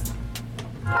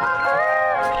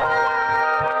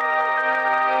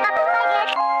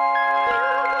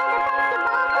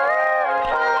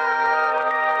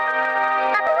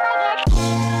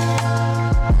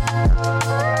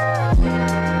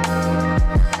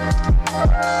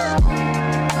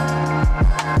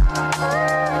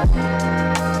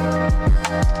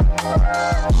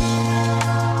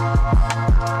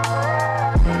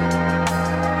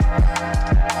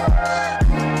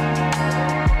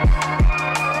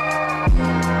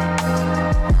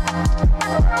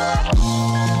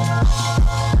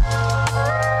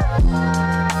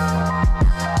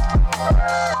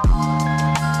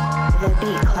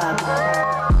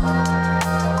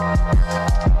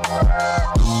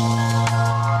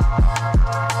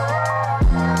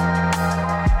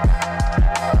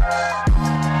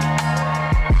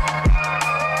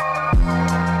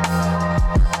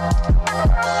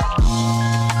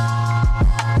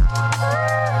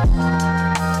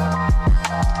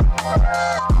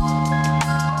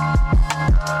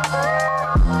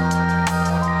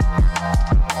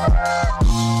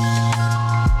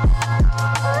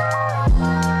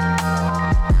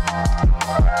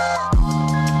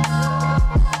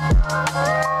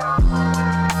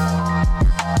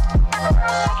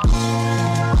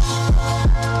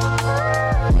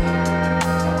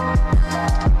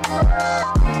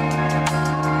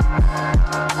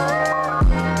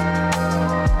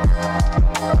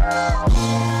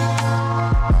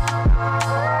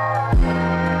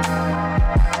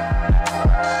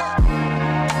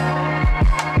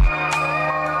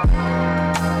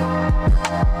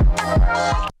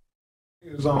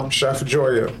 Chef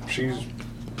Joya,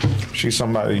 she's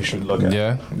somebody you should look at.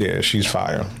 Yeah, she's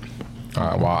fire. All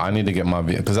right, well, I need to get my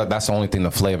because that's the only thing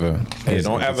the flavor.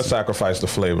 Don't ever sacrifice the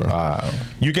flavor.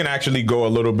 You can actually go a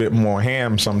little bit more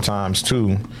ham sometimes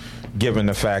too, given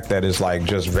the fact that it's like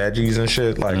just veggies and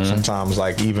shit. Like sometimes,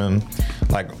 like even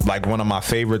like one of my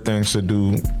favorite things to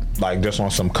do, like just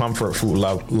on some comfort food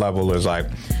level, is like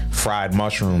fried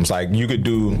mushrooms. Like you could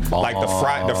do like the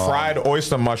fried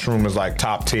oyster mushroom is like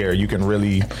top tier. You can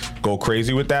really go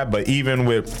crazy with that. But even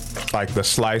with like the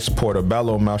sliced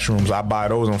portobello mushrooms, I buy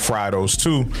those and fry those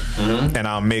too. And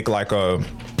I'll make like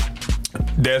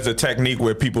there's a technique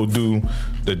where people do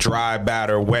the dry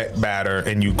batter, wet batter,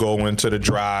 and you go into the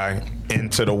dry,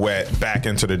 into the wet, back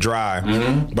into the dry.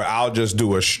 But I'll just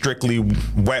do a strictly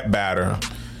wet batter.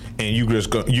 And you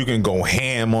can go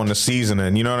ham on the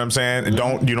seasoning. You know what I'm saying? You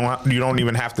don't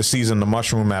even have to season the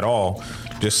mushroom at all.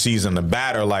 Just season the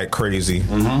batter like crazy.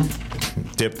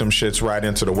 Dip them shits right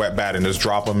into the wet batter and just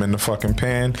drop them in the fucking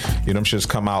pan. Them shits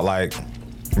come out like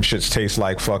them shits taste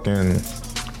like fucking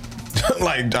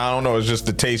like I don't know. It's just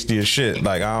the tastiest shit.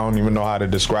 Like I don't even know how to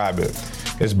describe it.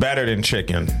 It's better than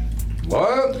chicken.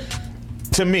 What?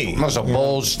 To me, that's a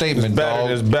bold statement.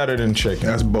 It's better than chicken.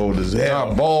 That's bold as hell.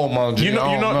 Not bold, man. You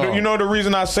know the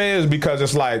reason I say is because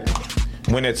it's like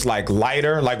when it's like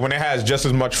lighter, like when it has just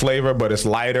as much flavor, but it's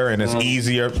lighter and it's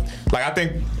easier. Like I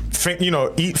think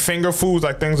eat finger foods,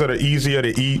 like things that are easier to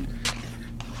eat.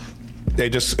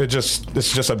 It's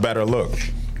just a better look.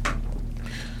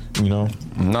 you know.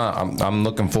 Nah, I'm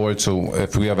looking forward to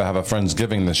if we ever have a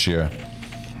Friendsgiving this year.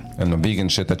 And the vegan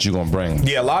shit that you gonna bring.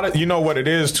 Yeah, a lot of, you know what it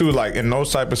is too, like in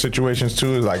those type of situations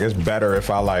too, is like it's better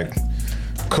if I like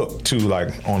cook too,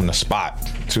 like on the spot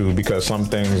too, because some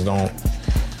things don't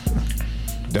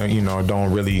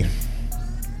really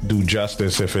do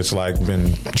justice if it's like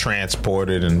been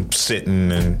transported and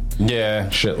sitting and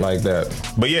shit like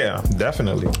that. But yeah,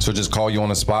 definitely. So just call you on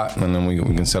the spot and then we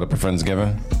can set up a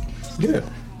Friendsgiving? Yeah.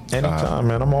 Anytime,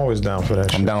 man. I'm always down for that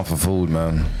shit. I'm down for food,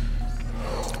 man.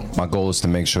 My goal is to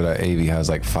make sure that AV has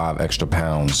like 5 extra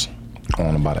pounds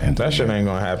on by the end. That shit ain't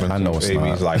gonna happen. I know it's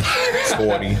AV's not. like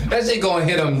 40. That shit gonna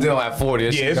hit him at 40.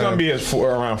 Yeah, it's gonna be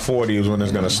around 40 is when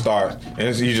it's gonna start,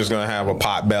 and you're just gonna have a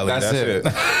pot belly. That's it.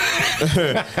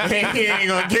 He ain't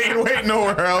gonna gain weight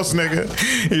nowhere else, nigga.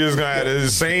 You're just gonna have the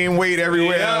same weight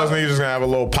everywhere else, and you're just gonna have a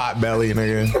little pot belly,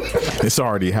 nigga. It's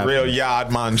already happening. Real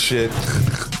yardman shit.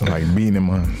 Like beating him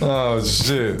on. Oh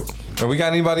shit. We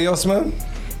got anybody else, man?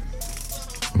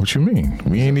 What you mean?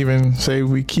 We ain't even say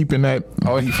we keeping that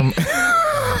from.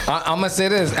 I'm gonna say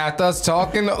this. After us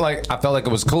talking, like I felt like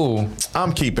it was cool.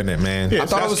 I'm keeping it, man. Yeah, I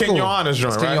thought it was King cool. Johanna's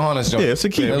joint, It's King right? Johanna's joint. Yeah, it's a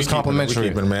keep. It was complimentary. We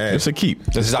keeping it, man. It's a keep.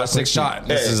 This is our 6th shot.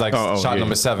 This is like shot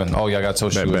number 7. Oh yeah, I got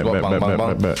toast shoes.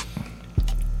 Bet.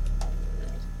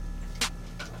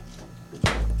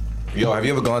 Yo, have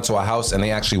you ever gone to a house and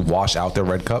they actually wash out their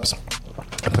red cups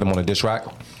and put them on a dish rack?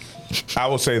 I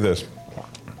will say this.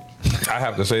 I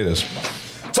have to say this.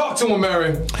 Talk to him,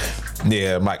 Mary.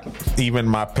 Yeah, even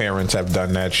my parents have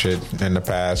done that shit in the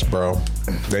past, bro.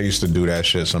 They used to do that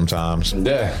shit sometimes.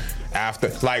 Yeah.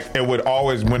 After, like, it would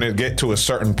always, when it get to a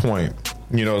certain point,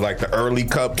 you know, like the early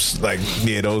cups, like,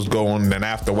 yeah, those go on. Then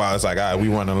after a while, it's like, all right, we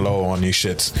running low on these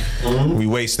shits. Mm-hmm. We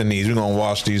wasting these. We're going to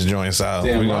wash these joints out.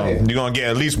 You're going to get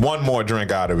at least one more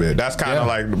drink out of it. That's kind of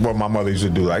like what my mother used to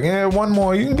do. Like, yeah, one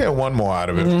more. You can get one more out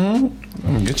of it.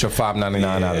 Mm-hmm. Get your $5.99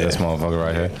 out of this motherfucker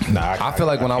right here. Nah, I feel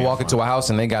like when I walk into a house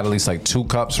and they got at least like 2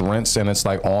 cups rinsed and it's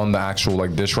like on the actual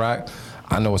like dish rack,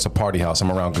 I know it's a party house.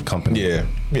 I'm around good company.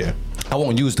 Yeah. I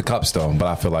won't use the cups though, but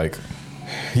I feel like...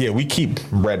 Yeah, we keep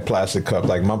red plastic cups.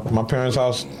 Like my parents'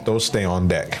 house, those stay on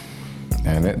deck.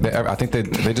 And I think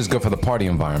they're just good for the party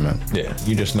environment. Yeah,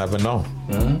 you just never know.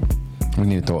 Mm-hmm.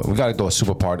 We got to throw a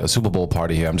Super Bowl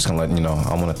party here. I'm just gonna let you know.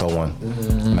 I want to throw one.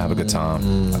 I'm gonna have a good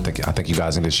time. I think you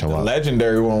guys need to show up. The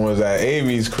legendary one was at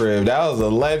AV's crib. That was a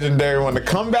legendary one. The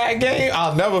comeback game,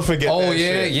 I'll never forget. Oh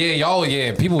yeah,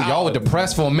 y'all were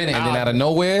depressed for a minute, and then out of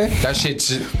nowhere, that shit.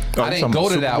 I didn't go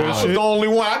to that one. I was the only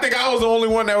one. I think I was the only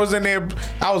one that was in there.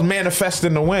 I was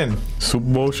manifesting the win. Super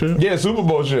Bowl shit. Yeah, Super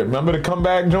Bowl shit. Remember the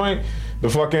comeback joint? The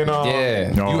fucking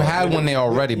you had one there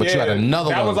already, but you had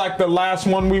another one. That was like the last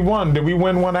one we won. Did we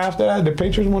win one after that? Did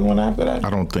Patriots win one after that?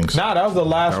 I don't think so. Nah, that was the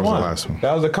last one.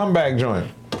 That was the comeback joint.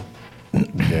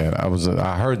 Yeah,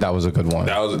 I heard that was a good one.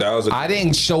 That was. I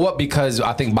didn't show up because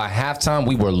I think by halftime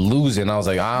we were losing. I was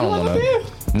like, I don't want to.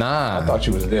 Nah, I thought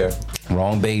you was there.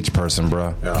 Wrong beige person,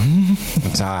 bro. Yeah.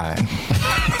 I'm tired.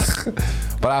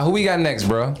 But who we got next,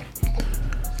 bro?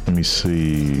 Let me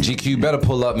see. GQ better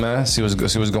pull up, man. See what's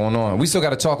going on. We still got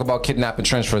to talk about kidnapping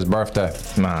Trench for his birthday.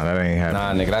 Nah, that ain't happening.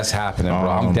 Nah, nigga, that's happening, bro.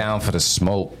 I'm down for the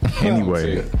smoke.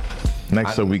 Anyway,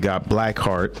 next up we got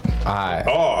Blackheart. Alright.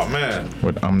 Oh man.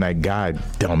 With I'm That Guy,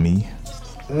 Dummy.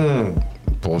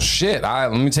 Bullshit. All right,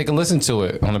 let me take a listen to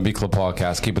it on the B Club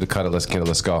podcast. Keep it to cut it. Let's get it.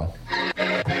 Let's go.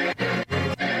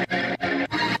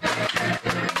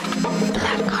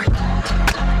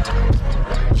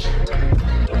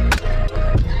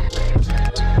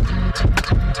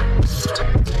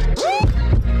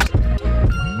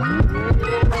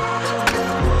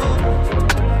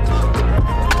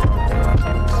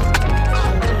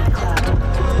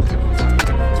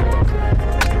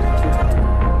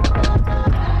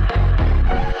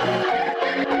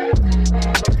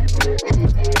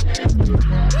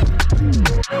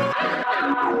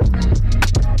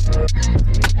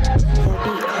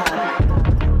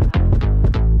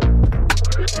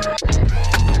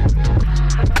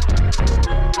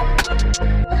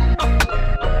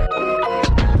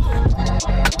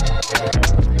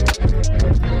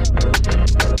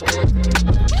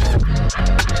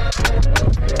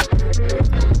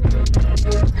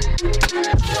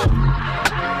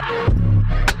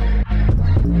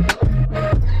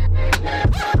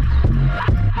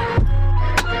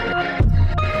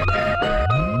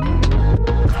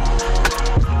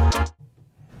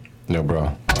 No,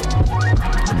 bro.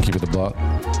 Keep it the block.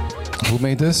 Who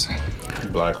made this?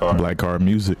 Blackheart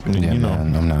Music. Yeah,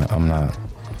 man. I'm not.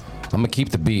 I'm gonna keep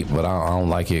the beat, but I don't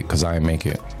like it because I ain't make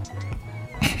it.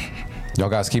 Y'all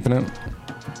guys keeping it?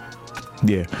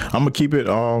 Yeah, I'm gonna keep it.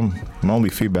 My only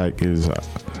feedback is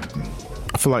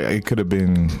I feel like it could have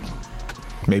been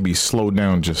maybe slowed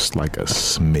down just like a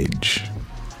smidge.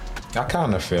 I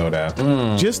kind of feel that.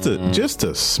 Just a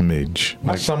smidge.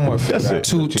 I somewhat feel that.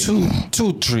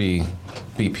 2-3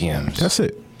 BPMs. That's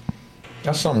it.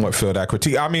 I somewhat feel that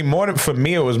critique. I mean, more than for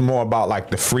me, it was more about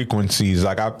like the frequencies.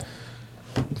 Like I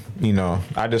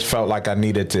just felt like I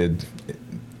needed to,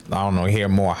 I don't know, hear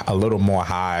a little more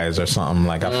highs or something.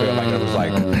 Like I feel like it was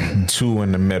like 2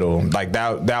 in the middle. Like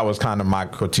that was kind of my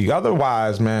critique.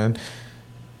 Otherwise, man,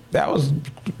 that was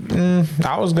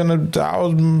I was gonna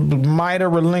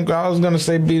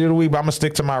say beat of the week, but I'm gonna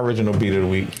stick to my original beat of the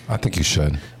week. I think you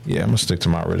should. Yeah, I'm gonna stick to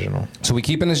my original. So we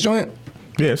keeping this joint?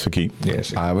 Yeah, it's a keep. Yeah, it's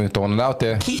a keep. All right, we're throwing it out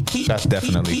there. That's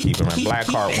definitely keeping, man.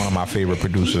 Blackheart, one of my favorite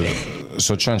producers.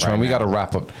 So Trench, man, we got to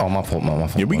wrap up. Oh, my fault.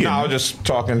 Yeah, I was just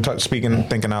talking, speaking,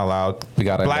 thinking out loud. We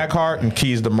got Blackheart and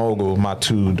Keys the Mogul, those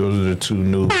are the two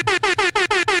new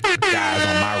guys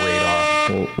on my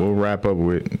radar. We'll wrap up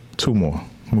with 2 more.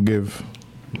 We'll give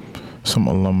some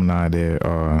alumni there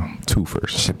 2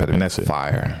 first. Shit better and that's it.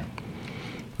 Fire.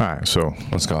 All right, so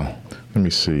let's go. Let me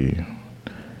see.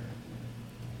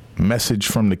 Message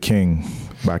from the King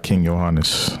by King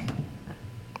Johannes.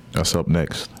 That's up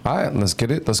next. All right, let's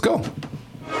get it. Let's go.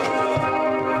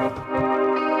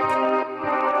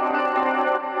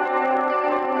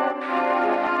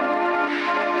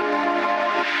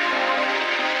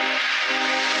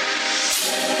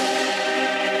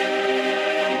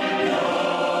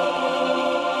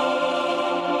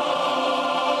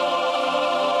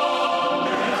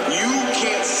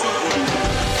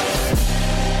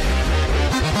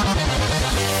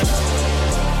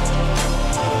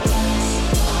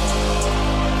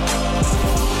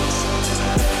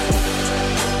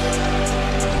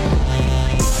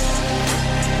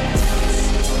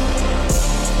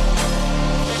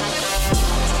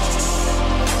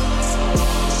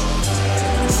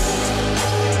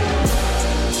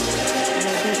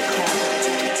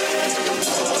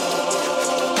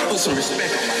 Some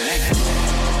respect on my name.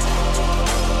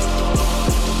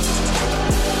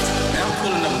 Now I'm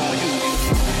pulling up on you.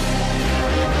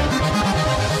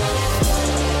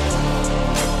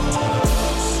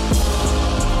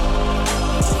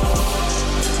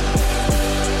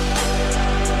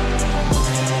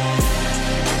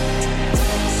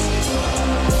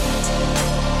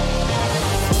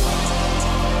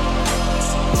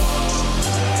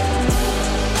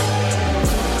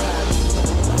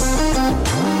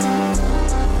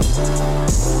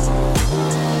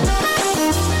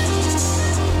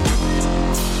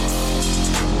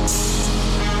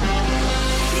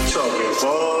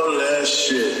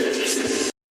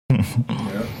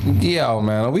 Yo,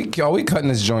 man, are we cutting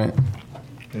this joint?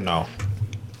 No.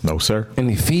 No, sir.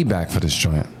 Any feedback for this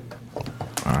joint?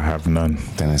 I have none.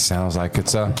 Then it sounds like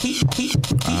it's I have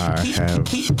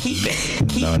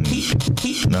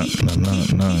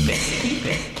none.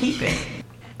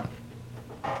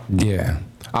 Yeah.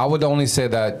 I would only say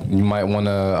that you might want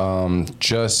to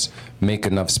just make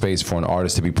enough space for an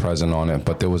artist to be present on it,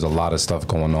 but there was a lot of stuff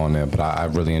going on there. But I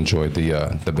really enjoyed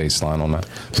the bass line on that.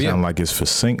 Sound like it's for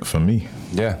sync for me.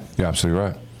 Yeah, you're absolutely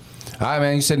right. All right,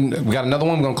 man. You said we got another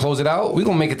one. We're gonna close it out. We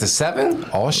gonna make it to 7?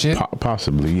 Oh shit.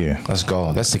 Possibly, yeah. Let's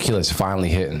go. That tequila's finally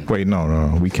hitting. Wait,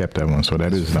 no. We kept that one, so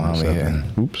that is number 7.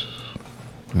 Hitting. Oops.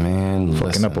 Man, fucking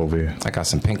listen, up over here. I got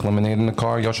some pink lemonade in the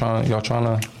car. Y'all trying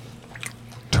to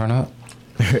turn up?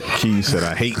 Key said,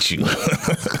 "I hate you."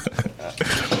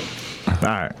 All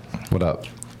right. What up?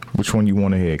 Which one you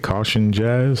want to hear? Caution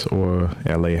Jazz or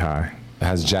LA High? It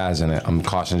has jazz in it. I'm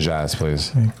Caution Jazz,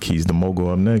 please. Keys the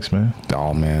Mogul up next, man.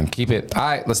 Oh, man. Keep it. All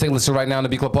right, let's take a listen right now in the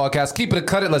B Club Podcast. Keep it or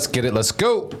cut it. Let's get it. Let's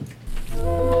go.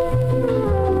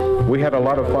 We had a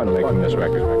lot of fun making this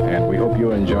record, and we hope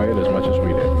you enjoy it as much as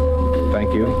we did.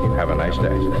 Thank you. Have a nice day.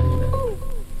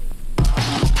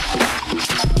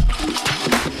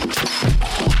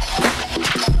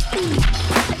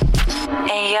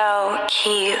 Hey yo,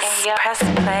 Keys, press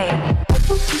play.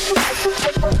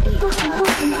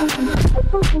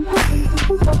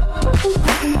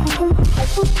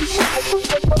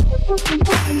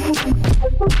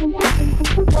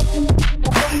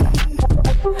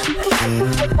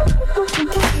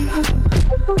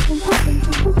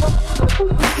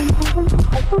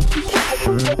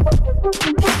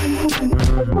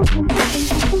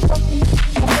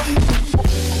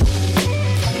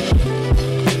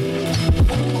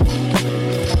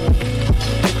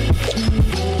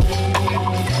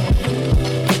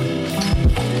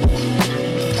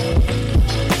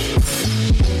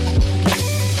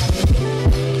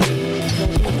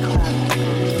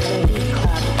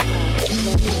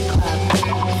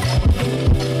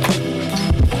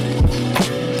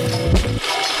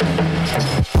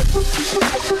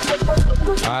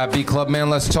 right, B Club, man,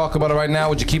 let's talk about it right now.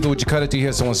 Would you keep it? Would you cut it? Do you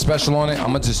hear someone special on it? I'm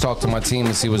going to just talk to my team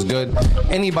and see what's good.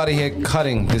 Anybody here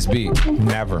cutting this beat?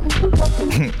 Never.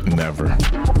 Never.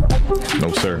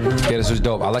 No, sir. Yeah, this was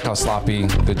dope. I like how sloppy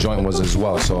the joint was as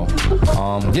well. So,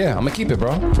 yeah, I'm going to keep it,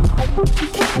 bro.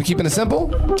 We keeping it simple?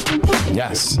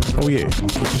 Yes. Oh, yeah.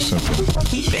 It's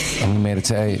simple. And we made it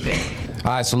to 8.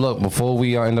 All right, so look, before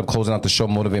we end up closing out the show,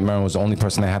 Motivate Marin was the only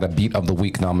person that had a Beat of the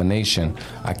Week nomination.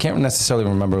 I can't necessarily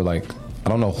remember, like, I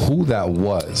don't know who that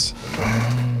was.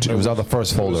 It was out the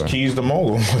first folder. Keys the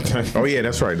Mogul. Oh, yeah,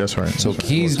 that's right. So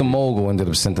Keys the Mogul ended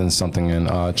up sending something in.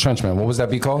 Trenchman, what was that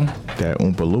beat called? That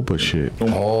Oompa Loompa shit.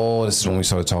 Oh, this is when we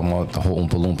started talking about the whole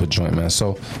Oompa Loompa joint, man.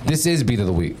 So this is Beat of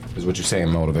the Week, is what you're saying,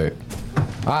 Motivate.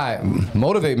 All right,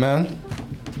 Motivate, man.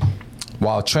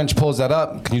 While Trench pulls that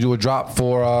up, can you do a drop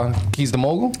for Keys the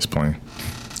Mogul? It's playing.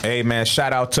 Hey, man,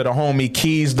 shout out to the homie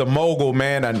Keys the Mogul,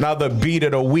 man. Another Beat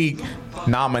of the Week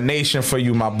nomination for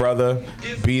you, my brother.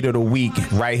 Beat of the Week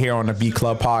right here on the B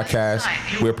Club podcast,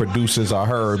 where producers are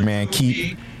heard, man.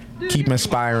 Keep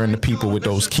inspiring the people with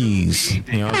those keys.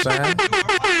 You know what I'm saying?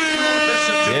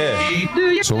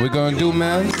 Yeah. So what we're going to do,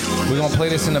 man, we're going to play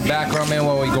this in the background, man,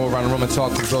 while we go around the room and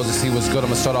talk to bros and see what's good. I'm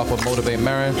going to start off with Motivate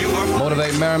Marin.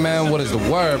 Motivate Marin, man, what is the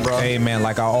word, bro? Hey, man,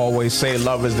 like I always say,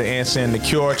 love is the answer and the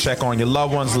cure. Check on your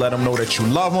loved ones. Let them know that you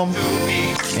love them.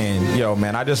 And, yo,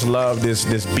 man, I just love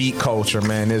this beat culture,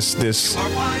 man. This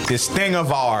thing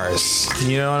of ours.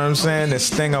 You know what I'm saying? This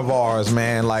thing of ours,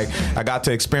 man. Like, I got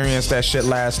to experience that shit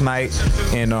last night.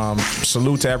 And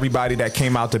salute to everybody that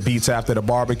came out to Beats After the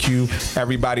Barbecue.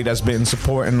 Everybody that's been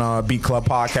supporting Beat Club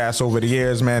podcast over the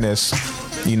years, man. It's,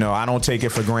 you know, I don't take it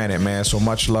for granted, man. So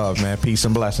much love, man. Peace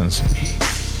and blessings.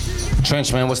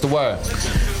 Trench, man, what's the word?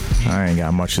 I ain't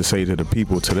got much to say to the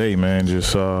people today, man.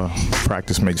 Just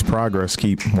practice makes progress.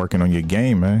 Keep working on your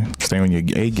game, man. Stay on your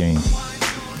A game. You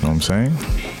know what I'm saying?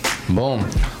 Boom.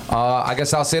 I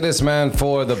guess I'll say this, man,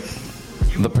 for the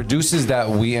producers that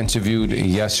we interviewed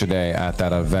yesterday at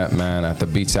that event, man, at the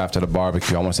Beats After the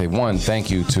Barbecue, I want to say, one,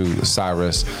 thank you to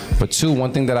Cyrus. But two,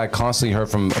 one thing that I constantly heard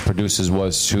from producers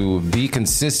was to be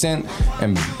consistent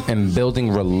and building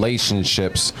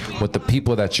relationships with the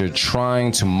people that you're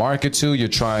trying to market to, you're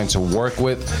trying to work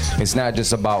with. It's not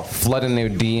just about flooding their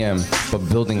DM, but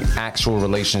building actual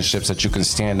relationships that you can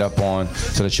stand up on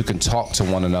so that you can talk to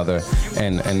one another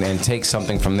and take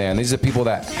something from there. And these are people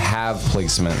that have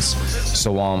placements.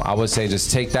 So I would say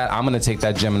just take that. I'm going to take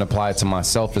that gem and apply it to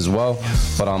myself as well.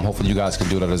 But hopefully you guys can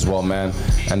do that as well, man.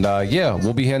 And yeah,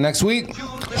 we'll be here next week.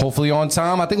 Hopefully on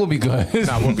time. I think we'll be good.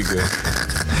 Nah, we'll be good.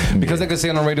 Because they can say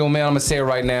it on the radio, man, I'm going to say it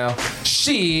right now.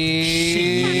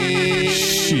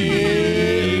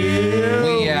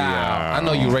 We out. I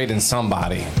know you rating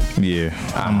somebody. Yeah,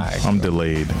 I'm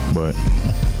delayed, but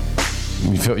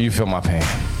you feel my pain.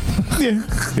 Yeah,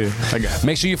 I got it.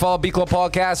 Make sure you follow B Club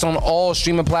Podcast on all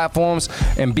streaming platforms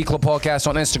and B Club Podcast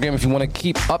on Instagram if you want to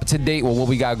keep up to date with what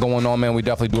we got going on, man. We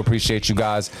definitely do appreciate you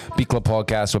guys. B Club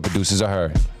Podcast, where producers are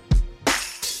heard.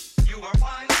 You are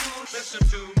wise, listen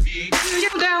to me.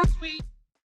 Get down, sweet.